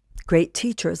 Great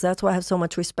teachers. That's why I have so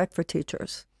much respect for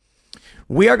teachers.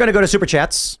 We are going to go to Super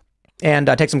Chats and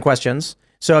take some questions.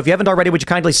 So if you haven't already, would you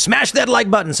kindly smash that like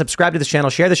button, subscribe to this channel,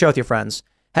 share the show with your friends.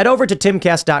 Head over to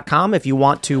timcast.com if you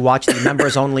want to watch the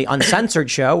members-only uncensored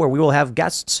show where we will have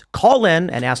guests call in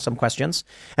and ask some questions.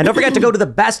 And don't forget to go to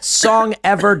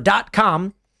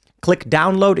thebestsongever.com. Click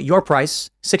download your price,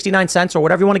 69 cents or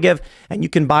whatever you want to give, and you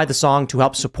can buy the song to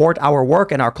help support our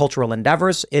work and our cultural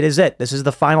endeavors. It is it. This is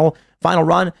the final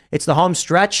run. It's the home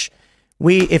stretch.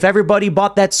 if everybody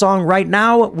bought that song right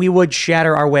now, we would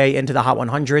shatter our way into the Hot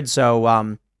 100.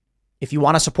 So if you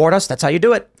want to support us, that's how you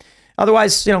do it.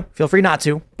 Otherwise, feel free not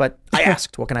to. But I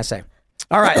asked. What can I say?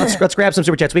 All right, let's grab some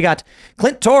super chats. We got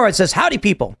Clint Torres says, "Howdy,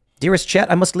 people. Dearest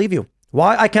Chet, I must leave you.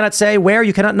 Why I cannot say, where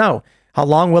you cannot know. How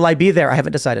long will I be there? I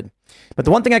haven't decided. But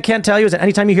the one thing I can tell you is that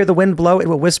anytime you hear the wind blow, it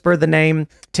will whisper the name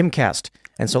Timcast.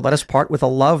 And so let us part with a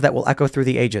love that will echo through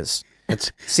the ages."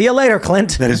 See you later,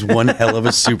 Clint. That is one hell of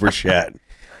a super chat.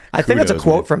 I think that's a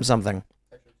quote from something.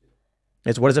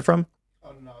 What is it from?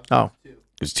 Oh.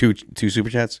 There's two super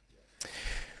chats.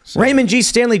 So. Raymond G.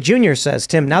 Stanley Jr. says,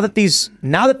 "Tim, now that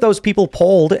those people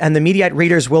polled and the Mediaite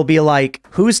readers will be like,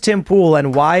 who's Tim Pool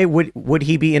and why would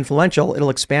he be influential?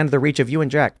 It'll expand the reach of you and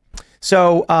Jack."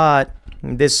 So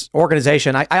this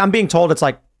organization, I'm being told it's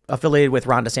like affiliated with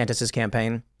Ron DeSantis'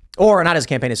 campaign, or not his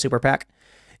campaign, his super PAC.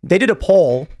 They did a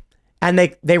poll and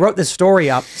they wrote this story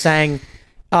up saying,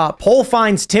 poll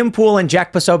finds Tim Pool and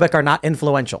Jack Posobiec are not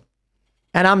influential.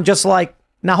 And I'm just like,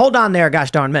 now hold on there, gosh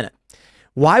darn minute.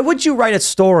 Why would you write a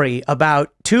story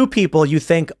about two people you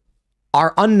think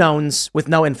are unknowns with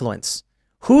no influence?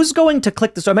 Who's going to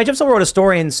click the story? Imagine if someone wrote a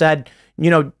story and said,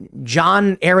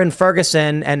 John Aaron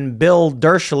Ferguson and Bill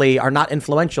Dershly are not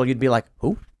influential. You'd be like,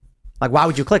 who? Like, why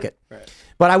would you click it? Right.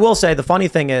 But I will say the funny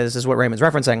thing is what Raymond's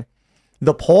referencing.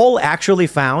 The poll actually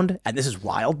found, and this is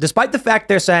wild, despite the fact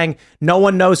they're saying no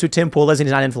one knows who Tim Pool is and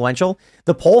he's not influential,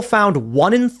 the poll found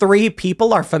 1 in 3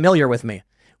 people are familiar with me,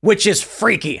 which is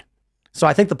freaky. So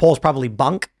I think the poll's probably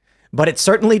bunk, but it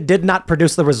certainly did not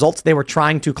produce the results they were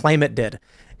trying to claim it did.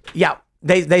 Yeah,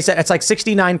 they said it's like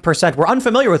 69% were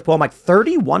unfamiliar with Pool. I'm like,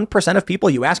 31% of people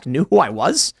you asked knew who I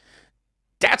was?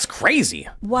 That's crazy.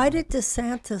 Why did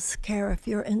DeSantis care if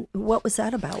you're in? What was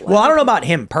that about? Well, I don't know about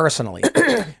him personally,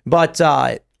 but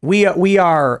we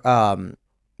are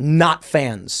not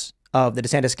fans of the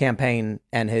DeSantis campaign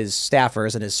and his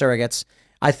staffers and his surrogates.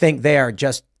 I think they are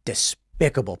just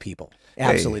despicable people.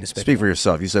 Absolutely despicable. Speak for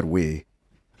yourself. You said we.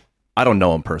 I don't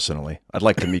know him personally. I'd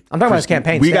like to meet. I'm talking about his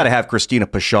campaign. We got to have Christina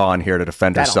Pashaw on here to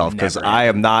defend herself because I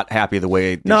am not happy the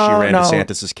way that she ran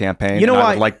DeSantis' campaign. You know what? I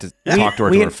would like to talk to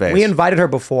her to her face. We invited her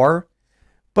before,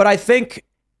 but I think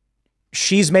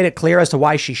she's made it clear as to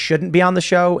why she shouldn't be on the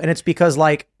show. And it's because,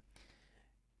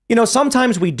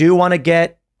 sometimes we do want to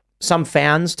get some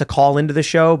fans to call into the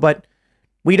show, but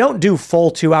we don't do full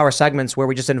 2-hour segments where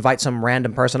we just invite some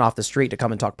random person off the street to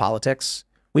come and talk politics.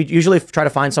 We usually try to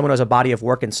find someone who has a body of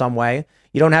work in some way.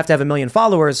 You don't have to have 1 million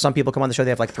followers. Some people come on the show, they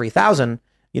have like 3,000,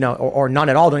 or none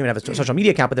at all, don't even have a social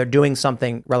media account, but they're doing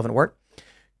something relevant work.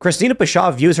 Christina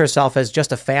Pashaw views herself as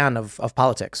just a fan of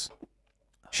politics.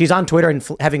 She's on Twitter and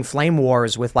having flame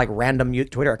wars with like random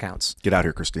Twitter accounts. Get out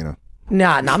here, Christina.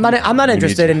 Nah, I'm not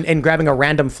interested in grabbing a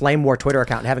random flame war Twitter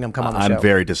account and having him come on the show. I'm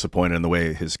very disappointed in the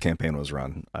way his campaign was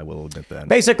run. I will admit that.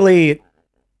 Basically,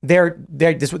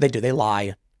 this is what they do. They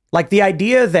lie. Like the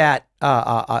idea that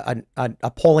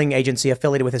a polling agency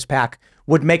affiliated with his PAC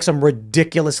would make some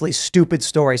ridiculously stupid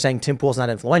story saying Tim Pool's not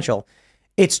influential.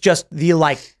 It's just the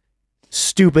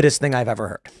stupidest thing I've ever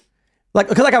heard.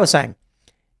 Like I was saying,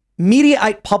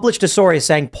 Mediaite published a story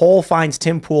saying poll finds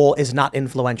Tim Pool is not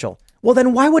influential. Well,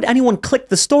 then why would anyone click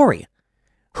the story?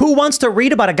 Who wants to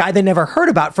read about a guy they never heard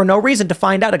about for no reason to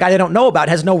find out a guy they don't know about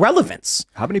has no relevance?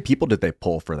 How many people did they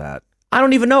poll for that? I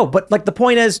don't even know. But the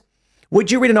point is, would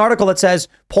you read an article that says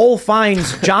poll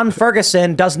finds John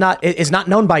Ferguson is not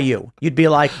known by you? You'd be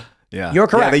like, yeah, you're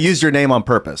correct. Yeah, they used your name on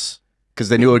purpose because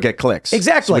they knew it would get clicks.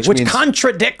 Exactly, which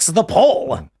contradicts the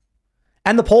poll.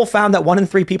 And the poll found that 1 in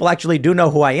 3 people actually do know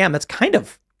who I am. That's kind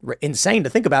of insane to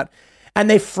think about. And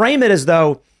they frame it as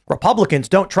though Republicans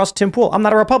don't trust Tim Pool. I'm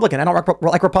not a Republican. I don't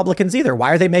like Republicans either.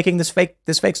 Why are they making this fake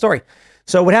story?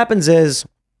 So what happens is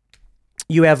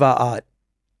you have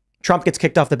Trump gets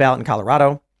kicked off the ballot in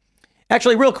Colorado.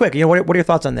 Actually, real quick, what are your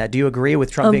thoughts on that? Do you agree with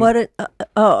Trump being...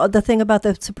 the thing about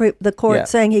the court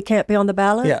saying he can't be on the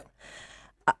ballot? Yeah.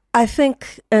 I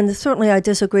think, and certainly I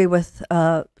disagree with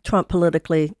Trump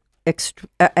politically.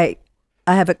 I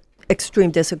have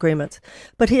extreme disagreements.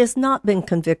 But he has not been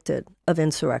convicted of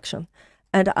insurrection.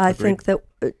 And I think that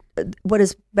what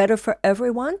is better for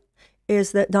everyone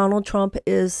is that Donald Trump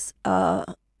is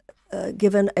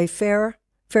given a fair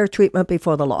treatment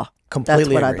before the law. Completely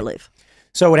That's what agree. I believe.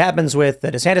 So what happens with the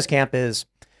DeSantis camp is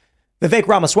Vivek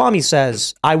Ramaswamy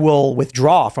says, I will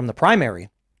withdraw from the primary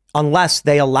unless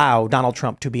they allow Donald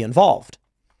Trump to be involved.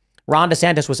 Ron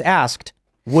DeSantis was asked,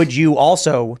 would you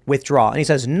also withdraw? And he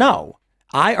says, no,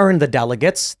 I earned the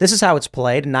delegates. This is how it's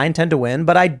played, and I intend to win,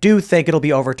 but I do think it'll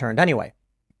be overturned anyway.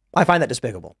 I find that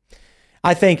despicable.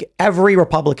 I think every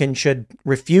Republican should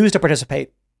refuse to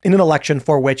participate in an election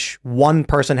for which one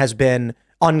person has been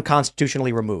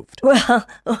unconstitutionally removed? Well,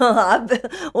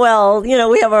 you know,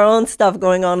 we have our own stuff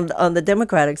going on the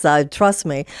Democratic side, trust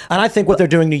me. And I think what they're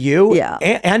doing to you, Yeah.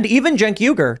 and even Cenk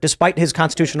Uygur, despite his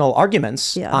constitutional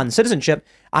arguments Yeah. on citizenship,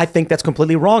 I think that's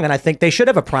completely wrong, and I think they should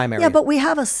have a primary. Yeah, but we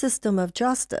have a system of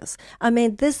justice. I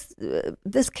mean, this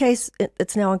case,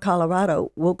 it's now in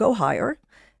Colorado, will go higher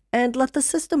and let the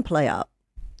system play out.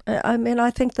 I mean,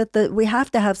 I think that we have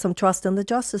to have some trust in the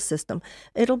justice system.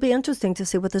 It'll be interesting to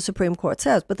see what the Supreme Court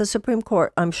says, but the Supreme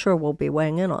Court, I'm sure, will be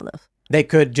weighing in on this. They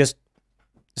could just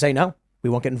say, no,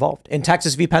 we won't get involved. In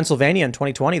Texas v. Pennsylvania in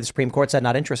 2020, the Supreme Court said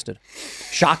not interested.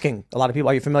 Shocking. A lot of people,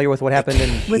 are you familiar with what happened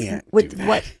in With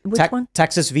what? Which one?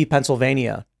 Texas v.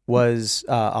 Pennsylvania was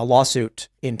a lawsuit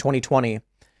in 2020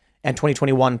 and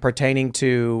 2021 pertaining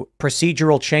to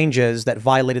procedural changes that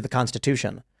violated the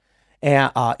Constitution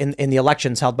in the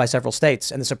elections held by several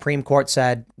states. And the Supreme Court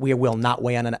said, we will not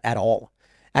weigh in at all.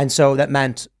 And so that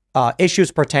meant issues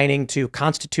pertaining to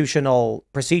constitutional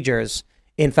procedures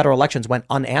in federal elections went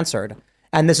unanswered.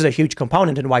 And this is a huge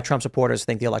component in why Trump supporters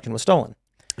think the election was stolen.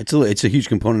 It's a huge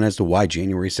component as to why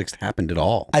January 6th happened at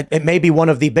all. It may be one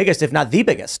of the biggest, if not the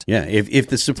biggest. Yeah, if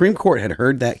the Supreme Court had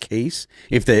heard that case,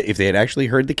 if they had actually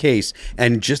heard the case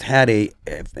and just had a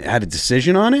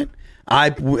decision on it,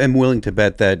 I am willing to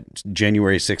bet that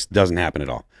January 6th doesn't happen at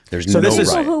all. There's no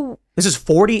riot. This is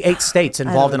 48 states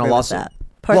involved in a lawsuit.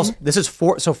 Pardon?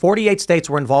 Well, 48 states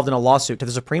were involved in a lawsuit to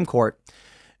the Supreme Court,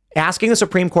 asking the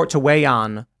Supreme Court to weigh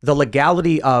on the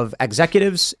legality of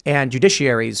executives and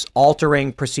judiciaries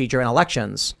altering procedure in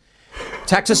elections.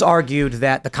 Texas argued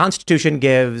that the Constitution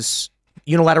gives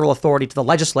unilateral authority to the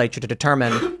legislature to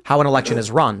determine how an election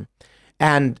is run,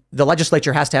 and the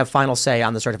legislature has to have final say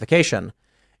on the certification.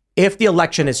 If the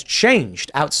election is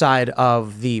changed outside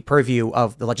of the purview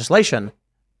of the legislation,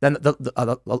 then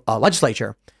the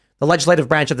legislature, the legislative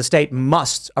branch of the state,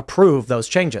 must approve those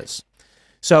changes.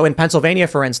 So in Pennsylvania,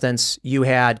 for instance, you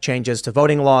had changes to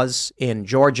voting laws. In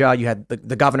Georgia, you had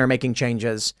the governor making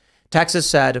changes. Texas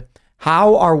said,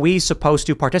 how are we supposed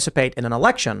to participate in an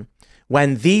election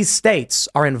when these states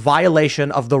are in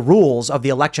violation of the rules of the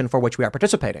election for which we are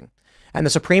participating? And the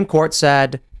Supreme Court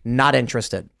said, not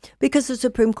interested. Because the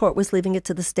Supreme Court was leaving it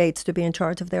to the states to be in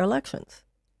charge of their elections.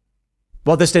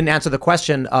 Well, this didn't answer the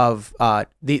question of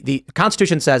the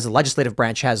Constitution says the legislative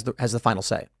branch has the final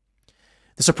say.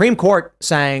 The Supreme Court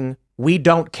saying we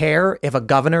don't care if a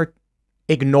governor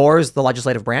ignores the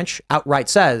legislative branch outright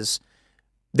says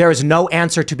there is no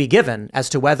answer to be given as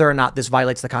to whether or not this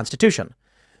violates the Constitution.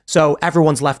 So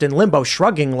everyone's left in limbo,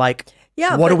 shrugging like,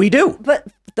 what do we do? But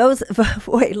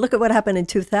wait, look at what happened in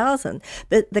 2000.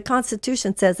 The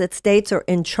Constitution says that states are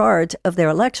in charge of their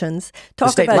elections.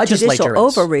 Talk about judicial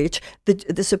overreach.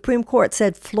 The Supreme Court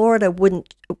said Florida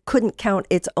couldn't count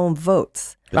its own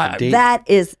votes. That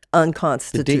is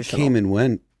unconstitutional. The date came and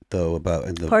went, though, about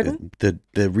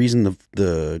the reason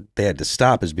they had to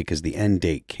stop is because the end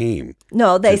date came.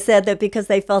 No, they said that because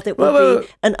they felt it would be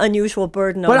an unusual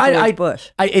burden on George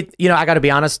Bush. I got to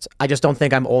be honest. I just don't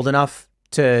think I'm old enough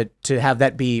to have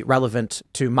that be relevant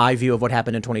to my view of what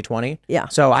happened in 2020. Yeah.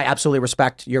 So I absolutely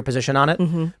respect your position on it.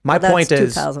 Mm-hmm. My point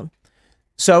is, 2000.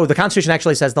 So the Constitution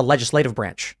actually says the legislative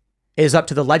branch is up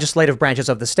to the legislative branches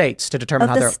of the states to determine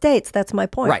how they're... Of the states, that's my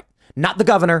point. Right. Not the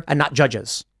governor and not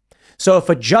judges. So if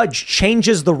a judge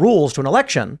changes the rules to an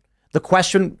election, the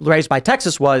question raised by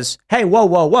Texas was, hey,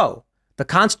 whoa. The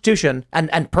Constitution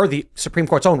and per the Supreme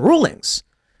Court's own rulings,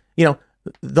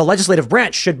 the legislative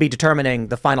branch should be determining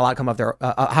the final outcome of their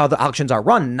how the elections are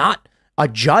run, not a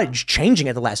judge changing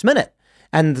at the last minute.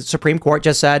 And the Supreme Court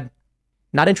just said,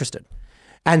 not interested.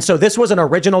 And so this was an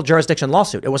original jurisdiction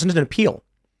lawsuit. It wasn't an appeal.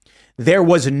 There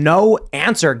was no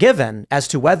answer given as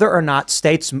to whether or not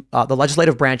states, the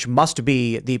legislative branch must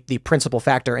be the principal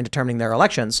factor in determining their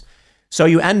elections. So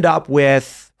you end up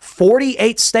with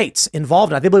 48 states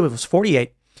involved. And I believe it was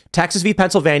 48. Texas v.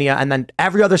 Pennsylvania, and then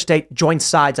every other state joined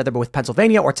sides either with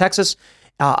Pennsylvania or Texas,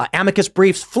 amicus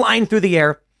briefs flying through the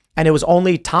air. And it was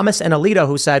only Thomas and Alito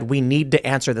who said, we need to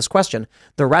answer this question.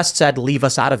 The rest said, leave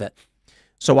us out of it.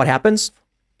 So what happens?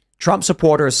 Trump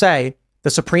supporters say the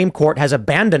Supreme Court has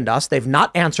abandoned us. They've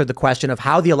not answered the question of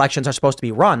how the elections are supposed to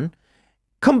be run,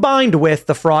 combined with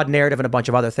the fraud narrative and a bunch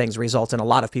of other things results in a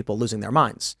lot of people losing their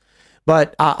minds.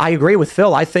 But I agree with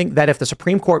Phil. I think that if the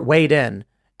Supreme Court weighed in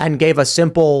and gave a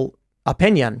simple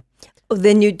opinion,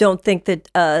 then you don't think that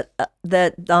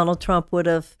that Donald Trump would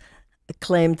have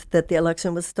claimed that the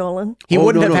election was stolen? He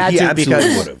wouldn't have had to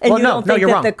because... And you don't think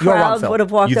that the crowd would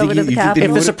have walked over to the Capitol?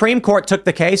 If the Supreme Court took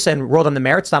the case and ruled on the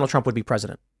merits, Donald Trump would be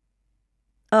president.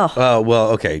 Oh. Well,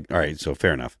 okay. All right. So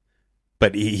fair enough.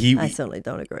 But he I certainly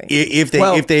don't agree. If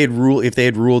they had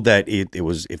ruled that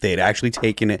if they had actually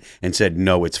taken it and said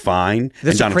no, it's fine.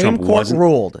 The Supreme Court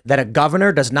ruled that a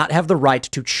governor does not have the right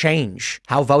to change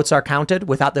how votes are counted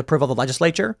without the approval of the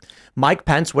legislature. Mike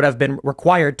Pence would have been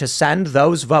required to send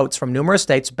those votes from numerous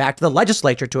states back to the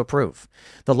legislature to approve.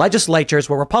 The legislatures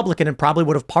were Republican and probably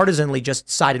would have partisanly just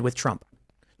sided with Trump.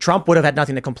 Trump would have had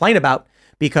nothing to complain about,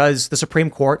 because the Supreme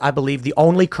Court, I believe the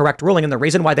only correct ruling, and the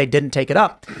reason why they didn't take it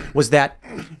up, was that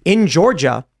in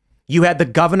Georgia, you had the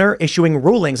governor issuing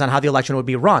rulings on how the election would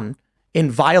be run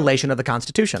in violation of the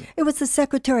Constitution. It was the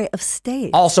Secretary of State.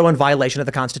 Also in violation of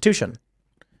the Constitution,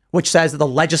 which says that the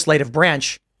legislative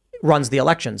branch runs the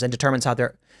elections and determines how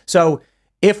they're. So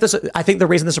I think the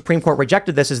reason the Supreme Court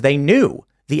rejected this is they knew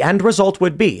the end result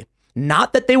would be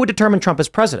not that they would determine Trump as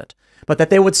president, but that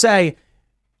they would say,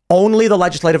 only the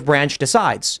legislative branch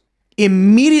decides.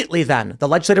 Immediately then, the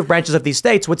legislative branches of these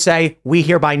states would say, we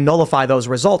hereby nullify those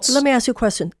results. Let me ask you a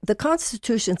question. The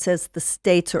Constitution says the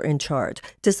states are in charge.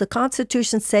 Does the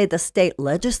Constitution say the state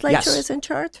legislature is in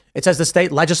charge? It says the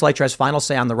state legislature has final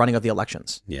say on the running of the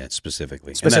elections. Yeah,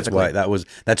 specifically. And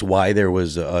that's why there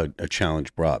was a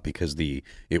challenge brought, because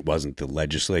it wasn't the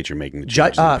legislature making the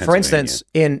changes. For instance,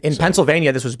 in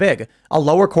Pennsylvania, this was big. A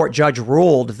lower court judge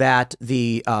ruled that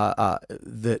the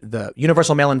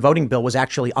universal mail-in voting bill was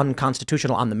actually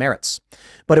unconstitutional on the merits,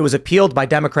 but it was appealed by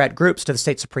Democrat groups to the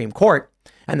state Supreme Court,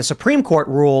 and the Supreme Court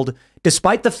ruled,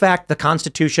 despite the fact the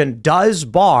Constitution does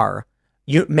bar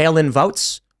mail-in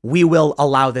votes, we will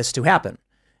allow this to happen.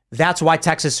 That's why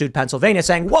Texas sued Pennsylvania,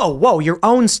 saying, whoa, your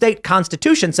own state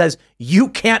constitution says you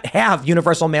can't have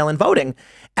universal mail-in voting,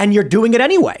 and you're doing it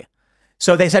anyway.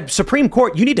 So they said, Supreme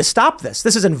Court, you need to stop this.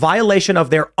 This is in violation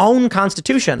of their own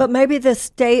constitution. But maybe the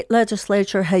state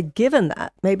legislature had given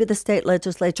that. Maybe the state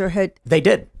legislature had. They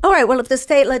did. All right. Well, if the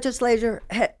state legislature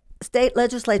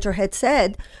had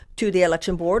said to the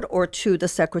election board or to the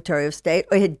Secretary of State,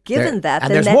 or had given that,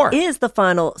 then that is the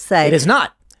final say. It is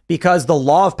not. Because the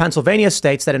law of Pennsylvania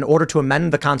states that in order to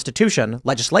amend the Constitution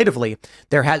legislatively,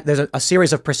 there's a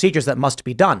series of procedures that must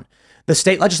be done. The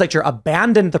state legislature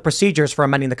abandoned the procedures for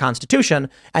amending the Constitution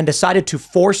and decided to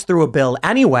force through a bill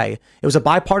anyway. It was a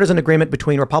bipartisan agreement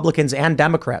between Republicans and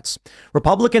Democrats.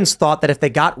 Republicans thought that if they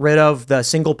got rid of the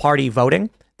single party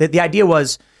voting, the idea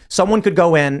was someone could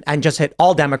go in and just hit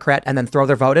all Democrat and then throw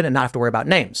their vote in and not have to worry about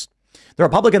names. The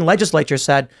Republican legislature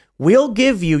said, we'll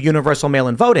give you universal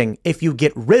mail-in voting if you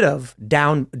get rid of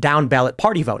down ballot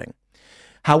party voting.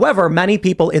 However, many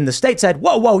people in the state said,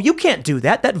 whoa, you can't do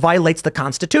that. That violates the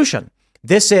Constitution.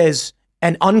 This is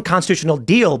an unconstitutional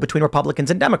deal between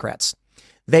Republicans and Democrats.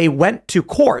 They went to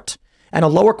court, and a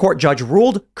lower court judge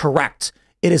ruled correct.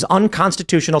 It is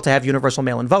unconstitutional to have universal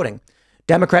mail-in voting.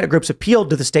 Democratic groups appealed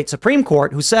to the state Supreme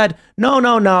Court, who said,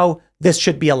 no, this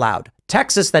should be allowed.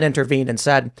 Texas then intervened and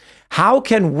said, how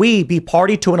can we be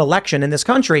party to an election in this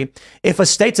country if a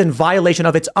state's in violation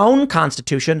of its own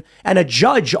constitution and a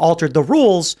judge altered the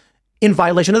rules in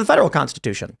violation of the federal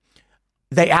constitution?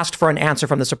 They asked for an answer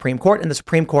from the Supreme Court, and the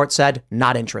Supreme Court said,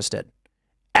 not interested.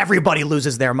 Everybody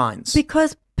loses their minds.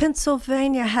 Because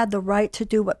Pennsylvania had the right to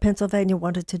do what Pennsylvania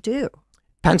wanted to do.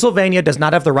 Pennsylvania does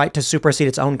not have the right to supersede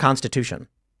its own constitution.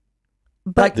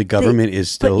 But the government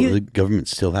the government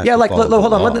still has to follow the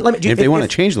hold on. law. Let me, if they want to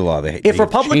change the law, they if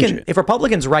change it. If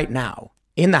Republicans right now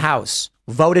in the House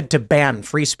voted to ban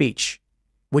free speech,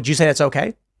 would you say that's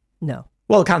okay? No.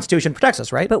 Well, the Constitution protects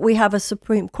us, right? But we have a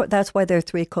Supreme Court. That's why there are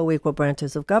three co-equal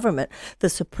branches of government. The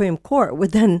Supreme Court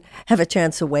would then have a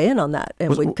chance to weigh in on that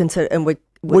and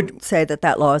would say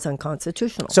that law is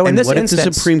unconstitutional. So in this what instance, if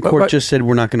the Supreme Court just said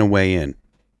we're not going to weigh in?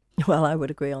 Well, I would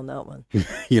agree on that one.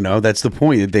 That's the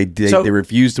point. They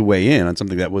refused to weigh in on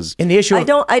something that was in the issue.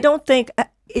 I don't think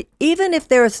even if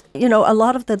there's a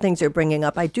lot of the things you're bringing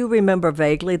up. I do remember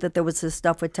vaguely that there was this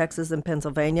stuff with Texas and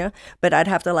Pennsylvania, but I'd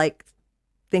have to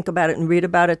think about it and read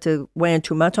about it to weigh in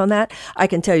too much on that. I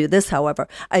can tell you this, however,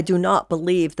 I do not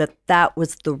believe that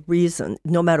was the reason,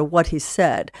 no matter what he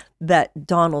said, that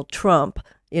Donald Trump.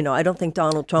 I don't think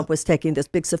Donald Trump was taking this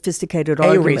big sophisticated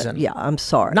argument. Reason. Yeah, I'm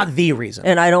sorry. Not the reason.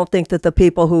 And I don't think that the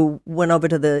people who went over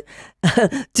to the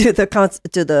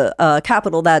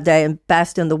Capitol that day and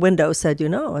bashed in the window said,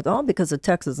 it's all because of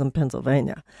Texas and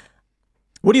Pennsylvania.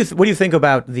 What do you think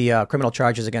about the criminal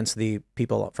charges against the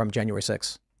people from January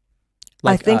 6th?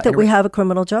 I think that we have a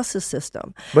criminal justice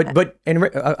system. But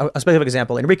a specific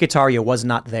example, Enrique Tarrio was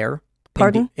not there.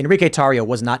 Pardon? Enrique Tarrio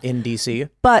was not in D.C.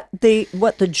 But the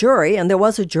jury, and there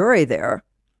was a jury there.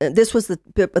 This was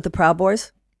the Proud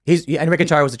Boys. Enrique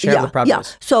Tarrio was the chair of the Proud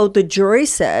Boys. So the jury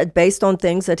said, based on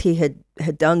things that he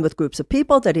had done with groups of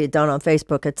people, that he had done on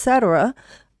Facebook, etc.,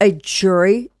 a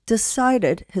jury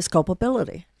decided his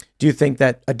culpability. Do you think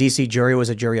that a DC jury was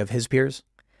a jury of his peers?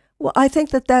 Well, I think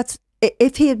that that's,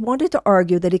 if he had wanted to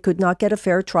argue that he could not get a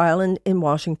fair trial in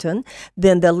Washington,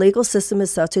 then the legal system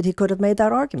is such that he could have made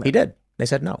that argument. He did. They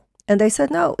said no. And they said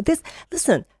no. This is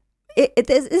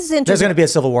interesting. There's going to be a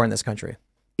civil war in this country.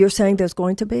 You're saying there's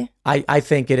going to be? I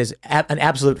think it is an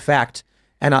absolute fact.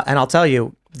 And I'll tell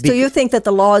you. So you think that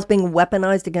the law is being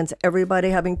weaponized against everybody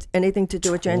having anything to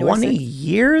do with January 20 6th?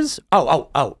 years?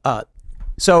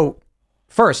 So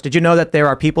first, did you know that there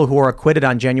are people who are acquitted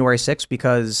on January 6th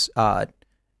because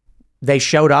they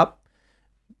showed up,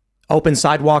 open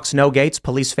sidewalks, no gates,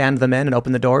 police fanned them in and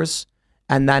opened the doors.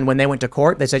 And then when they went to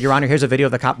court, they said, Your Honor, here's a video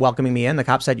of the cop welcoming me in. The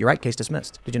cop said, you're right, case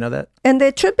dismissed. Did you know that? And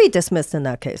it should be dismissed in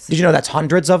that case. Did you know that's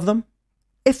hundreds of them?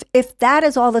 If that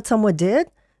is all that someone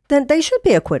did, then they should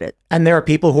be acquitted. And there are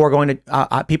people who are going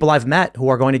to, people I've met who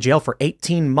are going to jail for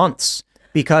 18 months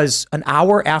because an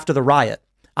hour after the riot,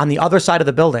 on the other side of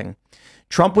the building,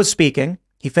 Trump was speaking.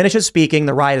 He finishes speaking.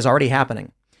 The riot is already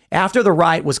happening. After the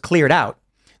riot was cleared out,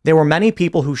 there were many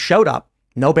people who showed up,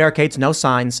 no barricades, no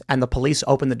signs, and the police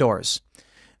opened the doors.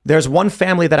 There's one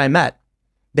family that I met.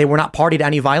 They were not party to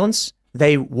any violence.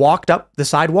 They walked up the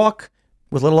sidewalk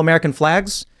with little American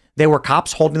flags. They were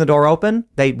cops holding the door open.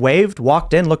 They waved,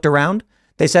 walked in, looked around.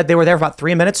 They said they were there for about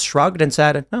 3 minutes, shrugged and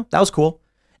said, oh, that was cool.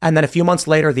 And then a few months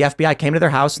later, the FBI came to their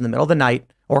house in the middle of the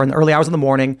night or in the early hours of the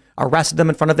morning, arrested them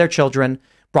in front of their children,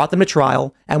 brought them to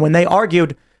trial. And when they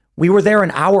argued, we were there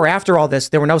an hour after all this.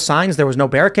 There were no signs. There was no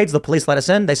barricades. The police let us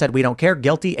in. They said, we don't care.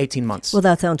 Guilty, 18 months. Well,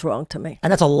 that sounds wrong to me.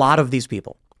 And that's a lot of these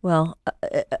people. Well,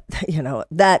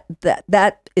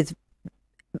 that is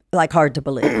like hard to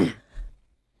believe.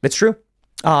 It's true.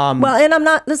 Well, and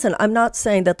I'm not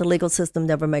saying that the legal system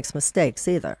never makes mistakes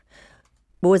either.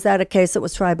 But was that a case that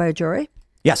was tried by a jury?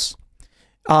 Yes.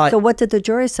 So what did the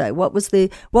jury say? What was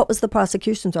the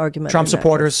prosecution's argument? Trump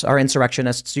supporters are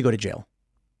insurrectionists. You go to jail.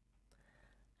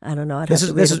 I don't know. I'd have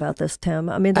to read about this, Tim.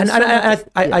 I mean,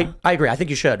 I agree. I think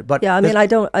you should. But yeah, I mean,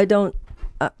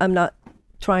 I'm not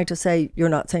trying to say you're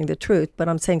not saying the truth, but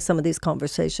I'm saying some of these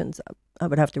conversations I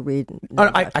would have to read.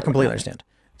 I completely understand.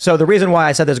 So the reason why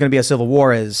I said there's going to be a civil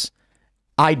war is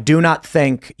I do not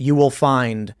think you will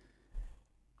find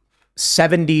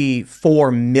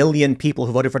 74 million people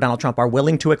who voted for Donald Trump are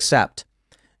willing to accept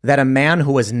that a man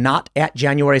who was not at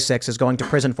January 6th is going to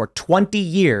prison for 20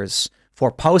 years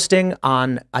for posting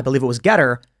on, I believe it was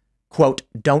Getter, quote,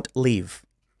 don't leave.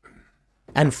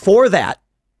 And for that,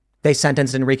 they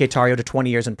sentenced Enrique Tarrio to 20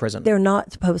 years in prison. They're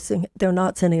not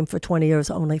sending him for 20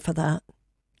 years only for that.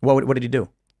 What did he do?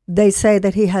 They say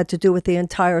that he had to do with the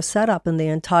entire setup and the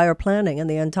entire planning and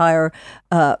the entire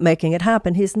making it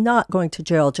happen. He's not going to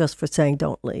jail just for saying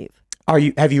don't leave.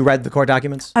 Have you read the court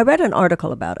documents? I read an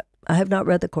article about it. I have not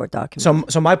read the court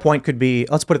documents. So my point could be,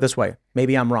 let's put it this way.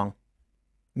 Maybe I'm wrong.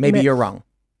 Maybe you're wrong.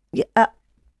 Yeah,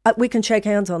 we can shake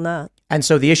hands on that. And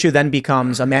so the issue then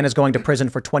becomes a man is going to prison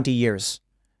for 20 years.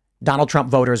 Donald Trump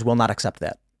voters will not accept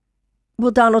that.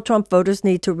 Well, Donald Trump voters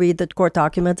need to read the court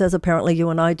documents, as apparently you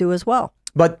and I do as well.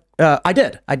 But I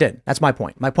did. That's my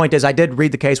point. My point is I did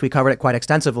read the case. We covered it quite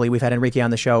extensively. We've had Enrique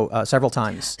on the show several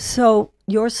times. So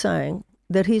you're saying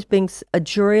that a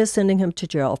jury is sending him to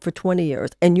jail for 20 years,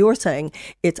 and you're saying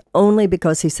it's only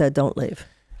because he said don't leave.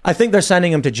 I think they're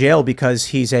sending him to jail because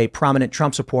he's a prominent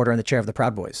Trump supporter and the chair of the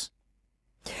Proud Boys.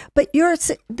 But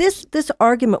this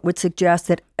argument would suggest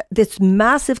that this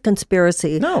massive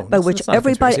conspiracy by which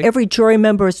every jury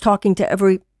member is talking to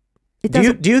every.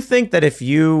 Do you think that if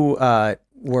you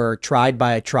were tried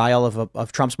by a trial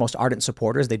of Trump's most ardent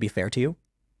supporters, they'd be fair to you?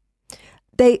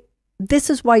 This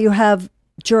is why you have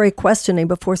jury questioning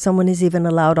before someone is even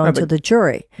allowed onto the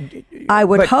jury. I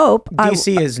would hope.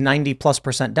 DC is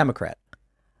 90+% Democrat.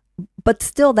 But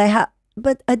still,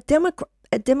 But a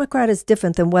Democrat is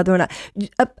different than whether or not.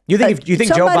 You think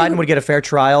Joe Biden would get a fair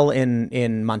trial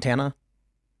in Montana?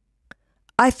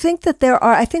 I think that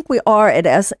I think we are in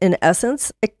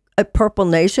essence a purple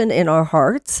nation in our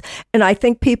hearts, and I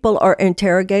think people are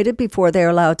interrogated before they're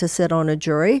allowed to sit on a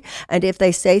jury. And if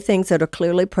they say things that are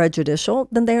clearly prejudicial,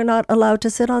 then they are not allowed to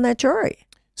sit on that jury.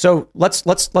 So let's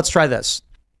try this.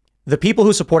 The people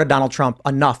who supported Donald Trump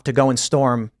enough to go and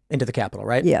storm into the Capitol,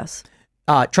 right? Yes.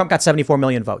 Trump got 74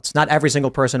 million votes. Not every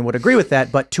single person would agree with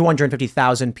that, but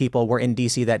 250,000 people were in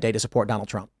D.C. that day to support Donald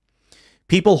Trump.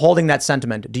 People holding that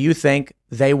sentiment, do you think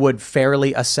they would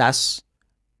fairly assess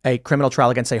a criminal trial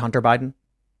against, say, Hunter Biden?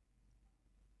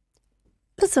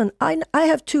 Listen, I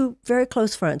have two very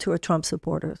close friends who are Trump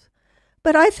supporters,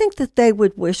 but I think that they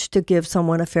would wish to give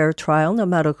someone a fair trial, no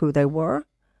matter who they were.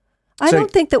 I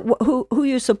don't think that who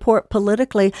you support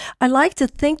politically, I like to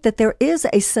think that there is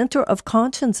a center of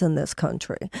conscience in this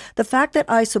country. The fact that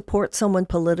I support someone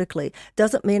politically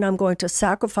doesn't mean I'm going to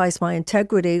sacrifice my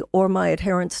integrity or my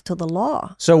adherence to the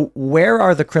law. So where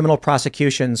are the criminal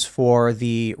prosecutions for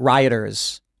the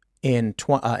rioters in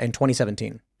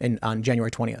 2017, on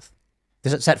January 20th?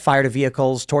 Does it set fire to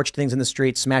vehicles, torched things in the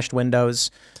streets, smashed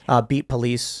windows, beat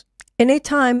police?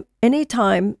 Anytime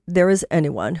there is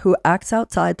anyone who acts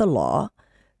outside the law,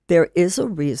 there is a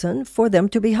reason for them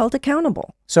to be held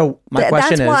accountable. So my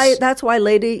question that's why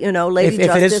Lady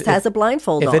Justice has a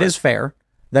blindfold on. If it is fair,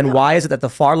 then why is it that the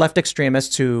far left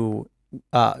extremists who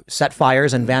set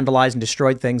fires and vandalized and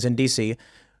destroyed things in D.C.,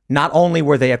 not only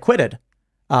were they acquitted,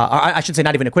 I should say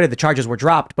not even acquitted, the charges were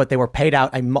dropped, but they were paid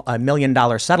out a $1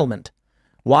 million settlement.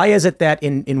 Why is it that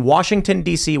in Washington,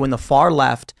 D.C., when the far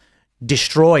left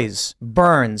destroys,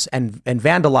 burns, and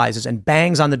vandalizes and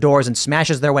bangs on the doors and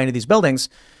smashes their way into these buildings,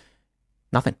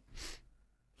 nothing?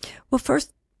 Well,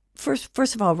 first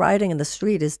of all, rioting in the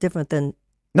street is different than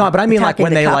no, but I mean like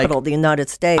when the they Capitol of the United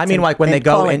States. I mean like when they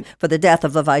go in for the death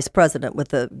of the vice president with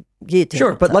the guillotine.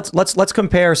 Sure, but let's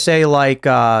compare, say, like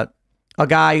a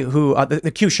guy who the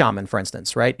Q shaman, for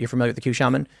instance, right? You're familiar with the Q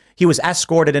shaman? He was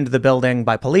escorted into the building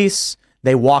by police.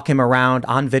 They walk him around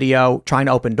on video, trying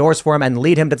to open doors for him and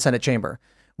lead him to the Senate chamber.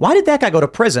 Why did that guy go to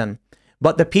prison?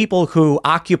 But the people who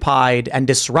occupied and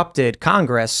disrupted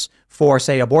Congress for,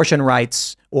 say, abortion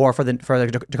rights or for the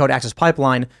Dakota Access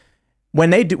Pipeline, when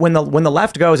the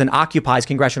left goes and occupies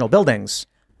congressional buildings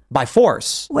by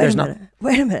force, Wait a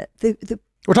minute.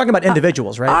 We're talking about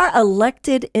individuals, right?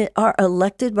 Our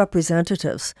elected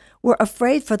representatives were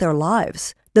afraid for their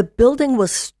lives. The building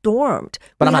was stormed.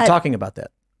 But I'm not talking about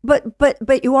that.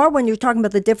 But you are when you're talking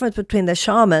about the difference between the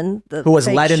shaman, who was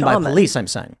led in by police, I'm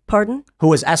saying. Pardon? Who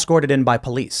was escorted in by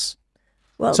police.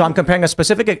 Well, so I'm comparing a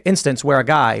specific instance where a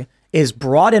guy is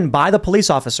brought in by the police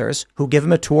officers who give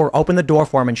him a tour, open the door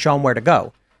for him, and show him where to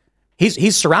go.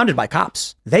 He's surrounded by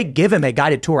cops. They give him a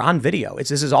guided tour on video.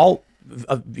 This is all,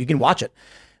 you can watch it.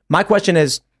 My question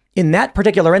is, in that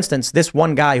particular instance, this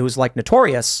one guy who's like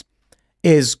notorious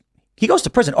he goes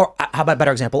to prison. Or how about a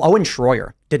better example? Owen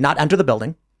Schroyer did not enter the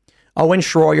building. Owen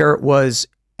Schroyer was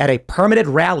at a permitted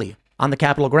rally on the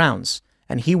Capitol grounds,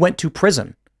 and he went to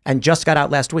prison and just got out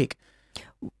last week.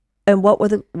 And what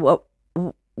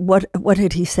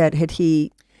had he said? Had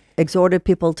he exhorted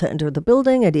people to enter the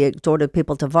building? Had he exhorted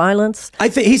people to violence? I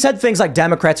think he said things like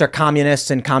Democrats are communists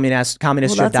and communists should die or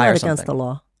something. That's not against the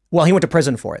law. Well, he went to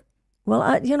prison for it.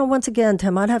 Well, once again,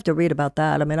 Tim, I'd have to read about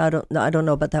that. I mean, I don't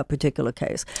know about that particular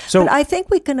case. But I think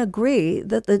we can agree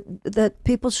that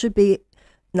people should be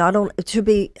should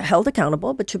be held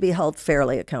accountable, but should be held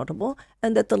fairly accountable,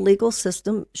 and that the legal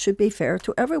system should be fair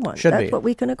to everyone. That's what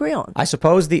we can agree on. I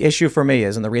suppose the issue for me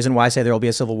is, and the reason why I say there will be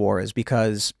a civil war is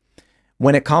because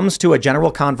when it comes to a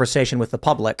general conversation with the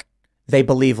public, they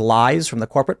believe lies from the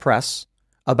corporate press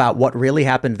about what really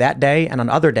happened that day and on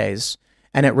other days,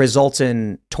 and it results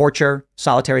in torture,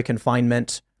 solitary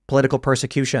confinement, political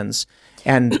persecutions,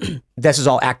 and this is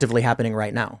all actively happening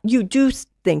right now. You do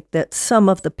think that some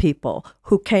of the people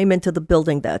who came into the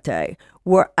building that day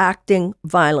were acting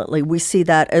violently. We see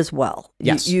that as well.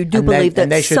 Yes. You do believe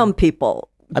that some people...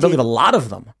 I believe a lot of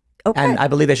them. Okay. And I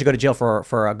believe they should go to jail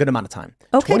for a good amount of time.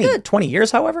 Okay, good. 20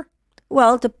 years, however?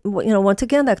 Well, once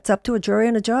again, that's up to a jury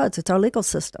and a judge. It's our legal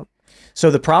system. So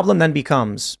the problem then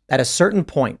becomes, at a certain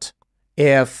point,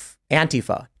 if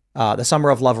Antifa, the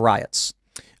Summer of Love riots,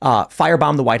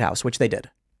 firebomb the White House, which they did,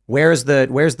 where's the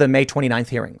May 29th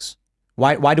hearings?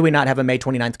 Why do we not have a May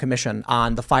 29th commission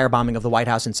on the firebombing of the White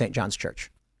House in St. John's Church?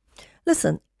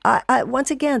 Listen, I once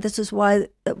again, this is why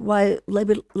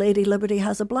Lady Liberty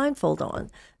has a blindfold on.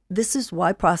 This is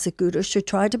why prosecutors should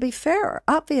try to be fair.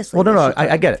 Obviously. Well, no,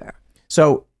 I get it. Fair.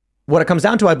 So what it comes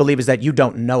down to, I believe, is that you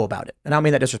don't know about it. And I don't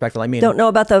mean that disrespectful. I mean, don't know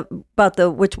about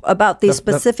the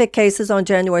specific cases on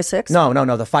January 6th? No.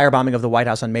 The firebombing of the White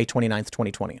House on May 29th,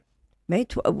 2020.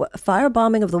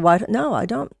 Firebombing of the White House? No, I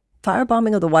don't.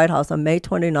 Firebombing of the White House on May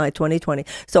 29, 2020.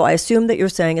 So I assume that you're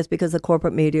saying it's because the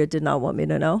corporate media did not want me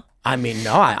to know? I mean,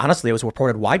 no, honestly, it was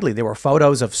reported widely. There were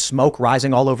photos of smoke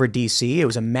rising all over D.C. It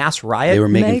was a mass riot. They were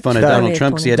making fun of Donald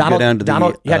Trump because he had to go down to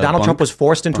Donald Trump was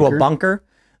forced into a bunker.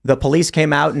 The police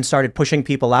came out and started pushing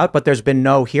people out, but there's been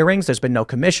no hearings. There's been no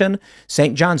commission.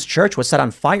 St. John's Church was set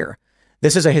on fire.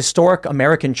 This is a historic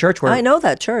American church where... I know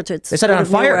that church. They set it on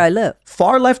fire. Where I live.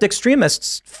 Far left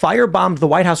extremists firebombed the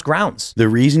White House grounds. The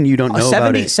reason you don't know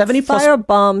about it... 70 plus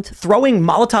firebombed, throwing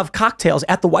Molotov cocktails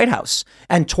at the White House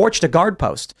and torched a guard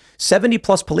post. 70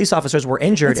 plus police officers were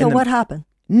injured. And so what happened?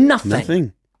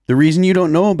 Nothing. The reason you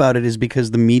don't know about it is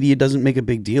because the media doesn't make a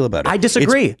big deal about it. I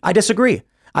disagree.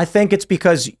 I think it's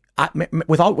because,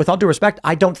 with all due respect,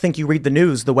 I don't think you read the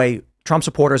news the way Trump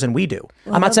supporters and we do.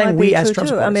 Well, I'm not saying we as Trump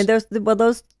supporters. I mean,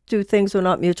 those two things are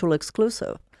not mutually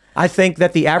exclusive. I think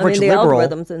that the average the liberal,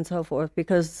 algorithms and so forth,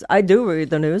 because I do read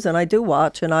the news and I do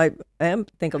watch, and I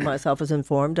think of myself as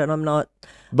informed, and I'm not.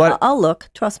 But I'll look.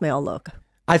 Trust me, I'll look.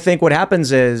 I think what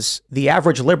happens is the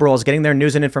average liberal is getting their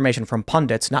news and information from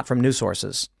pundits, not from news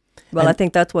sources. Well, I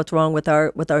think that's what's wrong with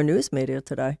our news media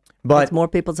today. But it's more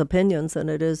people's opinions than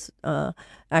it is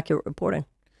accurate reporting.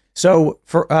 So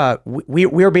for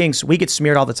we get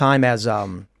smeared all the time as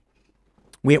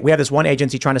we have this one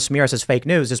agency trying to smear us as fake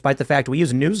news, despite the fact we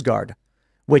use NewsGuard,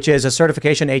 which is a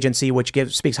certification agency which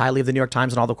speaks highly of the New York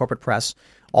Times and all the corporate press.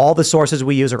 All the sources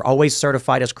we use are always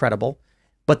certified as credible,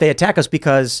 but they attack us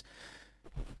because,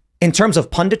 in terms of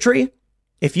punditry,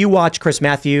 if you watch Chris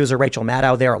Matthews or Rachel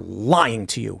Maddow, they're lying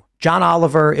to you. John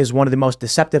Oliver is one of the most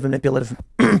deceptive and manipulative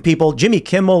people. Jimmy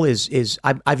Kimmel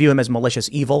I view him as malicious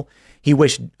evil. He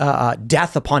wished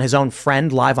death upon his own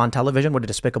friend live on television. What a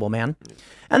despicable man.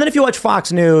 And then if you watch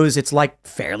Fox News, it's like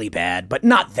fairly bad, but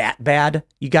not that bad.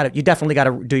 You definitely got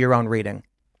to do your own reading.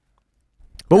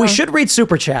 But we should read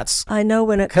super chats. I know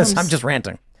when it comes, because I'm just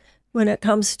ranting. When it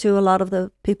comes to a lot of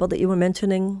the people that you were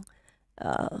mentioning,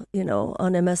 on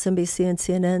MSNBC and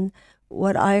CNN,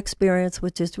 what I experience,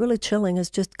 which is really chilling, is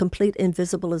just complete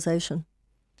invisibilization,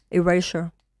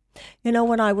 erasure.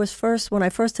 When I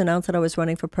first announced that I was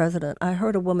running for president, I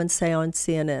heard a woman say on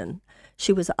CNN,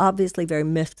 she was obviously very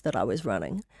miffed that I was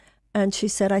running. And she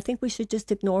said, I think we should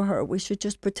just ignore her. We should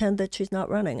just pretend that she's not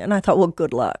running. And I thought, well,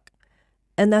 good luck.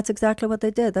 And that's exactly what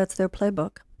they did. That's their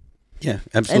playbook. Yeah,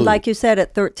 absolutely. And like you said,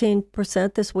 at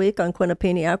 13% this week on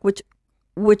Quinnipiac,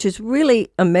 which is really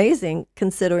amazing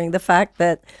considering the fact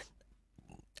that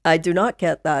I do not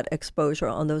get that exposure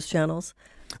on those channels.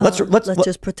 Let's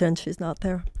just pretend she's not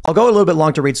there. I'll go a little bit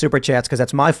long to read super chats because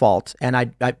that's my fault.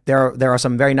 And there are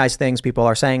some very nice things people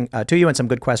are saying to you and some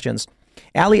good questions.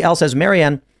 Allie L says,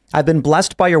 Marianne, I've been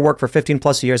blessed by your work for 15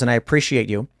 plus years and I appreciate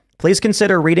you. Please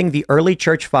consider reading the early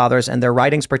church fathers and their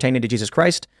writings pertaining to Jesus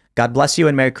Christ. God bless you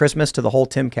and Merry Christmas to the whole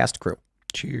Timcast crew.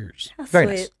 Cheers. That's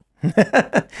very sweet.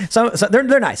 Nice. so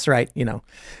they're nice, right?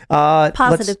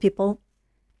 Positive people.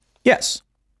 Yes.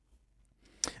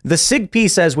 The SIGP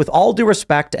says, with all due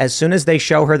respect, as soon as they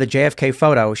show her the JFK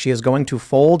photo, she is going to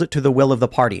fold to the will of the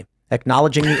party.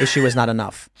 Acknowledging the issue is not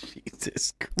enough.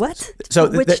 Jesus Christ. What? So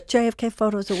which JFK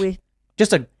photos are we?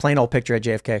 Just a plain old picture of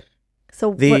JFK.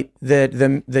 So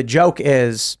the joke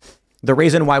is the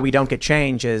reason why we don't get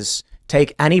change is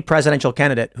take any presidential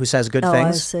candidate who says good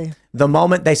things. I see. The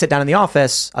moment they sit down in the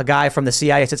office, a guy from the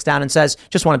CIA sits down and says,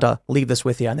 just wanted to leave this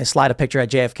with you. And they slide a picture of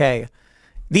JFK.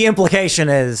 The implication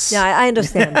is... Yeah, I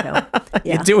understand, Joe.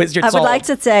 Yeah. You do as you're told. I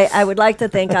would like to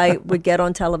think I would get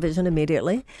on television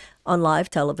immediately, on live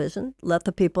television, let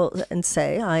the people and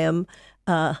say I am...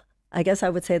 I guess I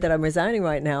would say that I'm resigning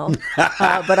right now,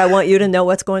 but I want you to know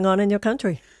what's going on in your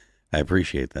country. I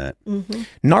appreciate that. Mm-hmm.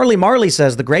 Gnarly Marley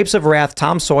says the Grapes of Wrath,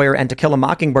 Tom Sawyer, and To Kill a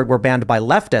Mockingbird were banned by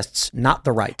leftists, not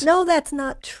the right. No, that's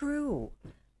not true.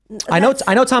 I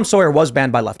know Tom Sawyer was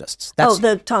banned by leftists.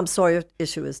 The Tom Sawyer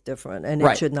issue is different, and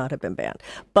right. It should not have been banned.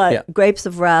 But Grapes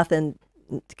of Wrath and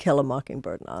To Kill a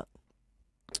Mockingbird, not.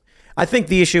 I think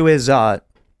the issue is there's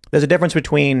a difference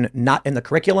between not in the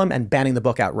curriculum and banning the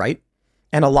book outright.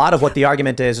 And a lot of what the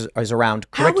argument is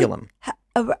around curriculum.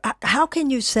 How can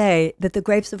you say that the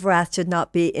Grapes of Wrath should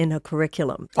not be in a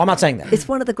curriculum? I'm not saying that. It's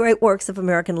one of the great works of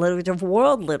American literature, of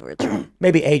world literature.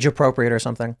 Maybe age appropriate or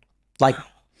something.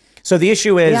 So the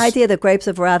issue is... The idea that Grapes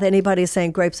of Wrath, anybody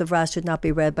saying Grapes of Wrath should not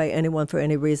be read by anyone for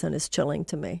any reason is chilling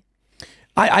to me.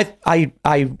 I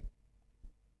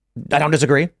don't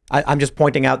disagree. I'm just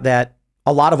pointing out that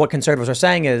a lot of what conservatives are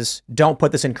saying is don't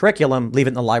put this in curriculum, leave it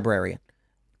in the library.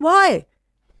 Why?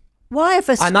 Why if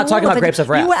a school... I'm not talking about Grapes of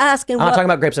Wrath. You were asking I'm not talking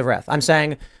about Grapes of Wrath. I'm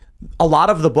saying a lot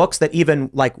of the books that even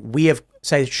we have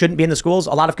say shouldn't be in the schools,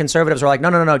 a lot of conservatives are like,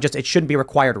 no, just it shouldn't be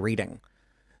required reading.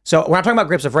 So we're not talking about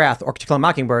Grapes of Wrath or To Kill a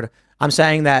Mockingbird. I'm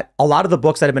saying that a lot of the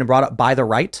books that have been brought up by the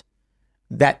right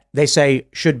that they say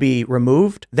should be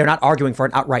removed, they're not arguing for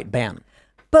an outright ban.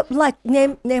 But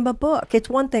name a book. It's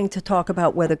one thing to talk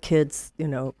about whether kids,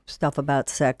 stuff about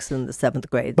sex in the 7th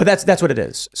grade. But that's what it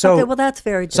is. So okay, well, that's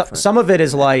very different. Some of it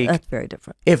is that's very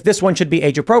different. If this one should be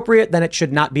age appropriate, then it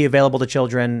should not be available to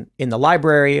children in the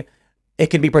library. It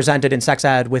can be presented in sex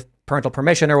ed with parental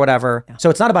permission or whatever. Yeah. So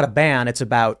it's not about a ban. It's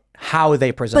about how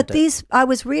they present it. But I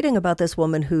was reading about this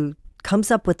woman who comes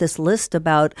up with this list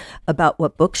about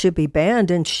what books should be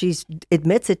banned, and she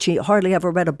admits that she hardly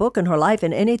ever read a book in her life,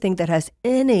 and anything that has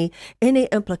any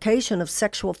implication of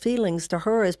sexual feelings to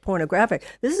her is pornographic.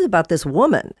 This is about this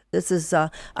woman. This is,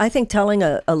 I think, telling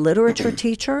a literature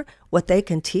teacher what they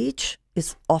can teach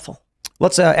is awful.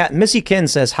 Let's, Missy Kin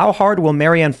says, how hard will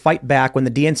Marianne fight back when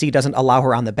the DNC doesn't allow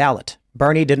her on the ballot?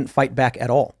 Bernie didn't fight back at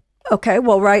all. Okay,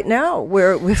 well, right now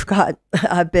we've got,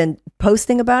 I've been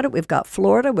posting about it. We've got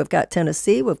Florida, we've got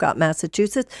Tennessee, we've got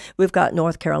Massachusetts, we've got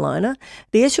North Carolina.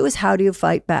 The issue is, how do you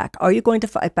fight back? Are you going to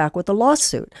fight back with a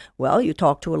lawsuit? Well, you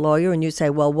talk to a lawyer and you say,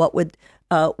 well, what would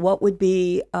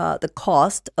be the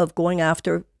cost of going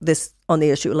after this on the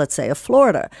issue, let's say, of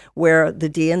Florida, where the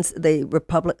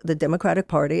Democratic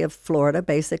Party of Florida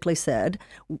basically said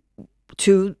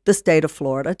to the state of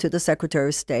Florida, to the Secretary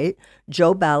of State,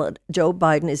 Joe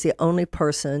Biden is the only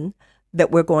person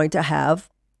that we're going to have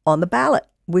on the ballot,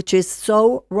 which is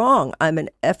so wrong. I'm an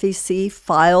FEC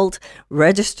filed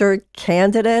registered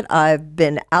candidate. I've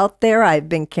been out there. I've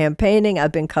been campaigning.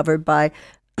 I've been covered by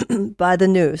by the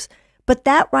news. But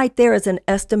that right there is an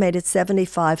estimated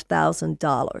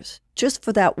 $75,000 just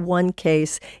for that one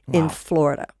case in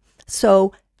Florida.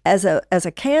 So as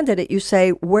a candidate, you say,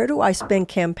 where do I spend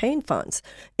campaign funds?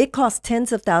 It costs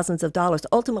tens of thousands of dollars,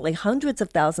 ultimately hundreds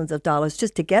of thousands of dollars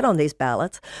just to get on these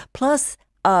ballots, plus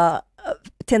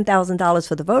 $10,000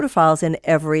 for the voter files in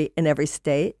every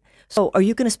state. So are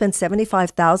you going to spend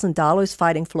 $75,000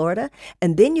 fighting Florida?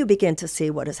 And then you begin to see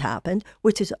what has happened,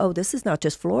 which is, oh, this is not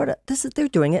just Florida. They're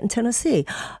doing it in Tennessee.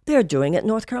 They're doing it in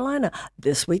North Carolina.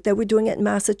 This week they were doing it in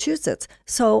Massachusetts.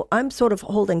 So I'm sort of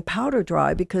holding powder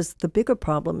dry, because the bigger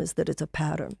problem is that it's a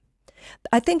pattern.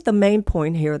 I think the main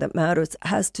point here that matters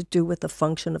has to do with the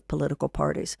function of political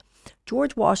parties.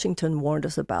 George Washington warned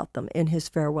us about them in his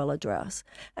farewell address,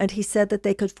 and he said that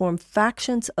they could form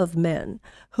factions of men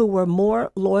who were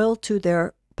more loyal to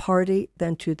their party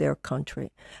than to their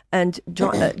country. And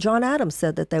John Adams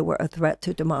said that they were a threat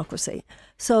to democracy.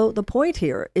 So the point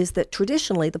here is that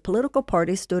traditionally the political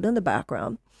parties stood in the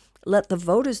background, let the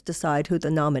voters decide who the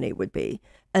nominee would be,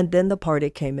 and then the party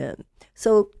came in.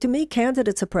 So to me,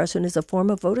 candidate suppression is a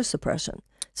form of voter suppression.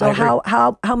 So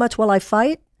how much will I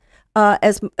fight?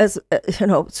 As you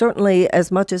know, certainly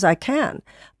as much as I can.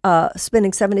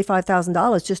 Spending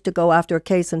 $75,000 just to go after a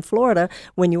case in Florida,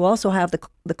 when you also have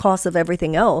the cost of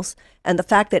everything else, and the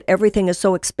fact that everything is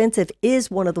so expensive is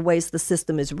one of the ways the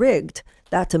system is rigged.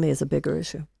 That to me is a bigger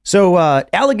issue. So,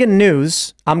 Allegan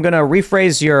News, I'm going to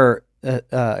rephrase your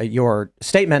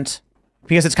statement,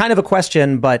 because it's kind of a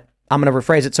question, but I'm going to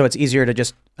rephrase it so it's easier to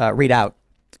just read out.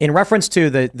 In reference to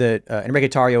the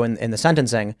interrogatorio in the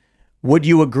sentencing, would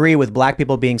you agree with black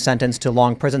people being sentenced to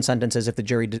long prison sentences if the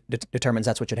jury determines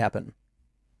that's what should happen?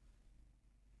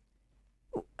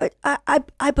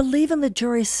 I believe in the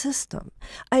jury system.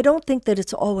 I don't think that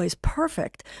it's always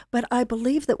perfect, but I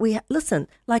believe that listen,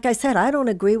 like I said, I don't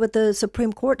agree with the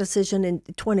Supreme Court decision in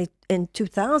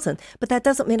 2000, but that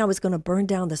doesn't mean I was going to burn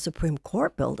down the Supreme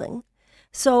Court building.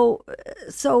 So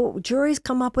juries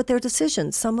come up with their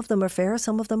decisions. Some of them are fair,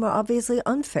 some of them are obviously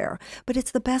unfair, but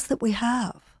it's the best that we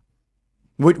have.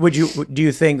 Do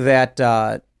you think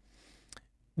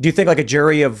like a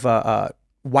jury of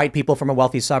white people from a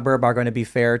wealthy suburb are going to be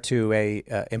fair to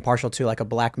impartial to like a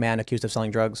black man accused of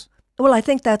selling drugs? Well, I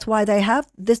think that's why they have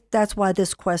this. That's why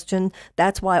this question.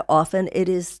 That's why often it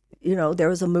is. You know,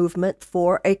 there is a movement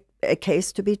for a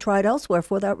case to be tried elsewhere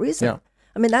for that reason. Yeah.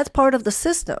 I mean, that's part of the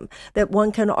system, that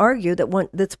one can argue that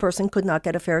this person could not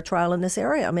get a fair trial in this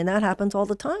area. I mean, that happens all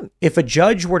the time. If a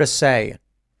judge were to say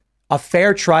a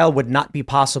fair trial would not be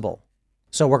possible,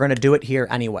 so we're going to do it here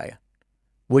anyway,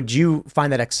 would you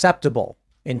find that acceptable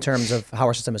in terms of how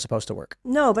our system is supposed to work?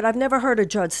 No, but I've never heard a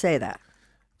judge say that.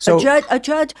 So a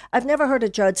judge, I've never heard a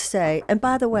judge say, and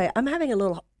by the way, I'm having a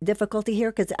little difficulty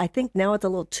here because I think now it's a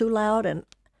little too loud, and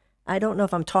I don't know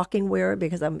if I'm talking weird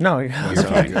because I'm... No, you're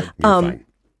fine. You're fine.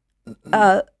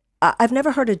 I've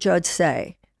never heard a judge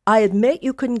say, I admit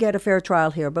you couldn't get a fair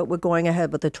trial here, but we're going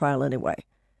ahead with the trial anyway.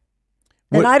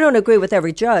 And I don't agree with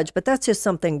every judge, but that's just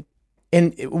something.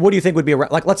 And what do you think would be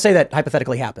like? Let's say that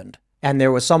hypothetically happened, and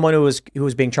there was someone who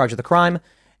was being charged with a crime,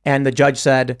 and the judge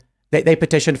said they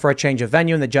petitioned for a change of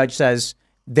venue, and the judge says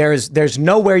there's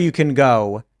nowhere you can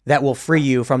go that will free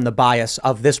you from the bias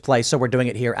of this place, so we're doing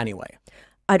it here anyway.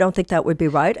 I don't think that would be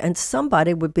right, and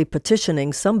somebody would be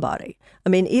petitioning somebody. I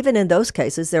mean, even in those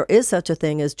cases, there is such a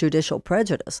thing as judicial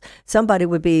prejudice. Somebody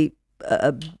would be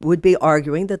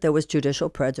arguing that there was judicial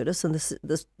prejudice, and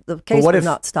the case would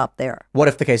not stop there. What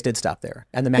if the case did stop there,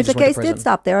 and the man just went to prison? If the case did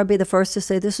stop there, I'd be the first to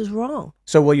say this is wrong.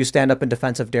 So will you stand up in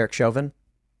defense of Derek Chauvin?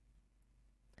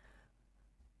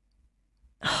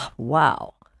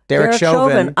 Wow. Derek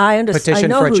Chauvin I understand.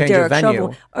 petitioned I know for a who change Derek of venue,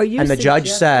 Chauvin. Are you and the judge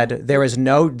suggesting- said there is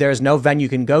no venue you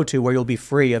can go to where you'll be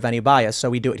free of any bias, so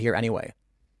we do it here anyway.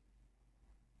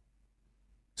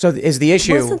 So is the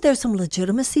issue? Wasn't there some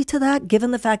legitimacy to that,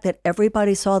 given the fact that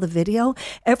everybody saw the video?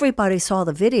 Everybody saw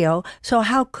the video, so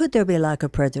how could there be lack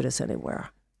of prejudice anywhere?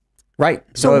 Right.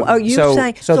 So are you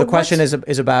saying? So the question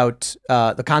is about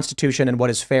the Constitution and what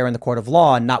is fair in the court of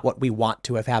law, and not what we want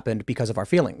to have happened because of our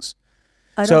feelings.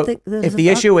 I So don't think there's if the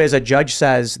issue is a judge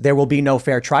says there will be no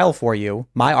fair trial for you,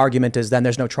 my argument is then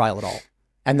there's no trial at all,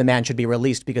 and the man should be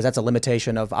released because that's a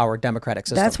limitation of our democratic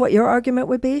system. That's what your argument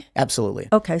would be? Absolutely.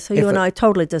 Okay, so you and I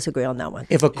totally disagree on that one.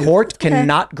 If a court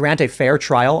cannot grant a fair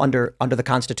trial under the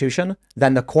Constitution,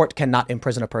 then the court cannot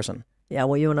imprison a person. Yeah,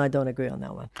 well, you and I don't agree on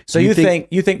that one. So you think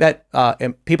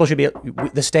that people should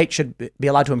the state should be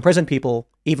allowed to imprison people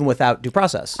even without due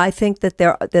process? I think that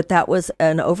that was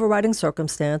an overriding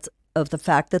circumstance of the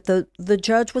fact that the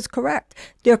judge was correct.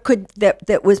 There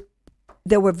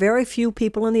were very few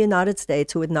people in the United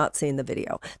States who had not seen the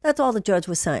video. That's all the judge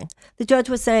was saying. The judge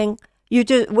was saying, we're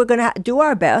going to do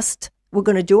our best. We're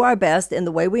going to do our best in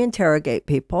the way we interrogate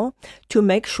people to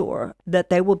make sure that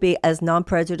they will be as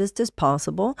non-prejudiced as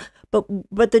possible.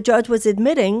 But the judge was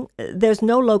admitting there's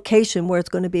no location where it's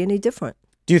going to be any different.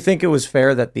 Do you think it was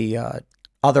fair that the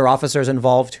other officers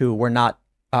involved who were not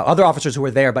other officers who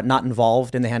were there but not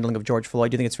involved in the handling of George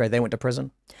Floyd, do you think it's fair they went to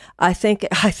prison? I think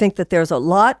that there's a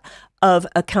lot of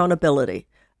accountability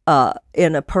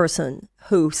in a person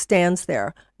who stands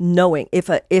there knowing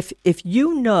if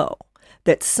you know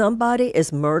that somebody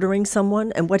is murdering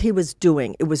someone and what he was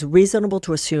doing, it was reasonable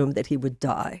to assume that he would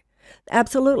die.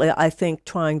 Absolutely, I think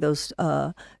trying those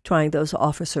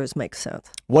officers makes sense.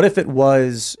 What if it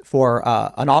was for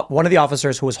one of the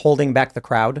officers who was holding back the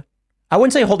crowd? I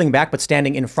wouldn't say holding back, but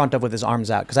standing in front of with his arms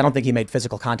out, because I don't think he made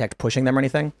physical contact pushing them or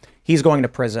anything. He's going to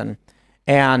prison,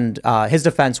 and his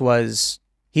defense was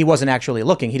he wasn't actually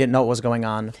looking. He didn't know what was going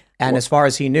on. And as far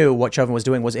as he knew, what Chauvin was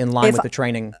doing was in line with the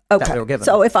training that they were given.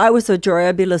 So if I was a jury,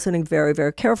 I'd be listening very,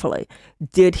 very carefully.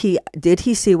 Did he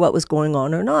see what was going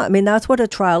on or not? I mean, that's what a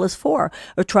trial is for,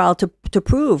 a trial to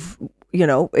prove,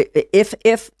 if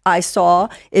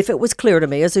it was clear to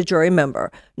me as a jury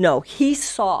member, no, he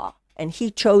saw and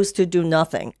he chose to do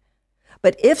nothing.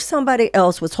 But if somebody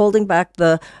else was holding back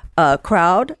the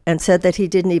crowd and said that he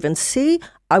didn't even see,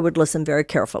 I would listen very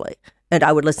carefully. And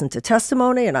I would listen to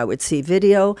testimony and I would see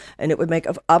video, and it would make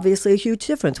obviously a huge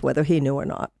difference whether he knew or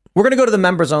not. We're going to go to the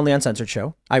members only uncensored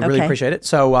show. I really appreciate it.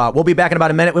 So we'll be back in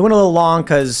about a minute. We went a little long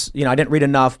because, I didn't read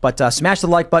enough, but smash the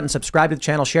like button, subscribe to the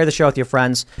channel, share the show with your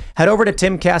friends. Head over to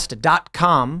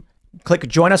timcast.com. Click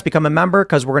join us, become a member,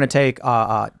 because we're going to take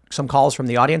some calls from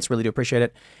the audience. Really do appreciate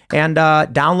it. And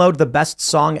download the best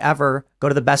song ever. Go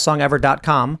to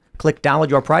thebestsongever.com. Click download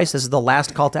your price. This is the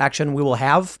last call to action we will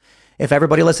have. If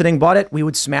everybody listening bought it, we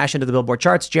would smash into the Billboard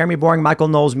charts. Jeremy Boring, Michael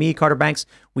Knowles, me, Carter Banks,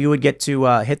 we would get to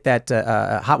hit that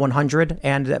Hot 100,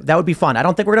 and that would be fun. I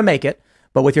don't think we're going to make it,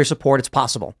 but with your support, it's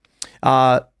possible.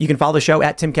 You can follow the show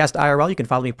at Timcast IRL. You can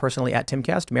follow me personally at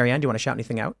Timcast. Marianne, do you want to shout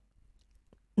anything out?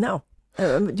 No.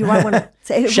 Do I want to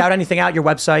say shout anything out? Your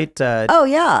website? Oh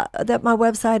yeah, that my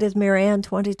website is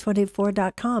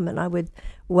Marianne2024.com, and I would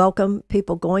welcome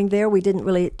people going there. We didn't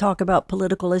really talk about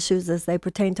political issues as they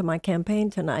pertain to my campaign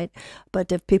tonight,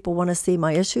 but if people want to see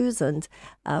my issues, and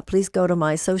please go to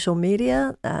my social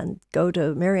media and go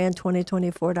to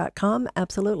Marianne2024.com.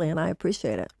 Absolutely, and I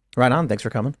appreciate it. Right on. Thanks for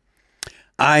coming.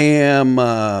 I am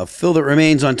Phil That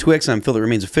Remains on Twix. I'm Phil That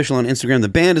Remains Official on Instagram. The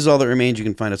band is All That Remains. You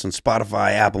can find us on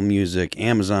Spotify, Apple Music,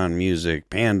 Amazon Music,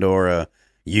 Pandora,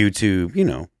 YouTube,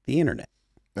 the internet.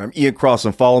 I'm Ian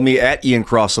Crossan. Follow me at Ian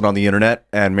Crossan on the internet.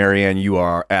 And Marianne, you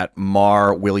are at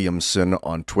Mar Williamson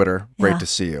on Twitter. Great to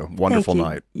see you. Wonderful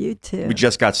night. You too. We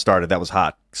just got started. That was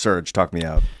hot. Serge, talk me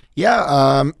out.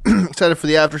 Yeah, excited for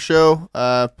the after show.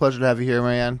 Pleasure to have you here,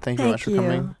 Marianne. Thank you very much for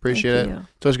coming. Appreciate it.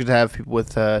 It's always good to have people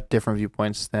with different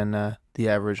viewpoints than the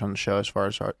average on the show as far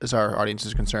as our audience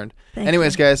is concerned.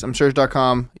 Anyways, guys, I'm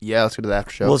Serge.com. Yeah, let's go to the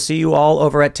after show. We'll see you all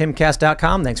over at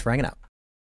timcast.com. Thanks for hanging out.